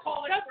still,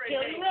 call it for a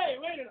date. Ray,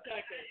 wait a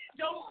second.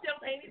 Don't still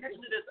pay attention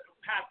to this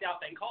passed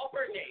out thing. Call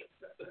for a date.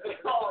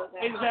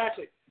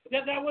 Exactly.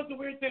 That was the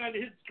weird thing on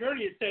his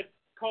journey. It said,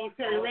 call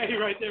Terry Ray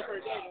right there for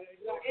a date.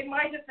 In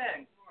my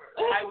defense,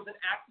 I was an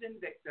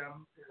accident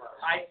victim.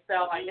 I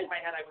fell. I hit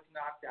my head. I was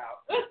knocked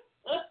out.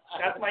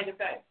 That's my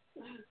defense.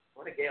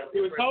 What a gale.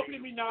 He was hoping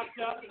to be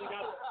knocked out, and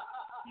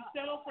he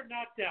settled for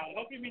knocked out.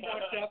 Hoping to be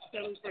knocked out,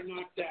 settled for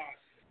knocked out.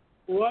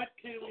 What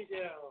can we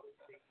do?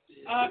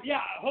 I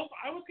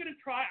was going to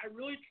try. I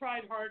really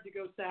tried hard to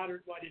go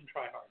Saturday. Well, I didn't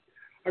try hard.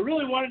 I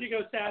really wanted to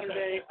go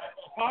Saturday.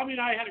 Tommy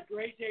and I had a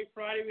great day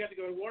Friday. We had to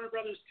go to Warner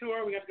Brothers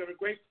tour. We had to go to a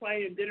great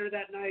play and dinner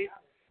that night.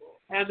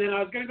 And then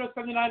I was going to go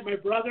spend the night with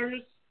my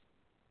brothers.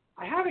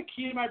 I have a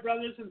key to my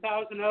brothers in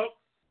Thousand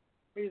Oaks.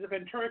 He's a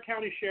Ventura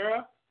County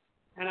sheriff.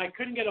 And I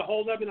couldn't get a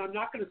hold of him, and I'm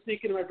not going to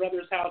sneak into my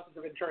brother's house as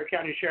a Ventura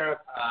County sheriff.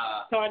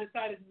 So I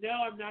decided,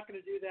 no, I'm not going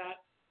to do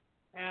that.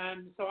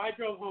 And so I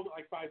drove home at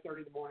like 5:30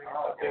 in the morning.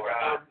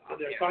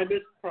 So I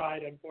missed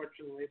Pride,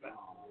 unfortunately.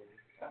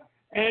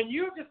 And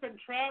you've just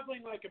been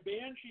traveling like a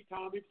banshee,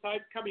 Tommy.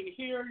 Besides coming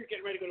here, you're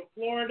getting ready to go to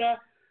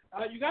Florida.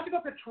 You got to go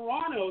up to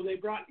Toronto. They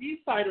brought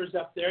Eastsiders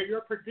up there.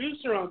 You're a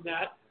producer on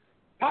that.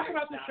 Talk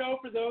about the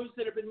show for those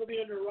that have been living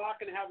under a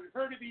rock and haven't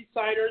heard of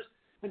Eastsiders,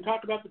 and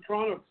talk about the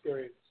Toronto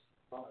experience.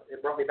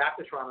 It brought me back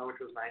to Toronto, which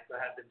was nice. I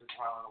hadn't been to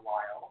Toronto in a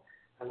while.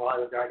 And while I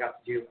was there, I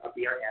got to do a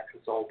beer ad for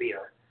Soul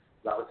Beer.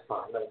 That was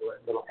fun. That was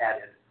a little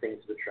added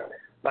thing to the show.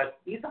 But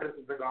Eastside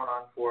has been going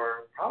on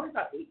for probably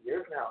about 8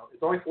 years now.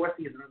 It's only 4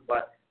 seasons,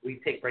 but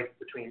we take breaks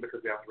between because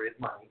we have to raise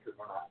money because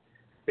we're not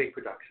big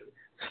production.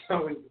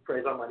 So we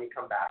raise our money,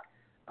 come back.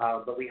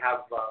 But we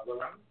have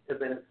Willem is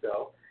in it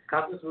still.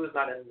 Constance Wu is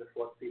not in the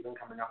 4th season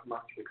coming up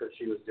much because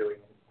she was doing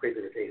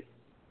Crazy Vacation.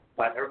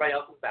 But everybody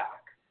else is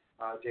back.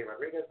 Jay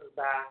Rodriguez is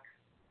back.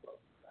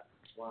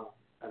 Well,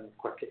 and of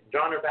course Kit and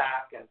John are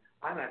back, and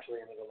I'm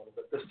actually in it a little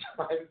bit this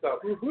time.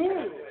 So I did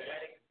a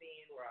wedding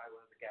scene where I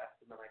was a guest,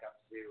 and then I got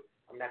to do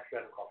an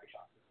extra in a coffee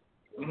shop.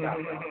 I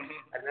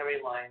didn't have any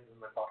lines in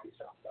the coffee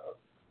shop, though.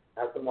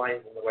 I have some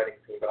lines in the wedding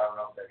scene, but I don't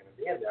know if they're going to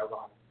be in there.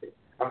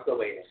 I'm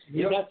still waiting.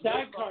 Get that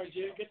SAG card,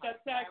 Jim. Get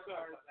that SAG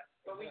card.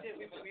 But we did.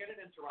 We premiered it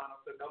in Toronto,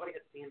 so nobody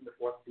had seen the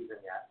 4th season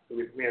yet. So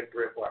we premiered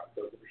 3 or 4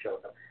 episodes that we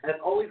showed them. And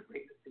it's always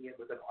great to see it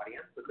with an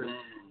audience because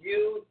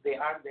they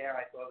aren't there.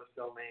 I saw the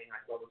filming.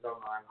 I saw what's going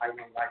on. I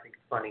think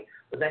it's funny.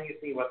 But then you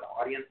see what the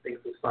audience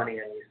thinks is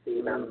funny, and you see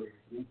them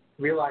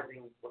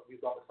realizing what you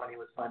thought was funny,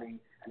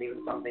 and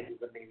even some things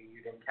that maybe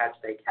you didn't catch,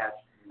 they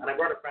catch. And I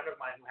brought a friend of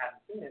mine who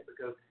hadn't seen it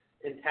because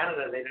in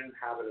Canada they didn't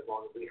have it as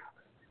long as we have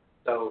it.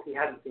 So he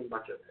hadn't seen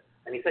much of it.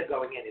 And he said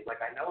going in, he's like,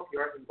 I know if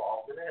you're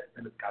involved in it,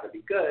 then it's got to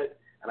be good.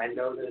 And I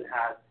know that it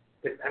had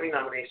 6 Emmy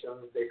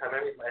nominations, Daytime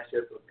Emmys last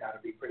year, so it's got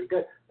to be pretty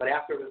good. But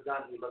after it was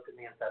done, he looked at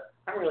me and said,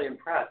 I'm really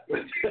impressed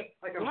with it.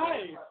 Like, I'm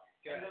really impressed.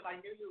 Because I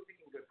knew you were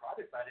picking good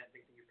projects, but I didn't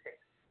think that you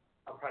picked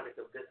a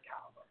project of this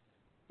caliber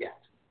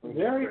yet.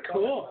 Very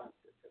cool.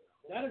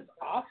 That is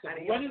awesome.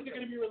 When is it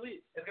going to be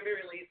released? It's going to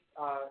be released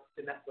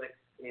to Netflix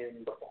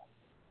in the fall.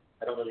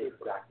 I don't know the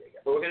exact date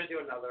yet. But we're going to do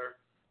another.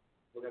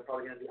 We're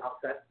probably going to do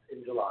Outset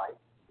in July.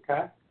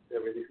 Okay.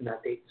 They're releasing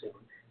that date soon.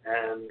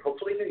 And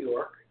hopefully New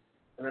York.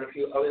 And then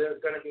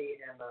there's going to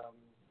be in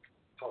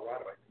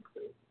Colorado, I think,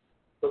 too.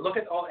 But look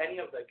at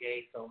any of the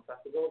gay film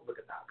festivals. Look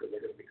at that, because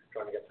they're going to be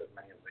trying to get to as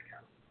many as they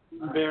can.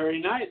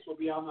 Very nice. We'll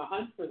be on the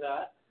hunt for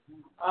that.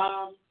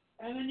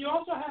 And then you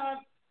also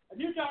have a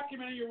new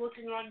documentary you're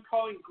working on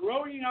called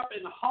Growing Up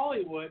in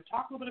Hollywood.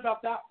 Talk a little bit about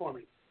that for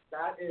me.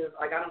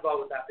 I got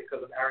involved with that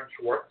because of Aaron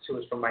Schwartz,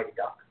 who is from Mighty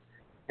Ducks.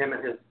 Him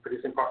and his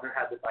producing partner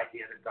had this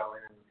idea to go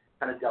in and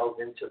kind of delve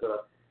into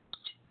the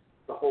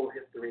whole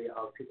history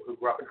of people who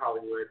grew up in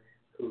Hollywood,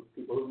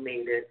 people who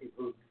made it,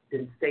 people who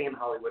didn't stay in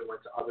Hollywood,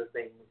 went to other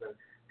things and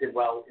did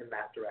well in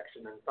that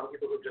direction, and some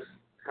people who just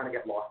kind of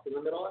get lost in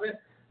the middle of it.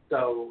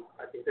 So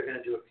I think they're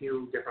going to do a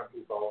few different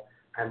people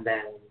and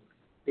then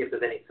see if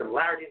there's any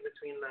similarities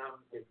between them,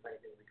 if there's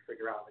anything we can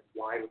figure out, like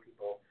why do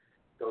people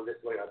go this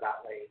way or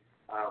that way.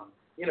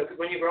 Because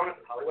when you're growing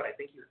up in Hollywood, I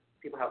think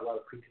people have a lot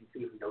of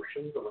preconceived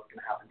notions of what's going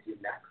to happen to you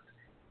next.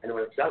 And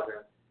when it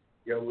doesn't,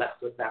 you're left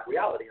with that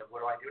reality of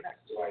what do I do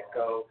next? Do I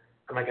go,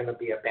 am I going to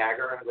be a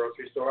bagger in a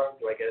grocery store?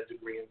 Do I get a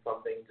degree in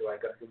something? Do I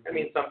go? I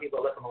mean, some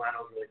people, Alyssa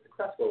Milano was really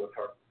successful with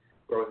her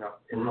growing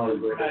up in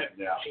Hollywood.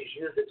 Yeah. She's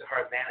used it to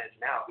her advantage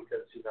now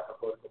because she's on a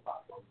political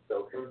platform.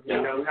 So she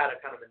knows how to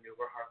kind of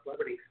maneuver her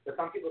celebrity. But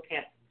some people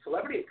can't.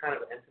 Celebrity is kind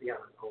of an entity on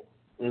its own.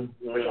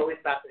 Which always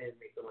fascinated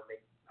me. So when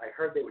I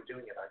heard they were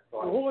doing it, I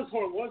thought. Well, what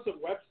was it,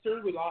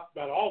 Webster? We lost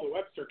about all the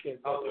Webster kids.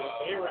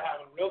 They were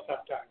having a real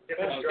tough time.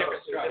 Different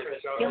strokes. That's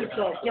it. Okay. It's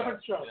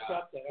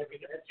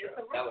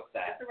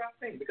a rough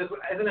thing because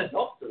as an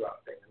adult, it's a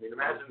rough thing. I mean,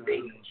 imagine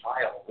being a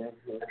child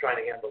and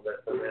trying to handle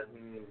this and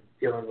then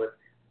dealing with,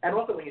 and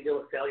also when you deal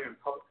with failure in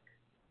public.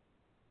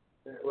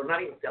 Well,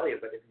 not even failure,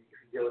 but if you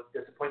deal with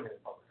disappointment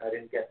in public. I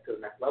didn't get to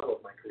the next level of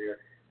my career,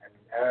 and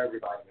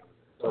everybody knows it.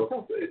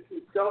 So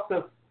it's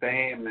also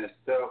fame is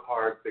so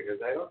hard because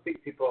I don't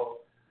think people.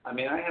 I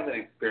mean, I haven't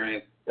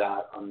experienced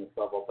that on this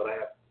level, but I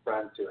have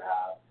friends who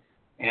have,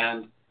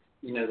 and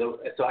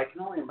so I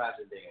can only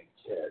imagine being a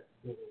kid,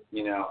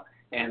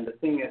 And the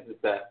thing is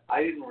that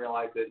I didn't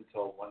realize it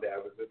until one day I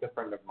was with a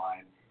friend of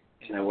mine,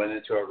 and I went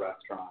into a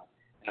restaurant,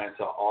 and I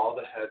saw all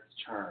the heads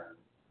turn,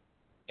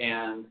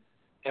 and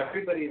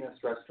everybody in this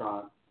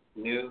restaurant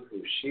knew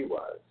who she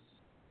was,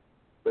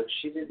 but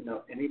she didn't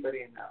know anybody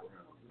in that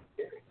room.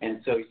 And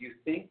so you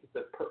think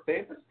the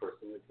famous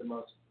person is the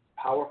most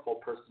powerful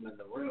person in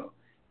the room,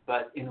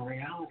 but in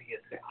reality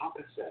it's the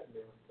opposite.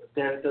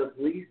 They're the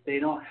least, they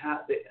don't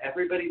have,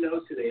 everybody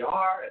knows who they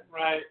are. And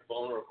right.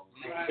 Vulnerable.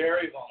 Right.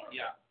 Very vulnerable.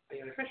 Yeah.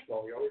 In a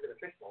fishbowl, you're always in a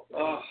fishbowl.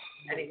 So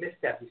any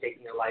misstep you take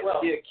in your life.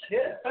 Well, be a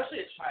kid.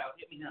 Especially a child.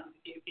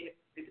 It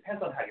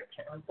depends on how your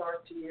parents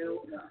are to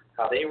you,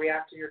 how they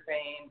react to your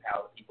fame,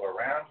 how the people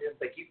around you.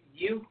 Like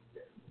you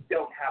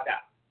don't have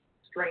that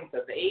strength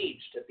of age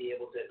to be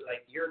able to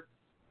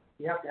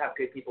you have to have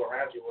good people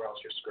around you or else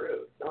you're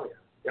screwed. Oh yeah.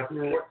 You have to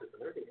support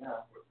system, everything.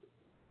 Yeah.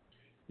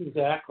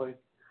 Exactly.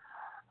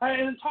 All right,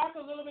 and talk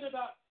a little bit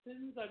about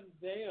Sins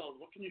Unveiled.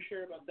 What can you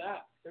share about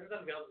that? Sins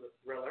Unveiled is a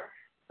thriller.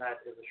 That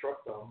is a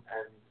short film,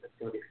 and it's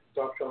going to be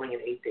start filming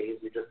in 8 days.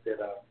 We just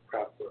did a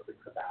crowdsourcing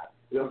for that.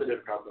 We also did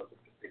a crowdsourcing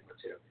for Stigma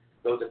too.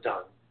 Those are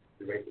done.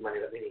 We raised the money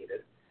that we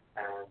needed,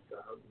 and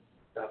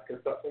that's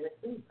going to start filming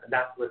soon. And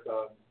that's with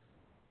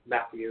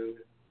Matthew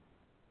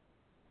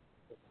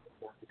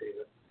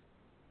Davis.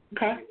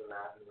 Okay. He's in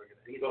that, and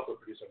he's also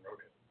a producer and wrote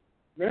it.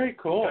 Very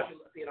cool. You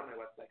can see it on my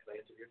website because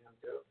I interviewed him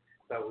too.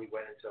 So we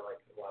went into like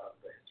a lot of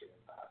the history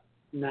of that.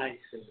 Nice.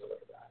 Things to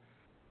look at that.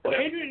 Well,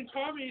 Adrian and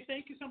Tommy,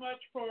 thank you so much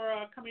for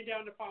coming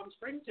down to Palm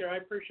Springs here. I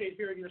appreciate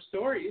hearing your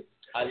stories.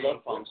 I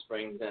love Palm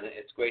Springs, and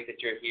it's great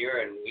that you're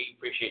here, and we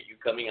appreciate you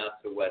coming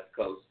out to the West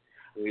Coast.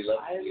 We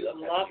love it.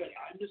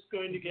 I'm just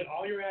going to get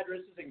all your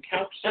addresses and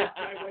couch shift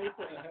my way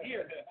from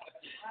here.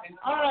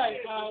 All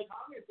right.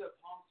 Tommy's a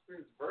Palm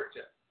Springs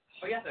virgin.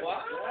 Oh, yes. Wow.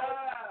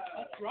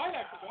 That's right.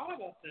 I forgot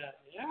about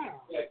that. Yeah.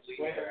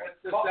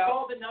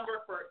 Call the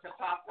number to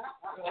pop.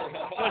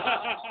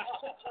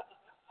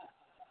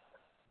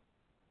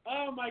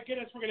 Oh, my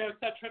goodness. We're going to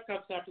have such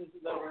hookups after this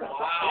is over.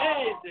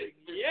 Wow. Amazing.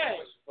 Yay.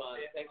 Fun.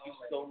 Thank you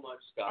so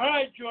much, Scott. All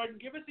right, Jordan,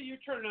 give us a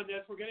U-turn on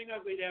this. We're getting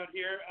ugly down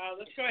here.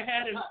 Let's go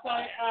ahead and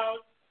play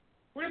out.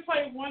 We're going to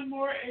play one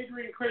more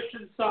Adrian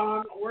Christian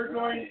song. We're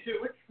going to,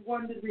 which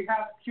one did we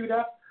have queued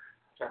up?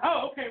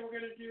 Oh, okay. We're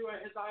going to do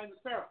His Eye on the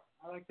Sparrow.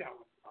 I like that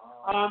one.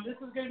 This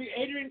is going to be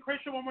Adrian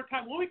Christian one more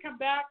time. When we come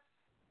back,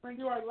 we're going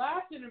to do our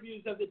last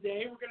interviews of the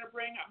day. We're going to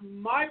bring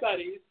my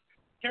buddies,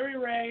 Terry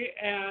Ray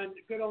and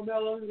good old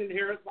Mel Lindgren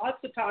here. Lots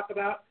to talk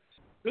about.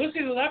 You're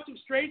listening to the Left of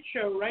Str8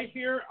 show right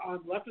here on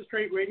Left of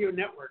Str8 Radio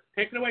Network.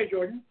 Take it away,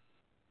 Jordan.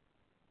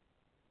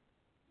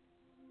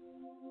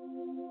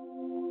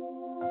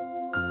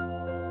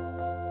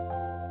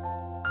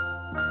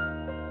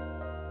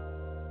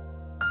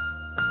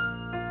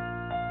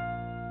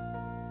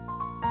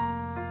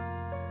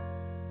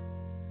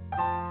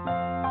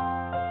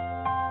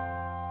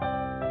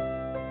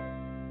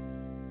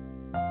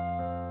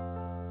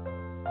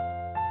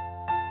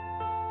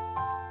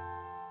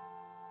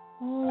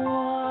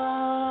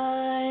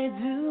 Why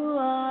do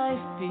I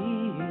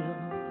feel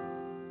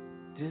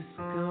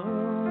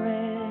discouraged?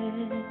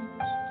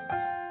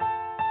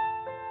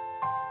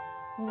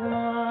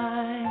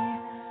 Why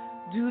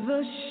do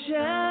the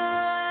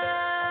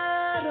shadows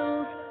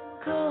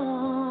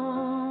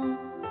come?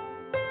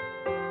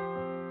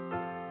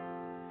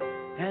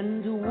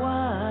 And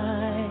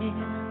why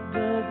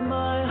does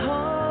my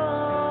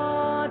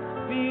heart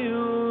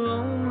feel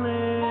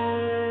lonely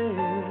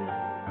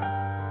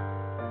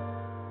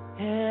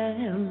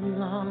and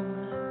long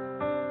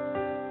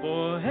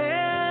for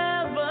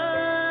heaven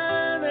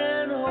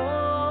and home?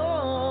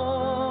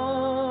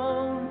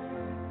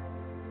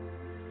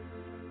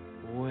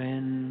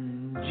 When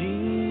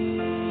Jesus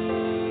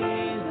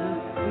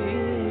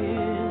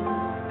is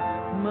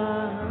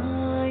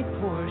my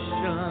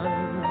portion,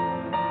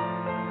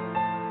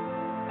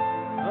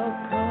 a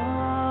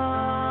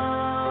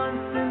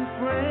constant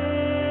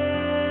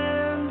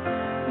friend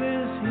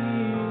is He.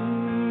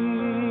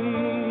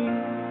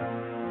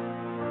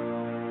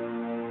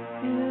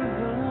 His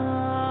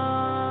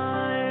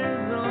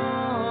eyes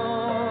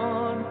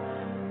on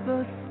the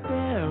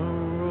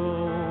sparrow,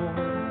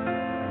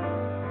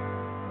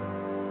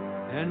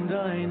 and I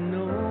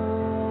know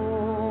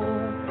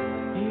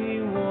He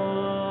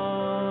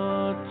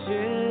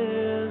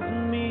watches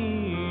me.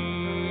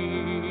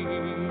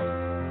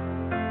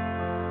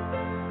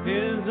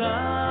 His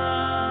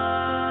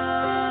eyes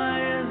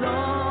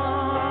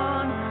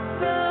on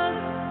the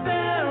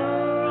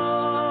sparrow,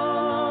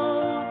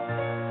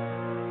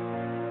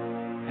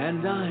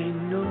 and I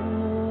know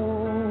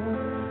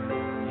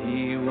He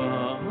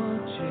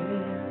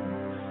watches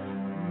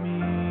me.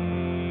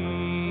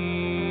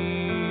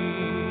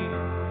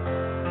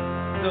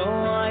 So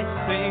I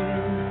sing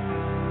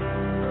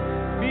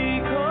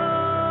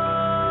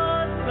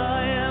because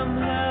I am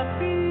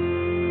happy,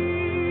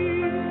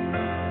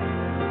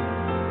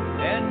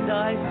 and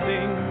I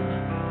sing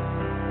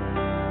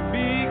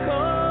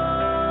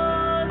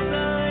because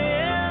I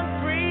am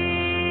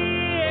free.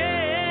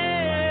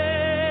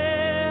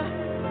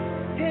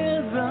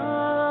 His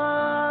eye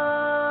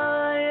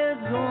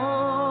is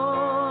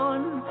on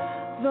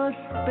the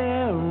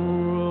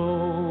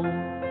sparrow,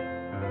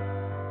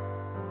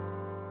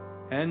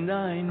 and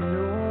I know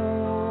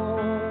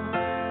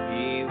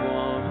He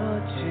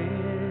watches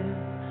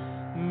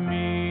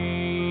me.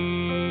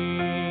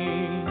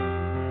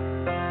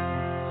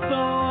 So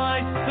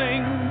I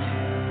sing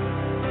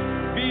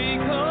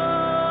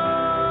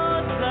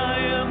because I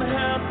am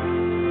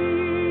happy,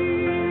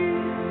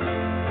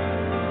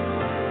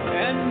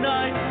 and I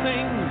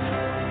sing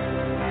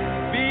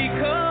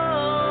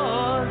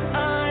because I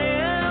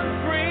am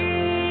free.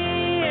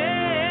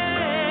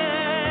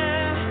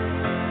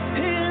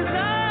 His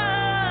eye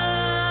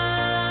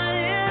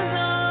is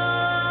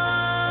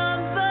on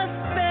the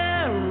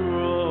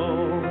sparrow,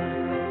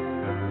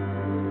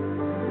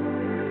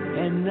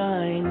 and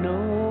I know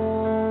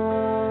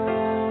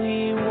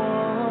He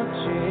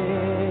watches,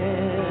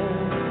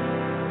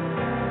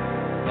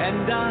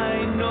 and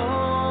I know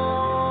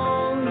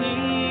He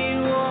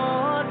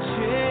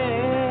watches,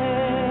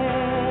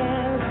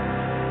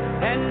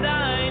 and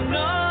I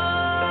know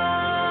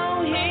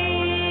He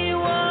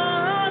watches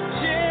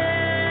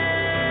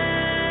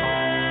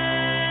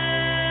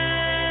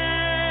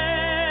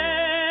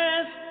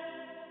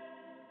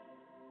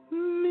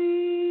me.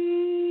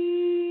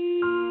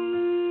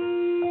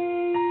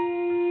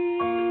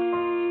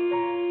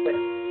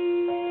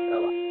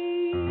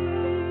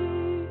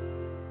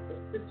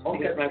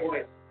 Because my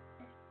voice.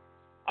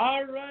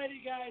 All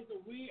righty, guys,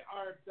 we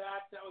are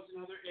back. That was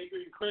another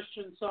Adrian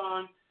Christian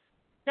song.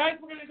 Guys,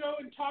 we're going to go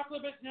and talk a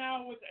little bit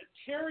now with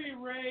Terry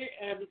Ray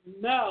and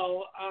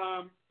Mel.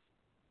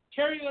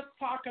 Terry, let's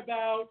talk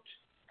about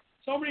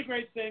so many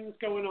great things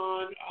going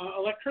on.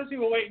 Electricity,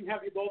 we'll wait and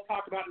have you both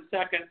talk about in a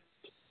second.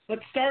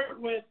 Let's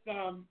start with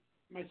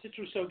My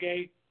Sister So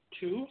Gay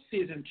 2,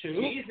 Season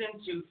 2.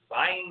 Season 2,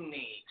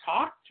 finally.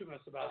 Talk to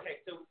us about it. Okay,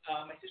 so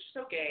My Sister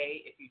So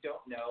Gay, if you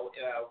don't know,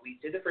 we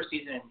did the first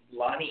season, and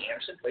Lonnie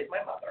Anderson plays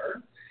my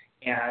mother,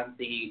 and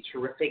the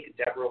terrific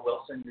Deborah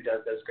Wilson, who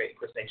does those great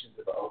impersonations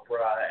of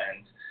Oprah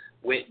and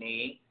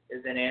Whitney,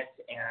 is in it,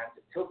 and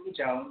Toby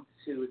Jones,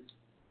 who's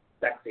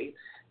sexy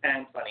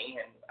and funny,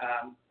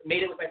 and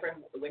made it with my friend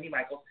Wendy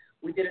Michaels.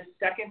 We did a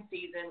second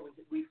season.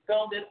 We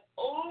filmed it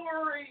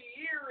over a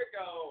year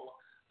ago.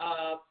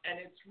 And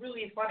it's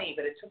really funny,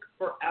 but it took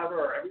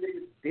forever. Everybody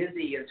was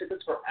busy, and it took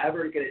us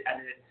forever to get it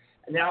edited.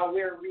 And now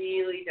we're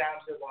really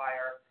down to the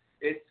wire.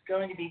 It's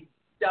going to be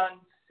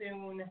done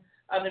soon,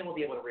 and then we'll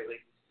be able to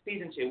release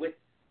season 2 with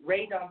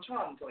Ray Dom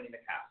Chong joining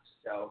the cast.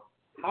 So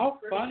how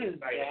fun is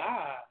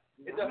that?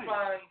 It's a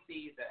fun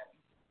season.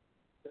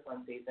 It's a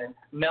fun season.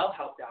 Mel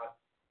helped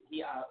out.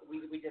 We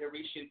did a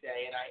reshoot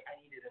day, and I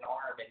needed an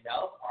arm, and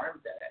Mel's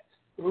arm's in it.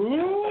 Ooh.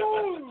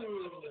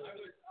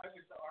 I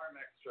was the arm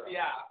extra.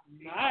 Yeah.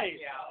 Nice.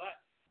 Yeah.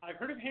 I've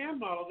heard of hand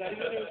models. I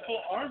didn't know there was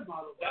full arm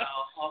models.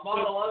 Well, I'll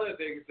model other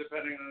things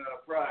depending on the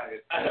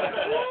price. I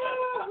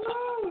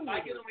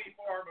can only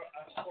form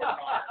an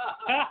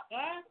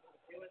arm.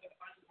 It was a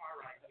fun car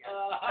ride here.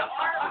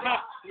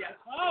 Yes.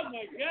 Oh,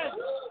 my goodness.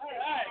 All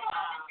right.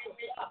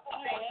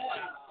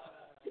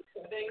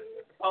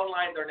 Phone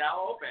lines are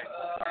now open.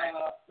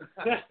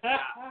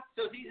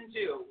 So season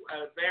 2,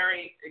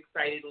 very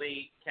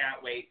excitedly,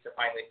 can't wait to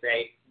finally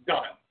say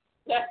done.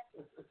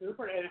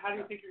 Super. And how do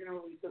you think you're going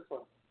to release this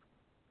one?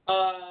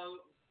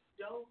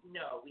 Don't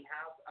know. We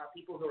have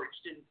people who are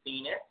interested in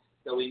seeing it,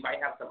 so we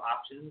might have some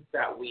options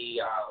that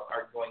we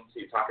are going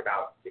to talk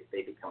about if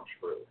they become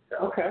true.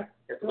 So okay.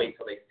 Just wait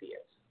till they see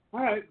it.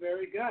 All right.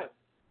 Very good.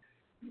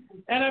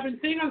 And I've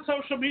been seeing on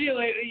social media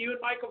lately you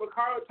and Michael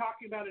Vaccaro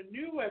talking about a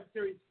new web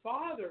series,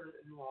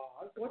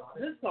 Father-in-Law. What's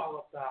this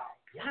all about?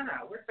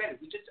 Yeah, we're excited.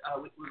 We just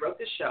we wrote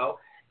this show,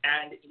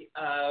 and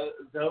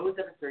those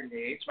of a certain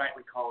age might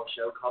recall a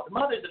show called The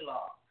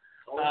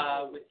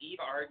Mothers-in-Law with Eve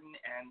Arden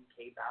and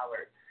Kay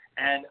Ballard.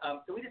 And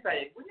so we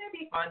decided, wouldn't it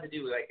be fun to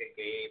do like a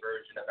gay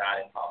version of that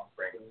in Palm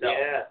Springs? So,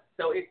 yeah.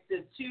 So it's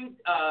the two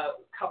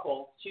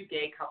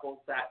gay couples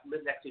that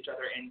live next to each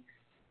other and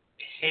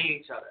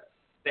hate each other.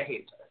 They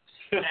hate each other.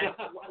 And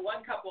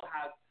one couple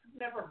has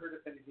Never heard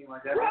of anything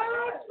like that.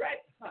 right.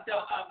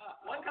 So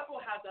one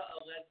couple has a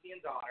lesbian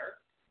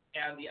daughter,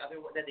 and the other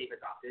one that they've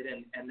adopted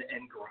and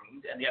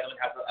groomed, and the other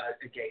one has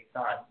a gay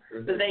son.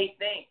 Mm-hmm. So they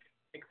think,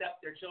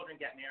 except their children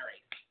get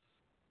married.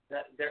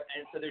 So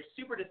they're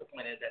super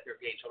disappointed that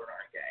their gay children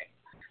aren't gay,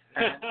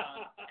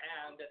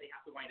 and that they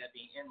have to wind up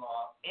being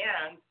in-law.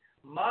 And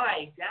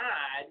my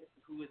dad,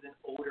 who is an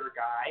older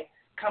guy,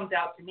 comes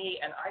out to me,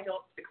 and I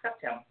don't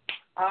accept him.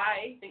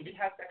 I think he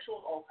has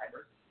sexual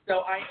Alzheimer's.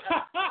 So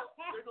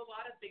there's a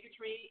lot of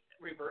bigotry,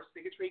 reverse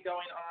bigotry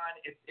going on.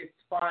 It's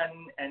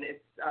fun, and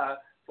it's a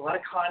lot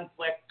of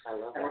conflict. I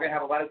love and that. we're going to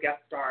have a lot of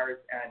guest stars,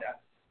 and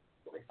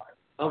it's really fun.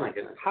 Oh, my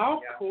goodness. How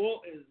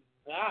cool is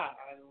that?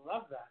 I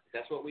love that.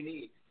 That's what we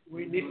need.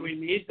 We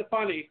need the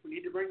funny. We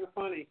need to bring the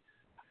funny.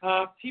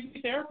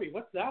 TV therapy,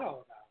 what's that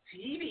all about?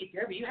 TV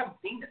therapy, you haven't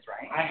seen this,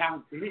 right? I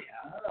haven't seen it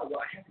yet. Oh,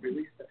 well, I haven't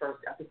released the first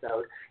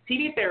episode.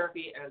 TV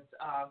therapy is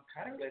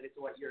kind of related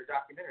to what your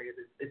documentary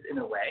is in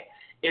a way.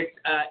 It's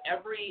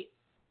every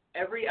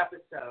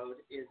episode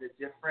is a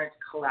different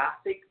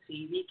classic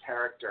TV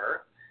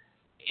character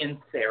in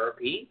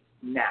therapy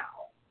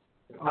now.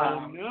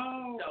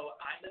 No. So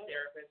I'm the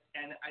therapist,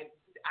 and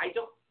I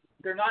don't.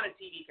 They're not a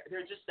TV.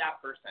 They're just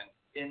that person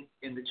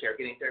in the chair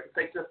getting therapy. It's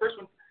like the first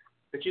one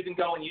that you can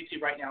go on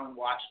YouTube right now and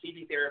watch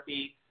TV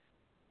therapy.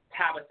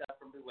 Tabitha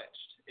from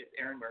Bewitched. It's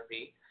Erin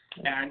Murphy,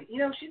 and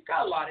she's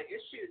got a lot of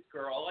issues,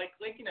 girl. Like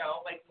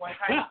one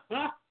time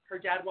her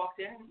dad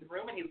walked in the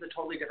room and he was a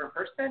totally different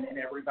person,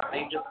 and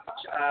everybody just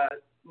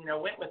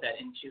went with it.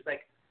 And she's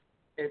like,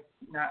 "It's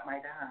not my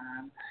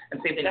dad."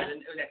 And same thing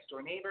with the next door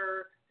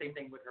neighbor. Same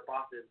thing with her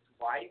boss's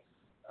wife,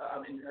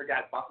 and her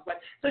dad's boss's wife.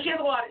 So she has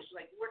a lot of issues.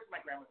 Like, where does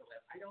my grandmother live?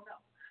 I don't know.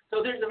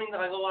 So there's a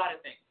lot of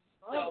things.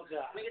 So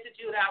we get to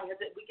do that. We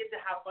get to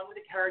have fun with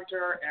the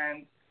character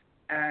and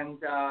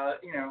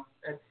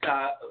it's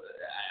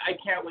I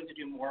can't wait to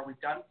do more.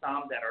 We've done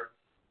some that are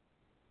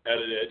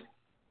edited.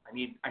 I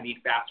need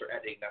faster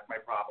editing. That's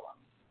my problem.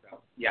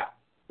 So yeah.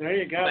 There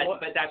you go.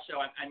 But that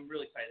show I'm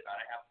really excited about.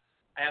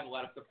 I have a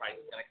lot of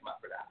surprises going to come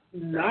up for that.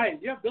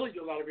 Nice. Yeah, Billy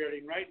do a lot of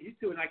editing, right? He's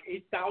doing like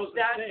 8,000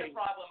 That's things. the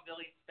problem.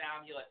 Billy's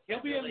fabulous.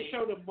 He'll be on the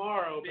show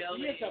tomorrow. But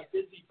he is a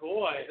busy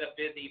boy. He's a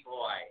busy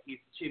boy. He's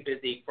too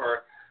busy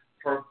for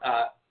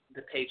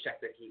the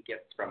paycheck that he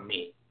gets from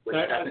me, which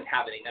doesn't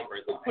have any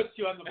numbers on it. Puts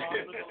you on the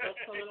bottom of the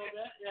list a little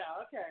bit.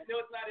 Yeah, okay. No,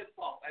 it's not his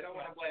fault. I don't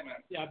want to blame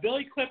him. Yeah,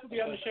 Billy Cliff will be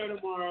on the show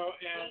tomorrow,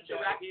 and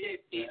directed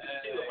season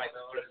 2 of My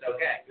Sister Is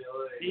Okay.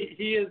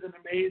 he is an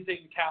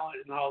amazing talent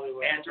in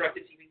Hollywood. And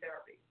directed TV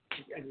Therapy.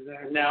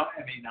 Exactly. Now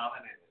Emmy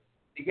nominated.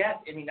 Yes,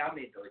 Emmy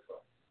nominated Billy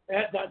Cliff.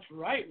 That's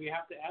right. We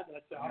have to add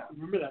that. So I'll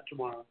remember that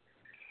tomorrow.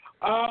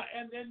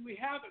 And then we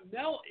have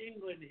Mel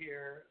England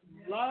here.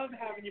 Love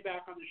having you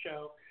back on the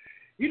show.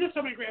 You do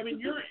so many great. I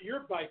mean,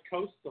 you're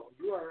bi-coastal.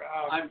 You are.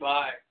 I'm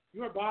bi.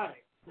 You are bi.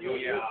 You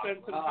spend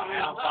some I'll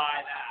time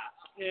buy that.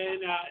 in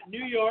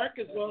New York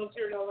as well as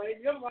here in LA.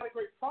 You have a lot of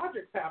great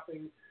projects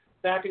happening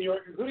back in New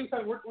York, including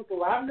something working with the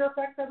Lavender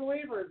Effect, I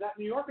believe, or is that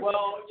New York?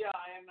 Well, yeah,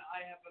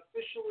 I have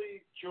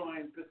officially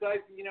joined.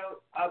 Besides,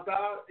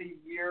 about a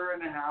year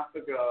and a half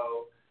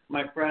ago,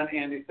 my friend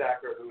Andy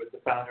Sacker, who is the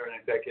founder and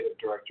executive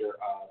director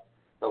of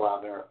the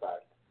Lavender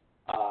Effect,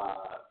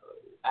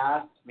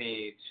 asked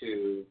me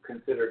to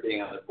consider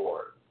being on the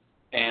board.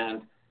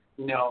 And,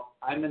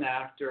 I'm an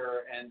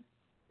actor, and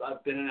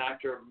I've been an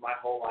actor my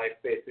whole life,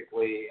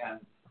 basically, and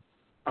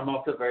I'm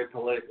also very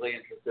politically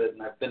interested,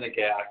 and I've been a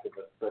gay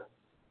activist. But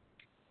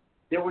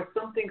there was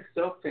something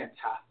so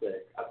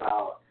fantastic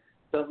about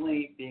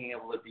suddenly being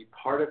able to be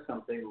part of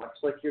something, much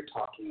like you're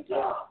talking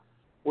about,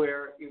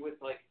 where it was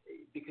like,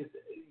 because,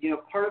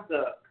 part of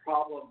the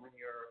problem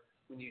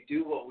when you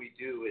do what we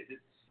do is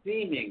it's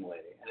seemingly,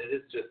 and it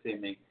is just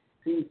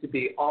seems to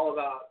be all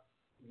about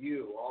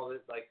you, all this,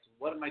 like,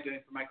 what am I doing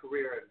for my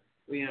career, and,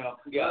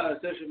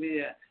 social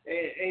media,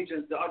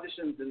 agents, the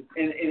auditions, and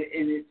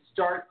it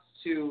starts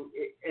to,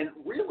 and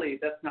really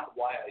that's not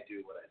why I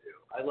do what I do.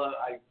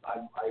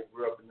 I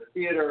grew up in the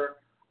theater.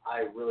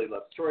 I really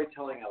love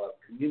storytelling. I love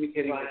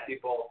communicating with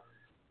people.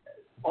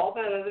 All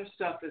that other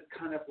stuff is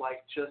kind of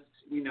like just,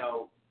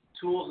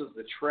 tools of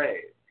the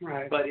trade.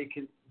 Right. But it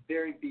can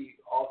be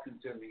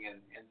all-consuming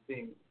and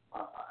seem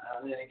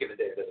on any given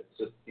day that it's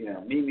just,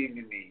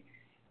 me.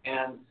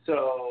 And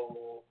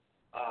so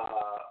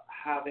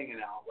having an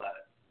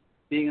outlet,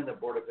 being on the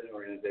board of an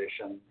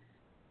organization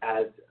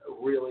has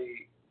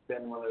really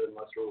been one of the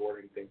most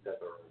rewarding things I've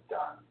ever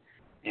done.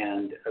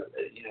 And,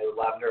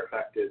 Lavender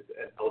Effect is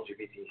an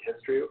LGBT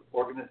history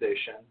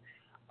organization,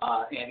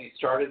 and he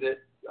started it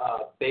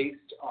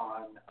based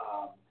on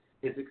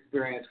his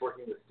experience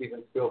working with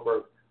Steven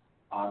Spielberg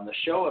on the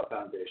Shoah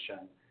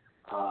Foundation,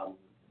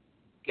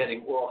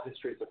 getting oral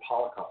histories of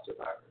Holocaust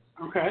survivors.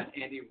 Okay.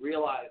 And he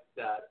realized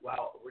that,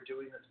 we're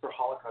doing this for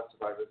Holocaust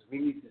survivors. We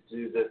need to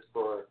do this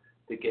for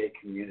the gay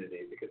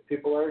community because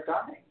people are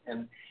dying.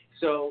 And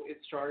so it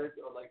started,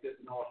 there's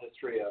an oral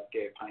history of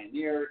gay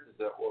pioneers.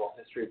 There's an oral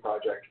history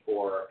project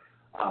for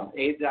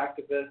AIDS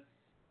activists.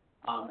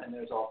 And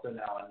there's also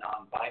now a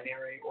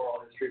non-binary oral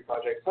history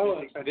project.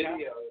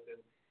 Videos,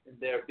 and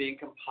they're being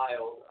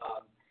compiled.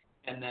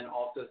 And then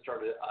also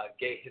started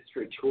gay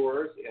history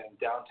tours in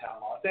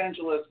downtown Los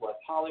Angeles, West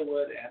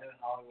Hollywood, and in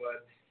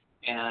Hollywood.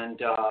 And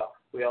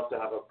we also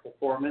have a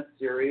performance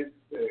series,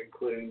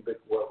 including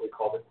what we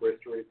call the Queer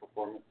History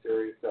Performance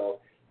Series. So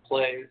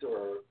plays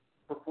or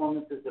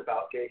performances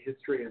about gay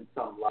history in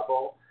some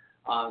level.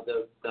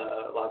 The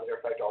Lavender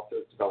Effect also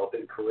is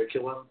developing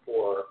curriculum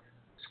for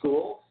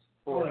schools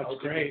for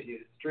LGBT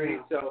history.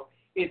 Yeah. So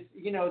it's,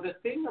 the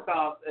thing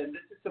about, and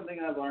this is something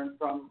I learned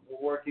from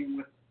working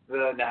with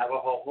the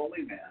Navajo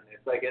Holy Man.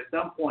 It's like at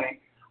some point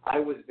I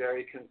was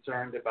very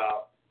concerned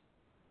about,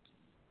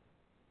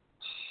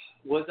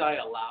 was I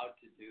allowed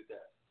to do this,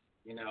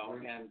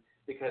 and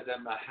because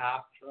I'm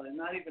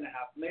not even a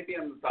half, maybe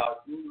I'm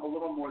about a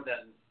little more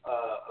than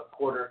a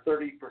quarter,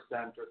 30%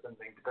 or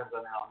something, depends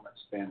on how much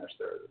Spanish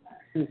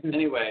there is.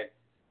 Anyway,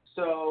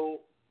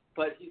 so,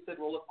 but he said,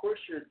 well, of course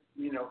you're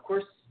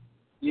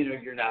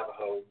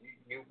Navajo.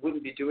 You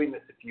wouldn't be doing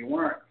this if you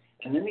weren't.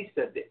 And then he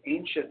said, the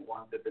ancient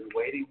ones have been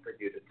waiting for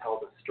you to tell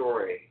the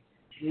story.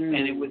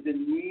 And it was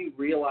in me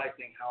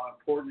realizing how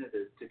important it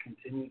is to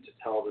continue to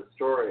tell the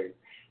story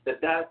that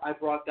I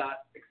brought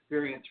that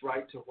experience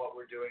right to what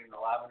we're doing in the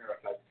Lavender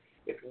Effect.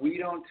 If we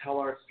don't tell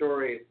our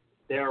stories,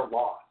 they're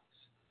lost.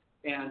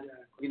 And,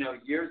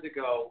 years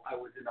ago, I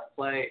was in a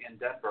play in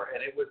Denver,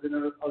 and it was an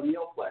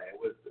O'Neill play. It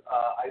was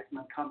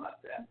Iceman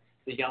Cummins and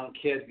the young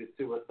kid who's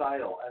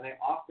suicidal. And I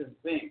often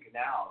think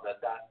now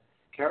that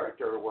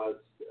character was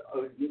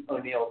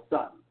O'Neill's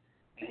son.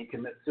 And he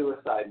commits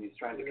suicide, and he's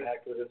trying to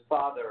connect with his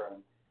father.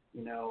 And,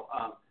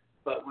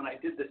 but when I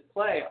did this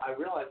play, I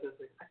realized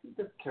I think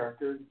this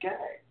character is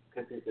gay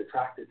because he's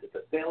attracted to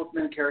the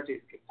salesman character. He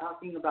keeps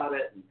talking about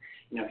it, and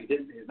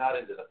he's not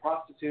into the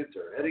prostitutes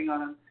or hitting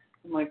on him.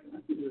 I'm like,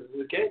 this is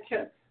a gay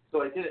kid.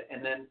 So I did it,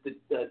 and then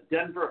the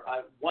Denver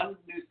one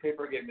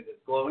newspaper gave me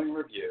this glowing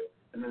review,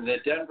 and then the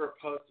Denver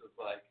Post was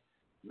like,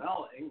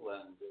 Mel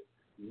England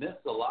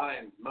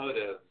misaligns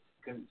motives,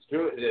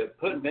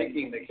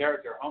 making the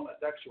character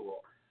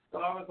homosexual. So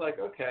I was like,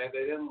 okay,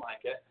 they didn't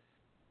like it.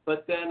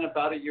 But then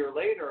about a year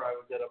later, I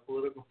was at a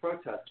political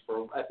protest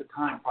for, at the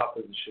time,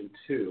 Proposition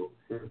 2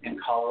 in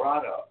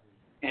Colorado.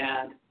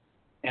 And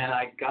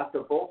I got the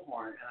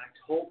bullhorn, and I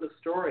told the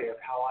story of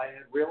how I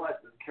had realized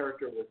this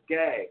character was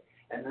gay.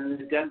 And then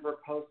the Denver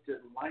Post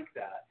didn't like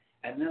that.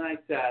 And then I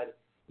said,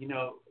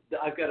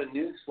 I've got a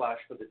news flash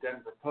for the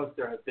Denver Post.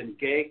 There have been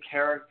gay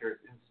characters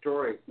in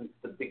stories since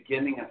the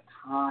beginning of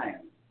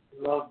time.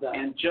 Love that.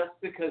 And just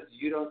because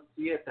you don't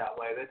see it that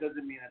way, that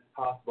doesn't mean it's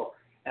possible.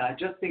 And I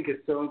just think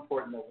it's so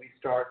important that we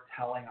start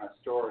telling our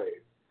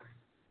stories.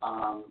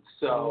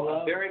 So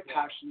I'm very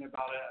passionate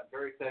about it. I'm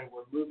very excited.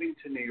 We're moving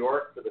to New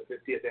York for the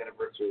 50th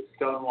anniversary of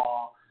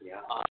Stonewall.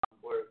 Yeah.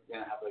 We're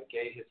going to have a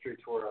gay history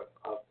tour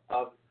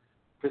of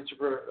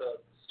Christopher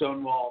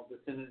Stonewall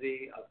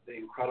vicinity, of the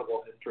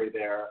incredible history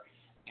there,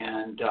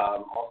 and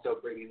also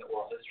bringing the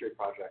Oral History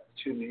Project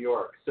to New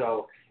York.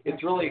 So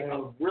it's really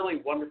a really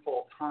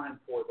wonderful time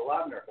for the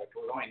Lavender Effect.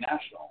 We're going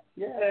national.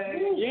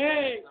 Yay!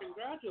 Yay!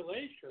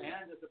 Congratulations!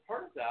 And as a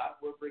part of that,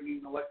 we're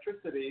bringing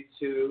electricity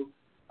to,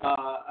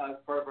 as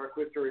part of our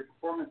Quiz Story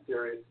Performance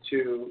Series,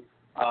 to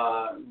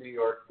New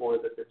York for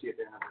the 50th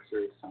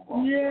anniversary of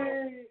Stonewall. Yay! So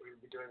we're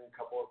going to be doing a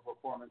couple of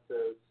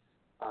performances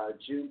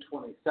June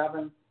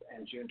 27th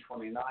and June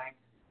 29th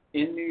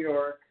in New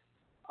York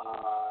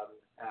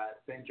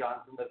at St.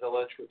 John's in the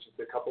Village, which is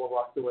a couple of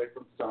blocks away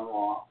from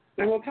Stonewall.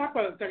 And we'll talk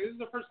about it in a second. This is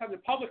the first time the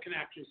public can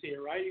actually see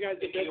it, right? You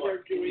guys have been there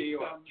doing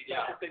some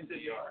special things in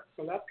New York.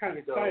 So that's kind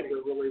of exciting. So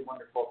it's a really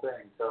wonderful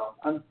thing. So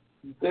I'm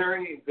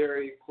very,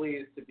 very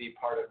pleased to be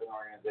part of an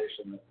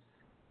organization that,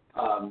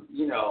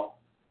 you know,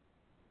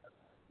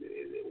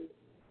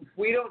 if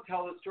we don't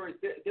tell the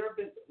stories, there have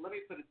been, let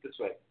me put it this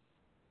way,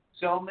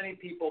 so many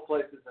people,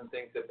 places, and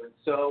things have been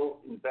so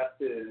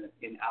invested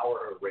in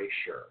our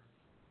erasure.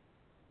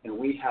 And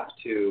we have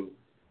to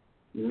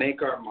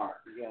make our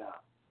mark. Yeah.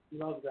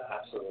 Love that.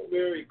 Absolutely.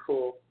 Very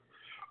cool.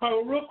 All right,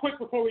 well, real quick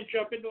before we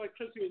jump into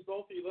electricity with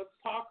both of you, let's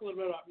talk a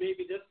little bit about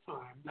Maybe This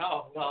Time.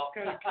 No, well.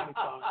 Kind of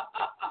fun.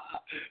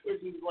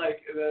 Which is like,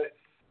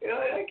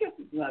 I guess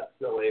it's not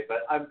silly,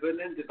 but I've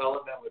been in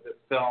development with this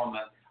film,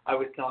 and I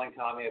was telling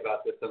Tommy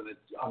about this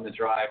on the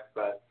drive,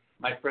 but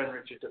my friend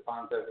Richard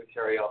DeFonso, who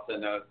Terry also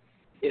knows,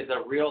 is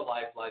a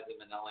real-life Liza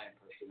Minnelli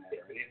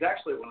impersonator. And he's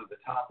actually one of the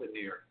top in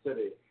New York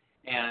City.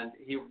 And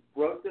he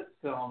wrote this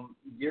film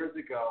years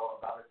ago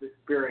about his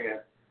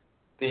experience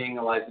being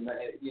a Liza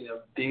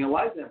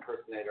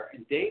impersonator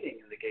and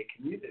dating in the gay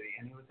community.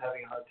 And he was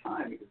having a hard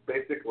time because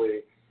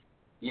basically,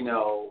 you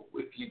know,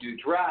 if you do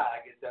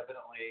drag, it's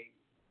definitely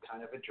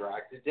kind of a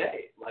drag to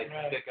date. Like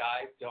the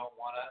guys don't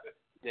want to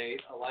date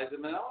a Liza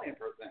Minnelli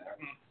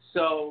impersonator.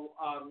 So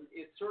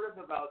it's sort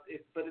of about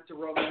it, but it's a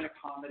romantic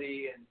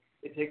comedy, and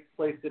it takes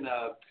place in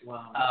a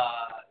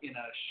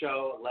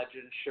show, a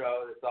legend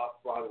show that's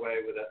off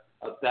Broadway with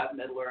a Bette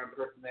Midler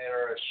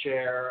impersonator, a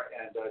Cher,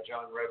 and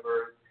Joan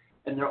Rivers,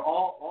 and they're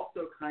all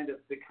also kind of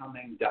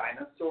becoming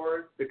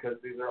dinosaurs because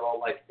these are all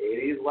like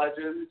 80s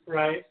legends.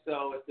 Right.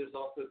 So there's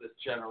also this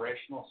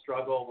generational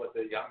struggle with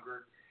the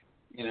younger,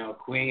 you know,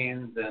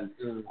 queens, and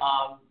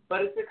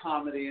but it's a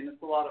comedy and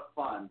it's a lot of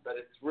fun. But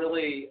it's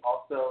really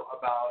also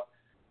about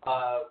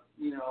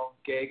you know,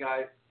 gay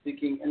guys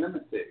seeking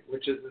intimacy,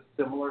 which is a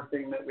similar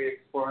thing that we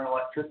explore in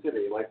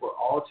Electricity. Like, we're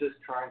all just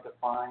trying to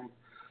find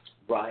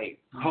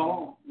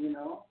home, you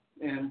know,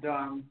 and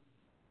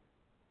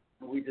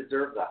we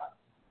deserve that.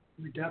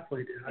 We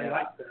definitely do. Yeah. I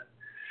like that.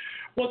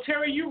 Well,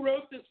 Terry, you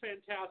wrote this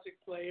fantastic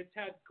play. It's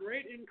had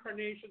great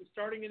incarnations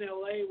starting in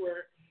L.A.,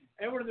 where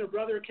Edward and their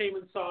brother came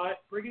and saw it,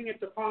 bringing it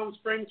to Palm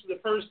Springs for the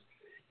first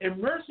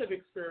immersive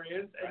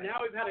experience, and now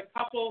we've had a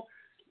couple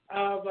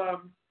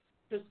of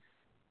just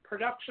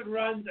production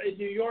runs in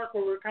New York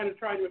where we're kind of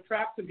trying to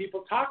attract some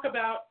people. Talk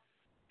about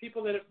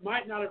people that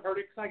might not have heard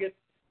it, because I get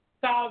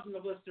thousands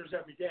of listeners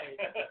every day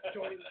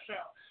joining the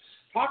show.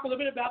 Talk a little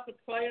bit about the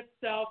play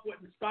itself,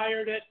 what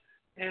inspired it,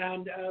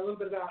 and a little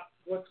bit about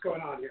what's going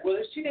on here. Well,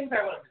 there's two things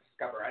I wanted to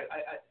discover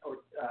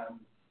or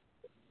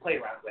play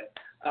around with.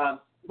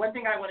 One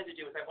thing I wanted to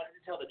do is I wanted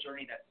to tell the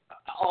journey that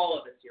all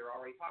of us here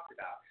already talked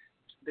about.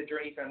 The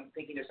journey from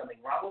thinking there's something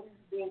wrong with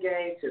being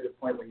gay to the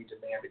point where you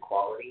demand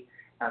equality.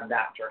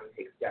 That journey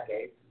takes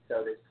decades.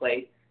 So this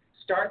play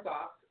starts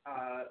off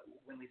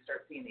when we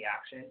start seeing the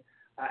action.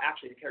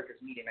 Actually, the characters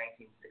meet in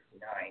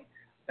 1969.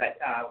 But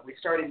we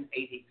start in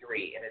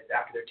 83, and it's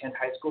after their 10th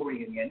high school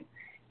reunion.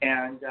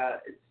 And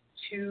it's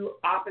two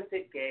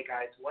opposite gay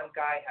guys. One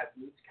guy has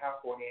moved to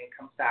California and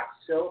comes back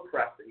so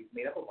oppressed that he's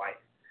made up a wife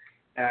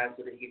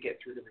so that he could get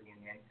through the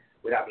reunion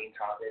without being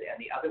taunted. And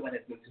the other one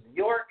has moved to New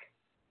York.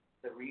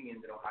 The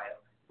reunion's in Ohio.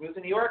 Moves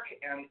to New York,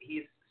 and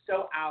he's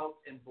so out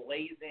and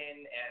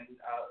blazing and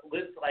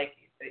lives like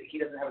he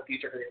doesn't have a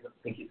future because he doesn't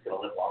think he's going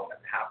to live long enough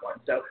to have one.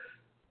 So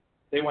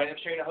they wind up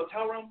sharing a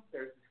hotel room.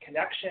 There's this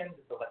connection,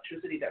 this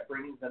electricity that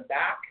brings them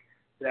back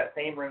to that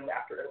same room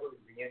after a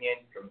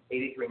reunion from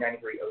 83,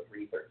 93,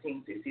 03,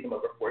 13. So you see them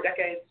over 4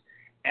 decades.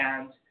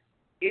 And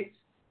it's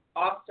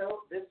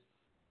also this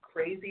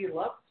crazy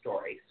love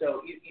story.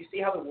 So you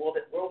see how the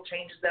world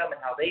changes them and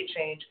how they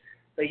change,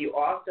 but you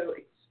also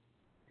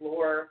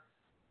explore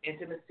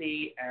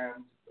intimacy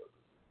and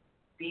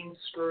being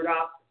screwed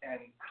up and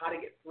how to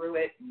get through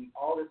it and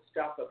all this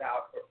stuff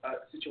about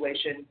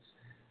situations,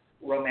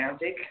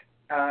 romantic.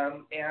 I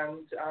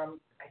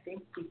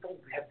think people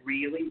have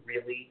really,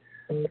 really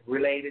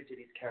related to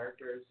these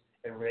characters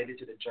and related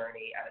to the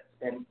journey, and it's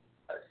been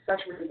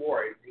such a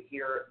reward to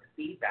hear the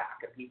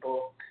feedback of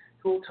people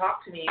who will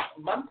talk to me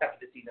months after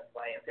they've seen the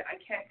play and say, I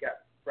can't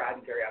get Brad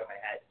and Gary out of my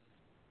head.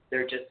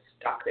 They're just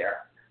stuck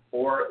there.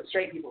 Or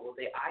straight people will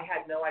say, I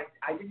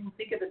didn't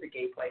think of it as a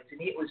gay play. To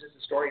me, it was just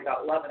a story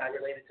about love, and I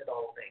related to the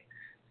whole thing.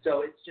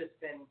 So it's just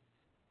been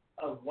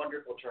a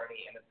wonderful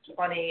journey, and it's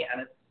funny, and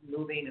it's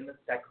moving, and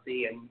it's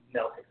sexy, and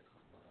Mel takes it.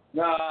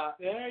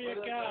 There you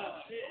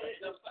go.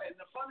 And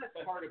the funnest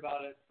part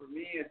about it for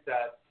me is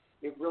that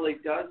it really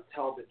does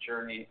tell the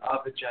journey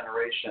of a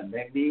generation.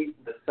 They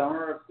meet the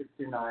summer of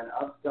 '69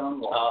 of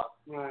Stonewall,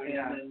 and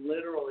then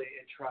literally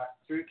it tracks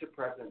through to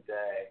present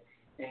day.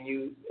 And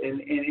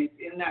it's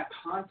in that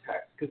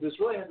context, because there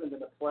really hasn't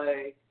been a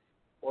play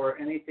or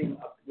anything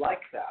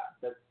like that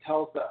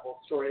tells that whole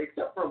story,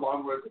 except for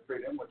Long Road to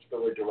Freedom, which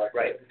Billy directed.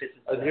 Right.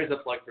 Here's a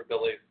plug for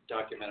Billy's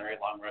documentary,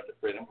 Long Road to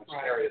Freedom, which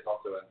Harry is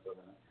also in.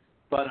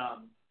 But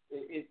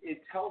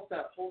it tells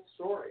that whole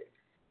story.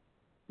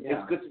 Yeah.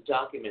 It's good to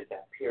document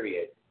that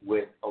period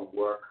with a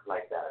work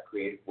like that, a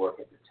creative work,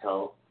 and to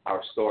tell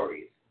our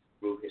stories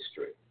through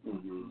history.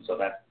 Mm-hmm. So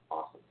that's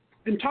awesome.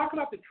 And talk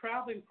about the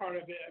traveling part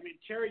of it. I mean,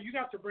 Terry, you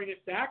got to bring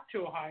it back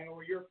to Ohio,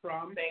 where you're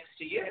from. Thanks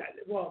to you.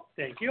 Well,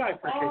 thank you. I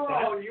appreciate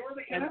that. Oh, you were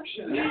the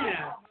connection.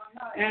 Yeah.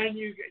 And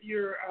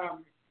you're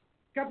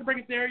got to bring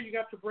it there. You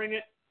got to bring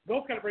it.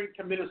 Both got to bring it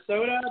to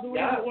Minnesota, I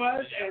believe it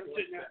was. And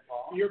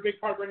you're a big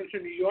part of bringing it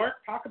to New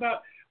York. Talk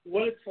about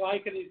what it's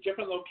like in these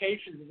different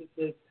locations. Is it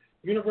the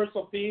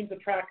universal themes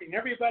attracting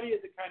everybody?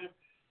 Is it kind of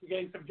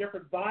getting some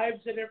different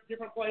vibes in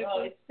different places?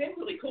 Well, it's been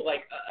really cool.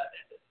 Like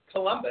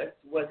Columbus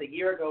was a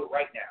year ago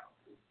right now.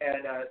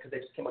 And because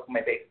they just came up on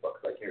my Facebook,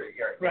 like your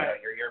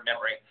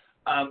memory.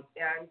 I'm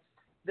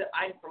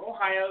from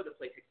Ohio. The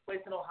play takes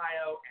place in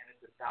Ohio, and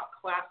it's about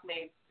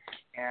classmates.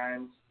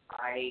 And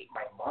my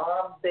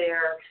mom's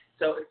there,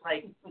 so it's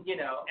like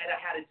And I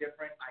had a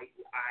different.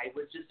 I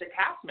was just a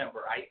cast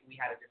member. We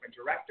had a different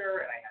director,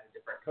 and I had a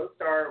different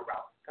co-star,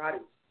 Ralph Scott,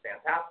 who was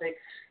fantastic.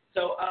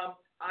 So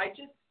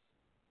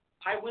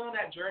I went on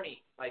that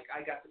journey. Like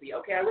I got to be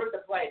I wrote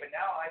the play, but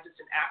now I'm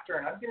just an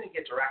actor, and I'm going to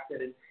get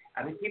directed and.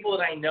 I mean, people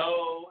that I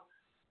know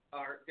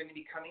are going to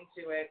be coming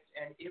to it,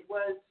 and it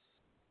was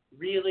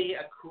really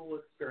a cool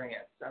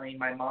experience. I mean,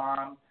 my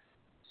mom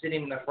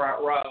sitting in the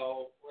front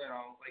row,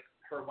 like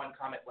her one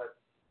comment was,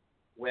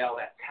 well,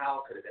 that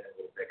towel could have been a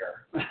little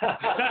bigger. That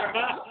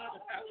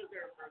was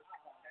her first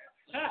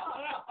comment.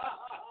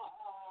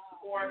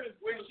 Or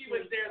when she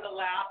was there the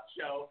last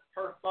show,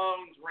 her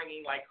phone's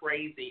ringing like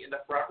crazy in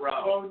the front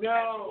row. Oh, no.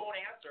 And she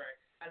won't answer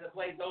it. And the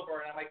play's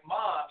over, and I'm like,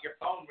 Mom, your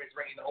phone was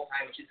ringing the whole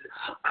time. And she said,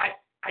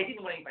 I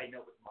didn't want anybody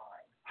to know it was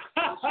mine.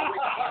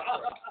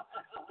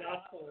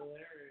 That's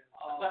hilarious.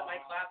 But my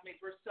classmates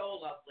were so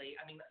lovely.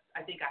 I mean,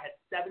 I think I had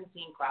 17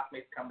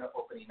 classmates come to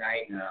opening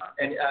night,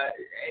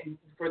 and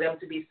for them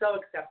to be so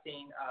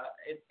accepting,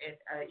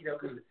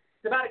 because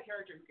it's about a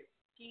character who gets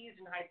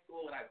teased in high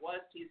school, and I was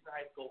teased in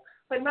high school,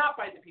 but not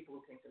by the people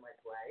who came to my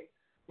play.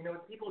 It's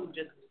people who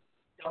just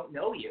don't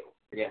know you.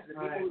 Yeah. The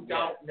people who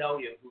don't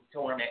know you, who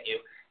torment you,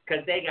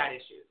 because they got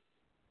issues.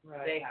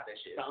 Right. They have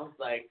issues. Sounds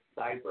like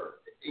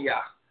cyber.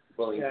 Yeah.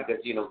 Bullying, because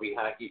we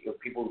have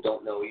people who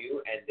don't know you,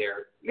 and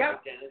their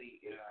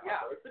identity is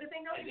covered. But if they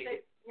know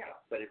you,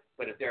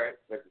 But if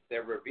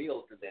they're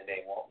revealed, then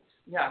they won't.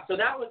 Yeah. So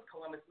that was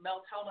Columbus.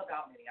 Mel, tell them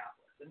about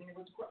Minneapolis. I mean, it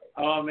was great.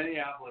 Oh,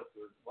 Minneapolis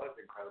was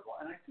incredible,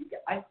 and I think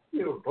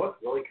we were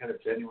both really kind of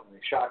genuinely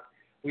shocked.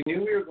 We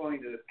knew we were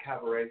going to this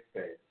cabaret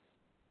space,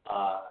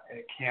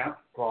 at Camp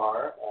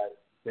Bar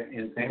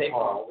in St.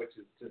 Paul, which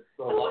is just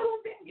so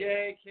lovely.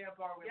 Yay, Camp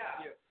Bar was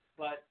cute.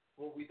 But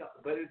what we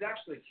thought, but it was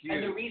actually huge.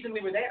 And the reason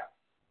we were there.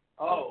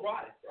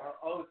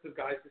 Some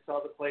guys who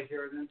saw the play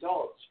here at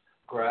Indulge,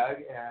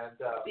 Greg and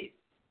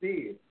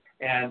Steve.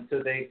 And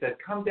so they said,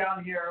 come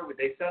down here.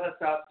 They set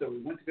us up, so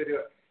we went to go do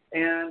it.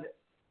 And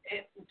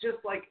it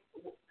just like,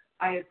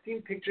 I had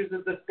seen pictures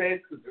of the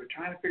space because we were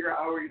trying to figure out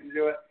how we were going to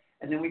do it.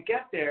 And then we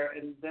get there,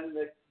 and then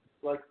the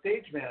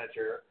stage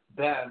manager,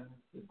 Ben,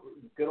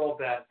 good old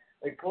Ben,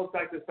 pulls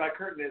back this back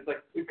curtain. It's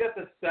like, we've got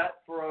the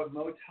set for a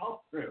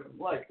motel room,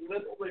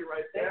 literally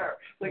right there.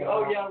 It's like,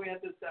 we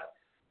had this set.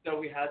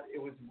 So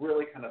it was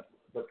really kind of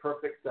the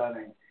perfect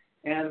setting.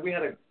 And we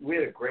had a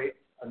great,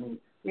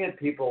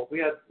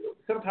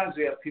 sometimes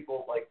we have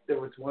people, there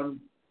was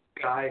one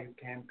guy who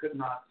came, could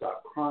not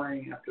stop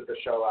crying after the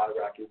show out of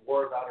Iraqi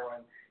War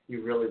veteran. He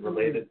really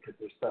related because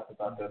there's stuff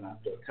about them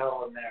at the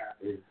hotel in there.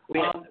 We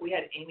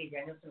had Amy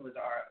Danielson was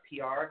our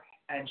PR,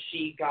 and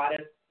she got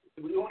us.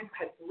 We only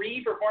had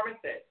three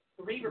performances,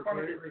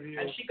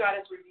 and she got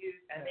us reviews.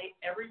 And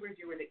every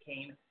reviewer that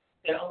came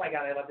said, "Oh my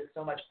God, I love this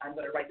so much. I'm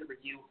going to write the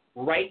review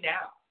right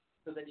now,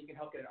 so that you can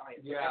help get an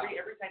audience." Yeah. So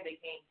every time they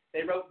came,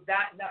 they wrote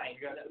that night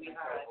that we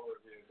had.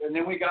 And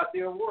then we got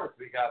the awards.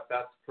 We got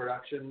Best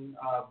Production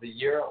of the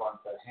Year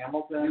alongside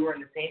Hamilton. We were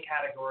in the same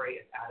category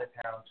as Out of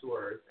Town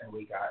Tours, and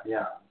we got it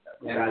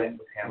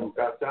with Hamilton.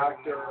 Best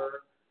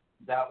Actor.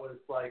 That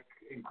was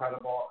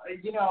incredible.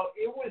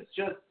 It was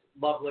just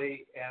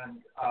lovely,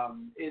 and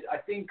I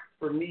think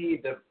for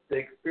me the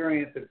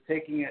experience of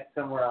taking it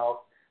somewhere else,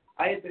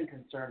 I had been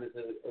concerned as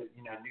a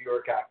New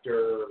York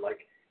actor,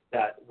 like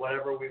that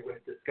whatever we would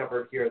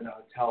discover here in the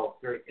hotel is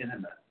very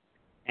intimate,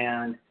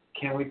 and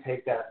can we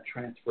take that and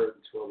transfer it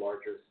into a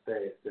larger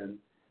space? And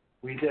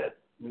we did.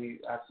 We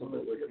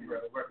absolutely did.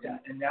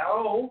 And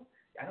now,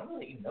 I don't know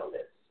that you know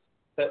this,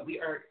 but we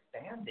are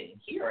expanding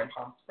here in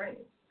Palm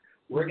Springs.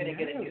 We're going to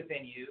get a new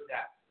venue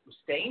that we're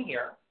staying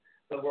here,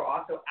 but we're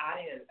also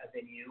adding a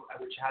venue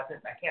which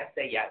hasn't, I can't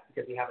say yet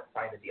because we haven't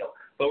signed the deal,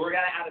 but we're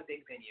going to add a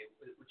big venue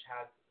which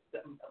has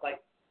like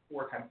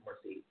 4 times more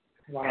seats.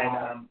 Wow.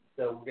 And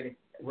so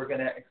we're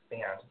gonna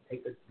expand,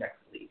 take this next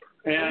leap.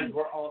 And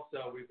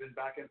we've been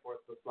back and forth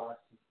this last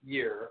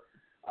year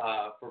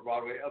for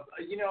Broadway.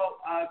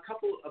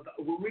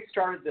 When we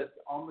started this,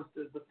 almost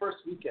the first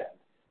weekend,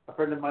 a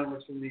friend of mine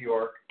was from New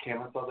York,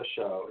 came and saw the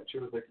show, and she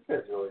was like, "You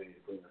guys really need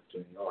to bring this to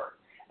New York."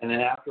 And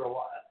then after a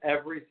while,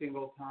 every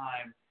single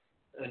time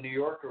a New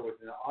Yorker was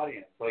in the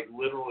audience, like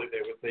literally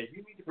they would say,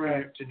 "You need to bring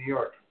it to New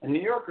York." And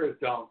New Yorkers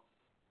don't,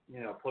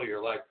 pull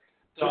your leg.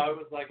 So I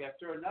was like,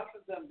 after enough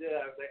of them did,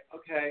 I was like,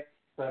 okay.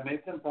 So I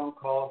made some phone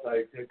calls.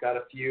 I got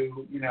a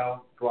few,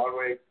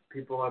 Broadway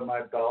people on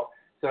my belt.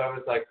 So I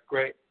was like,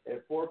 great. There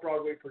were 4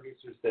 Broadway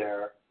producers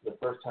there the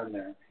first time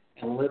there,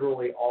 and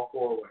literally all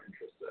 4 were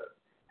interested.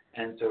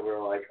 And so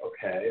we're like,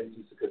 okay,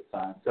 this is a good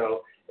sign.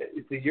 So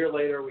it's a year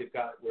later. We're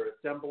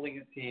assembling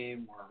a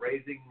team. We're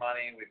raising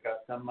money. We've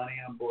got some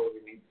money on board. We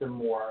need some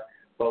more,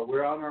 but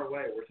we're on our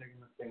way. We're taking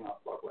this thing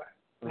off Broadway.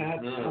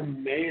 That's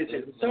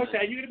amazing. So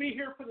excited. You're going to be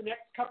here for the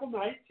next couple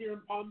nights here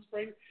in Palm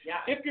Springs.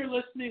 Yeah. If you're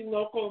listening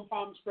local in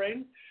Palm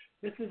Springs,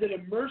 this is an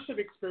immersive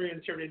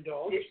experience here at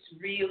Indulge. It's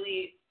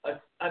really,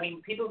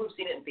 people who've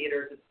seen it in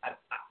theaters, I've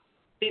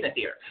seen it in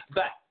theater,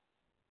 but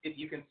if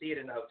you can see it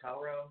in the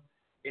hotel room,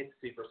 it's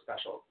super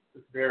special.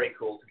 It's very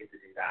cool to get to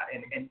do that.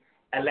 And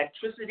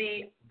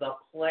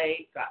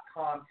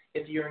electricitytheplay.com.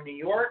 If you're in New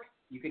York,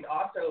 you can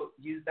also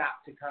use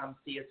that to come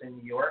see us in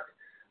New York.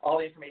 All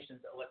the information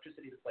is at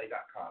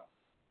electricitytheplay.com.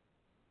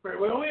 Right,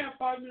 we only have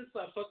 5 minutes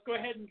left, so let's go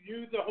ahead and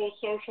do the whole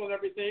social and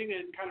everything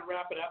and kind of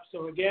wrap it up.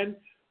 So again,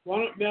 why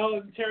don't Mel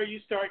and Terry,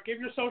 you start.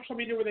 Give your social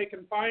media where they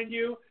can find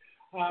you.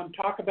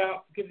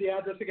 Give the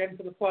address again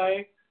for the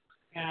play,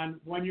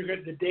 and when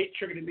the dates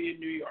you're going to be in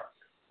New York.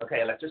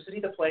 Okay,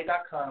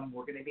 electricitytheplay.com.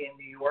 We're going to be in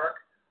New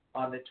York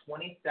on the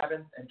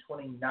 27th and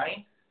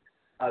 29th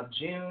of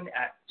June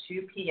at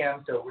 2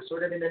 p.m. So we're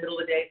sort of in the middle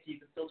of the day, so you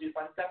can still do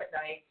fun stuff at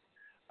night.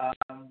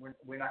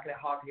 We're not going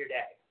to hog your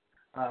day.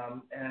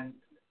 And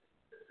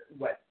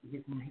what?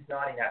 He's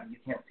nodding at me. You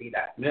can't see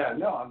that. Yeah,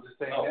 no, I'm just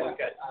saying. Oh,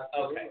 good.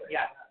 Okay,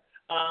 yeah.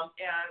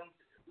 And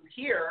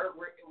here,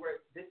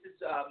 this is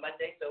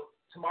Monday, so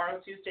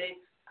tomorrow, Tuesday,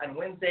 and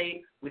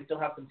Wednesday, we still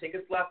have some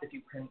tickets left if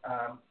you can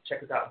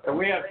check us out. And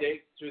we have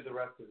dates through the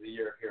rest of the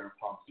year here in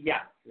Palm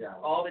Springs. Yeah.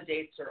 All the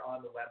dates are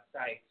on the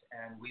website,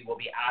 and we will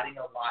be adding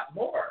a lot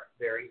more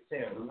very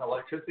soon.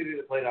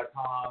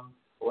 Electricitytoplay.com,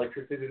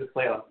 Electricity to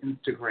Play on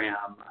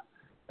Instagram.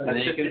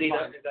 Electricity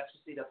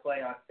to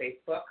Play on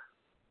Facebook.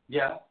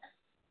 Yeah.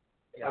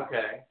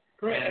 Okay.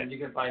 Great. And you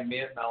can find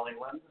me at Mel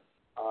England,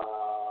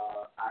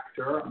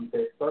 actor on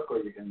Facebook, or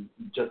you can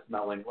just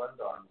Mel England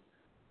on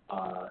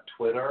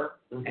Twitter.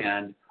 Mm-hmm.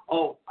 And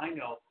I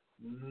know.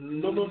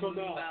 Mel England.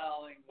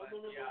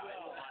 Yeah.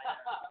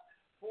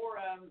 4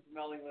 M's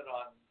Mel England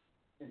on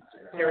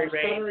Instagram. Terry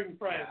Ray. Stuttering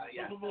friends.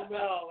 Yeah.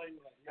 Mel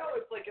England. No,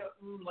 it's like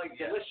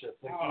delicious.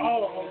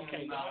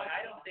 Okay. No, I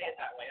don't say it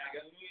that way. I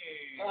go.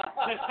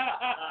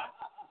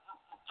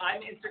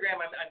 I'm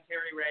Instagram. I'm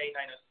Terry Ray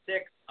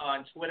 906.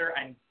 On Twitter,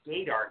 I'm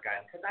Gaydar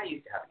Gun because I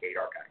used to have a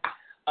Gaydar Gun.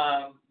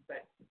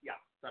 But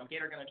yeah, so I'm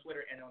Gaydar Gun on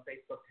Twitter and on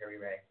Facebook,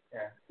 Terry Ray.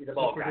 Yeah, he's a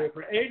bald guy.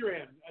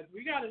 Adrian,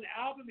 we got an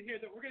album here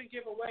that we're going to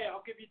give away.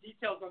 I'll give you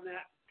details on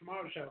that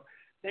tomorrow's show.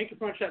 Thank you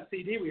so much for that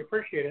CD. We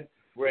appreciate it.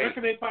 Great. Where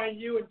can they find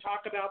you and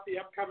talk about the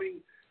upcoming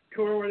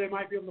tour where they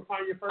might be able to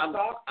find you first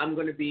off? I'm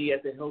going to be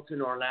at the Hilton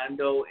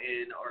Orlando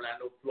in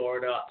Orlando,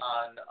 Florida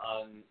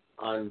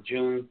on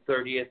June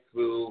 30th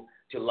through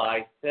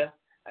July 5th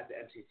at the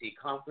MCC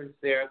conference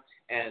there,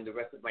 and the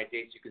rest of my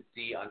dates you can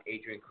see on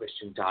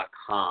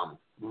adrianchristian.com.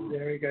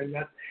 Very good.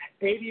 That's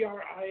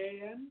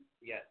ADRIAN?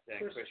 Yes,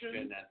 and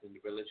Christian, that's in the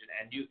religion.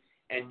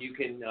 And you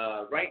can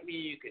write me,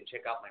 you can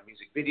check out my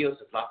music videos.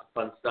 There's lots of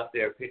fun stuff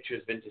there,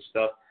 pictures, vintage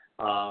stuff.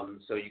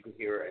 So you can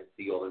hear and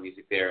see all the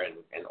music there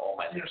and all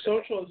my lyrics.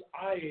 Your social is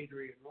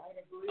Adrian, right,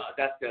 I believe?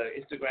 That's the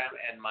Instagram,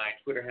 and my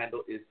Twitter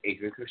handle is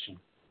Adrian Christian.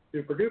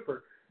 Super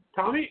duper.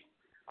 Tommy?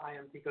 I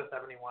am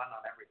Tico71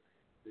 on everything.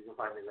 You can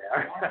find me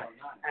there.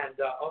 And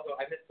also,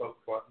 I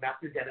misspoke before.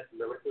 Matthew Dennis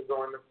Lewis is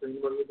on the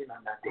movie, not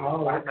Matt Davis.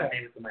 I have my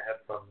name in my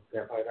head from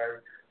Vampire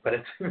Diaries, but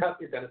it's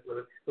Matthew Dennis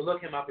Lewis. So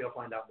look him up. You'll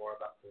find out more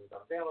about things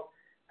on sale.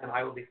 And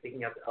I will be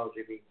speaking at the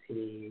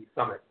LGBT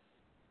Summit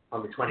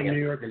on the 20th in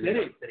New York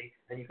City.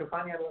 And you can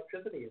find me at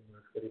Electricity in New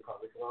York City,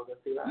 probably, so I'll go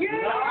see that. Yeah!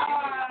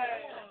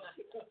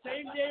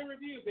 Same day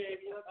review,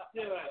 baby. Let's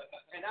do it.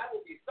 And I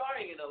will be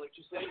starring in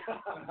Electricity.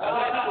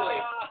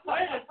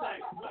 Wait a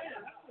second.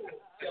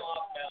 Still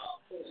off Mel.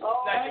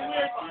 And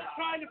we're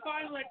trying to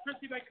find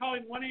Electricity by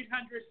calling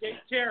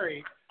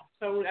 1-800-DATE-TERRY.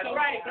 So we're That's so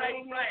right.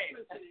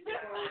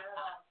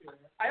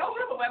 I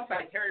also have a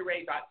website,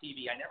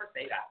 terryray.tv. I never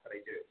say that, but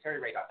I do.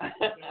 terryray.tv.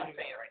 I'm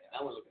saying it right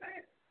now. We're looking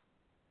at it.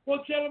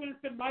 Well, gentlemen,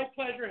 it's been my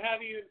pleasure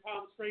having you in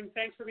Palm Springs.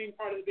 Thanks for being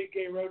part of the Big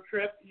Gay Road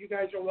Trip. You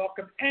guys are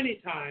welcome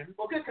anytime.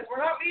 Well, good, because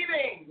we're not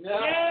leaving. No.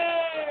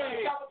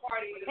 Yay!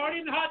 Party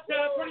in the hot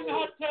tub. Party in the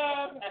hot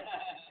tub.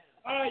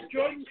 All right,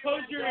 Jordan,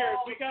 close your ears.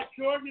 We got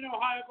Jordan in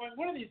Ohio going,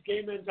 what are these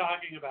gay men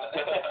talking about?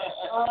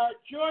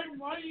 Jordan,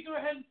 why don't you go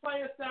ahead and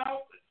play us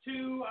out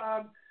to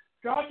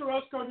Joshua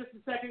Roscoe in just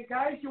a second.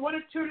 Guys, you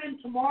want to tune in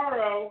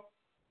tomorrow.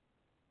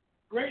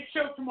 Great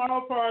show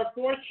tomorrow for our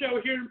fourth show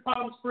here in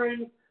Palm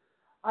Springs.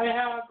 I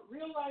have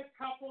real-life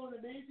couple and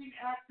amazing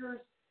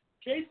actors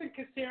Jason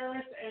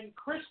Caceres and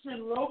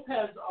Christian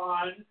Lopez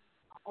on,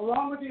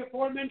 along with the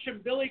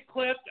aforementioned Billy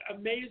Clift,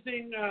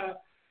 amazing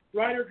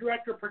writer,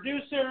 director,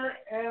 producer,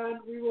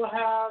 and we will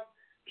have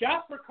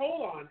Jasper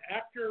Cole on,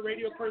 actor,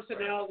 radio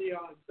personality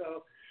on.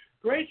 So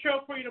great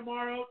show for you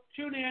tomorrow.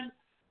 Tune in.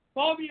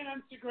 Follow me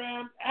on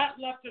Instagram, at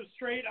Left of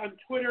Straight on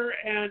Twitter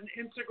and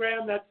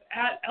Instagram. That's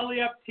at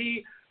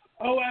LEFTOFSTR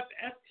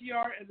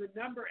and the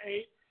number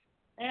 8.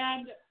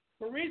 And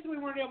the reason we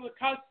weren't able to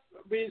cuss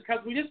is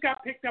because we just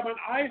got picked up on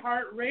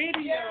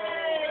iHeartRadio.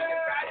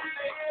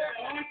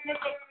 Only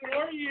took us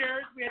 4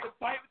 years. We had to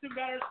fight with them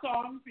about our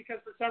songs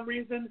because for some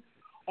reason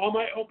all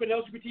my open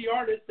LGBT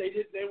artists, they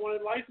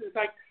wanted license. It's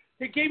like,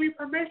 they gave me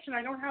permission.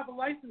 I don't have a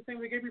license thing.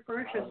 They gave me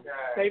permission. Okay.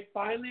 They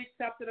finally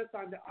accepted us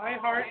onto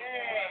iHeart.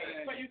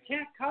 But you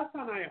can't cuss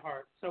on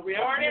iHeart. So we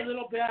have to be a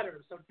little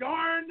better. So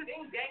darn.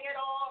 Ding, dang it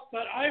all.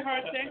 But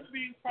iHeart, thanks for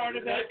being part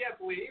of it. Did I get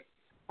bleep?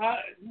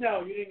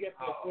 No, you didn't get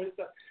bleep.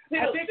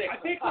 I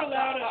think we're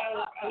allowed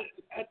to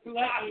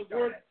let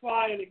words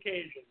fly on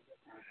occasion.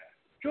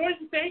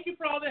 Jordan, thank you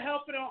for all the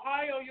help in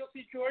Ohio. You'll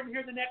see Jordan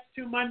here the next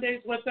 2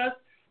 Mondays with us.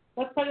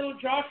 Let's play a little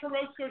Joshua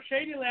Roscoe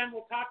Shadyland.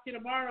 We'll talk to you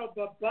tomorrow.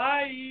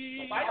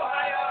 Bye-bye. Bye,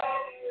 Ohio.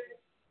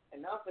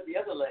 And now for the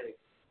other leg.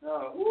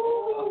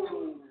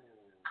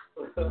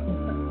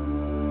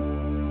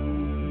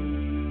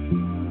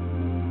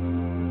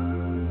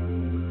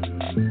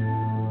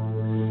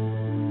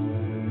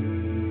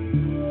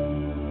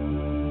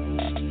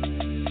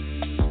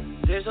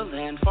 There's a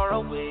land far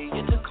away,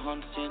 it's a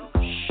constant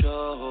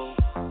show,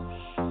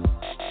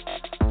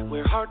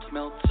 where hearts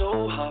melt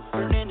so hot,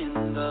 burning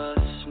in the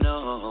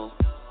snow.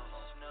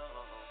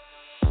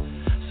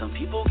 Some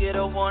people get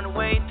a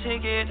one-way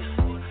ticket,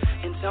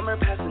 and some are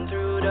passing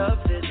through to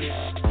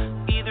visit.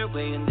 Either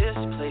way, in this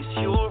place,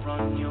 you're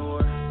on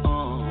your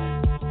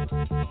own.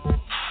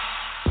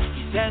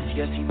 He says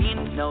yes, he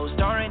means no,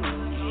 starring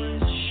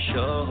in his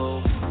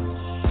show.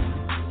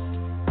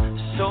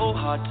 So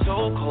hot,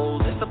 so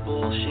cold, that the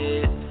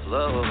bullshit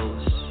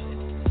flows.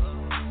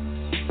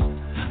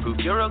 Prove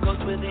you're a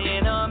ghost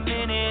within a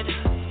minute,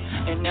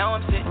 and now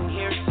I'm sitting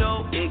here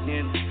so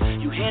ignorant.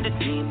 You handed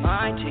me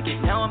my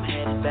ticket, now I'm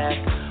headed back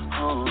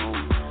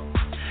home.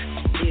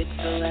 It's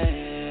a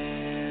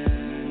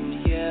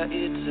land, yeah,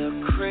 it's a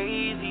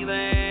crazy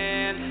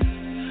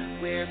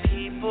land, where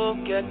people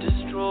get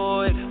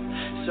destroyed,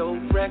 so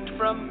wrecked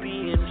from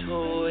being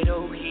toyed.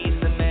 Oh, he's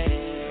the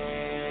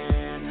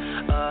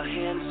man, a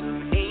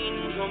handsome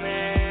angel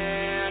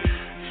man.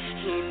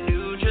 He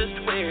knew just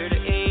where to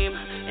aim,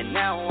 and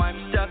now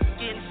I'm stuck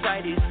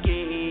inside his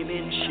game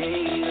in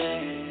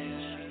Shadyland.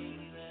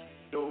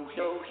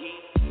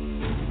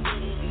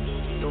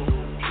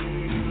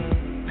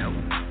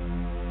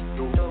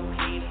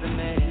 He's the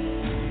man.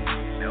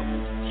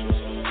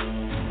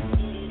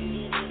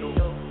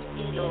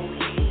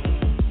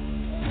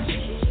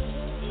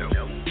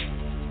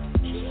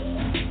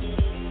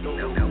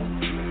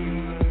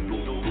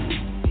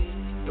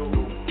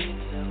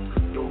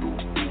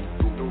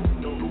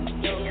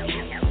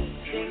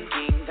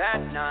 Thinking that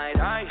night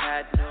I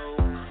had no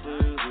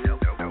clue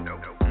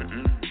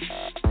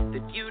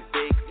that you'd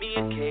bake me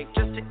a cake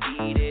just to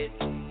eat it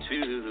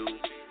too.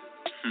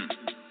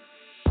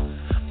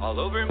 All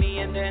over me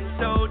and then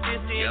so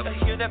distant, I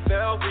hear that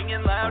bell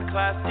ringing loud,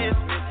 class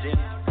dismissing.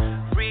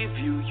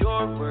 Review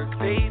your work,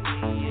 baby,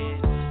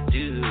 it's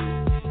due.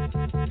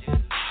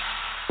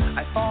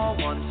 I fall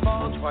once,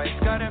 fall twice,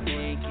 gotta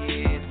make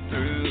it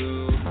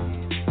through.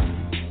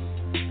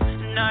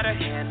 Not a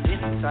hand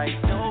in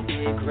sight, no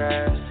big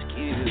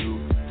rescue.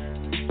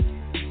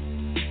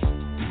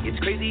 It's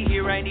crazy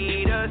here, I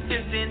need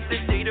assistance.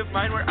 The state of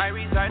mind where I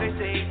reside, I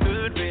say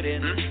good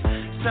riddance.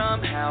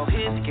 Somehow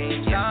his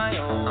games I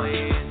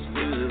always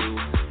knew.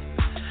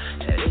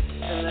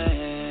 It's the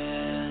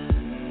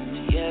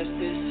land, yes,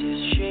 this is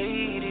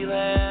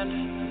Shadyland,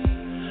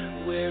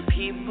 where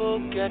people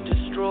get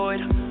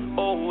destroyed,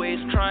 always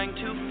trying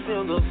to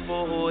fill the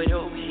void.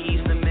 Oh,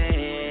 he's the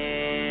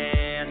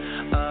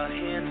man, a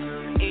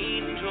handsome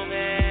angel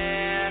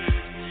man.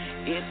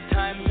 It's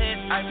time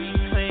that I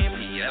reclaim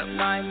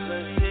my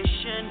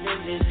position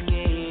in this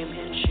game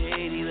in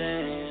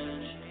Shadyland.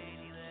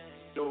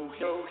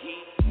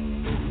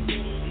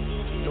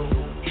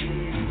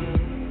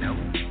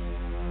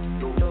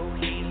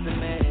 He's the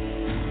man.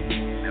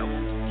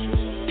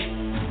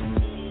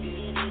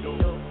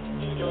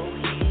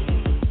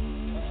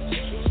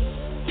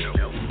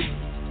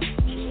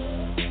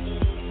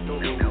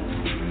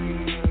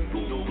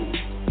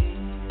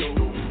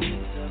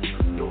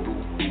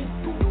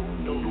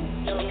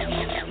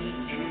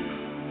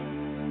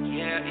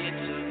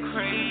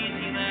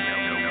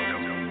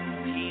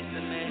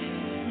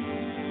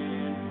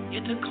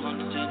 It's a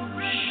constant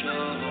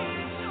show.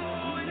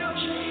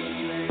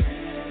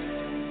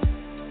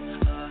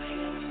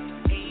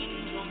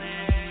 Angel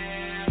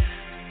man.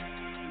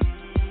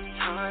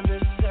 Time to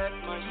set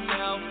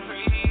myself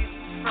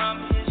free from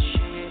his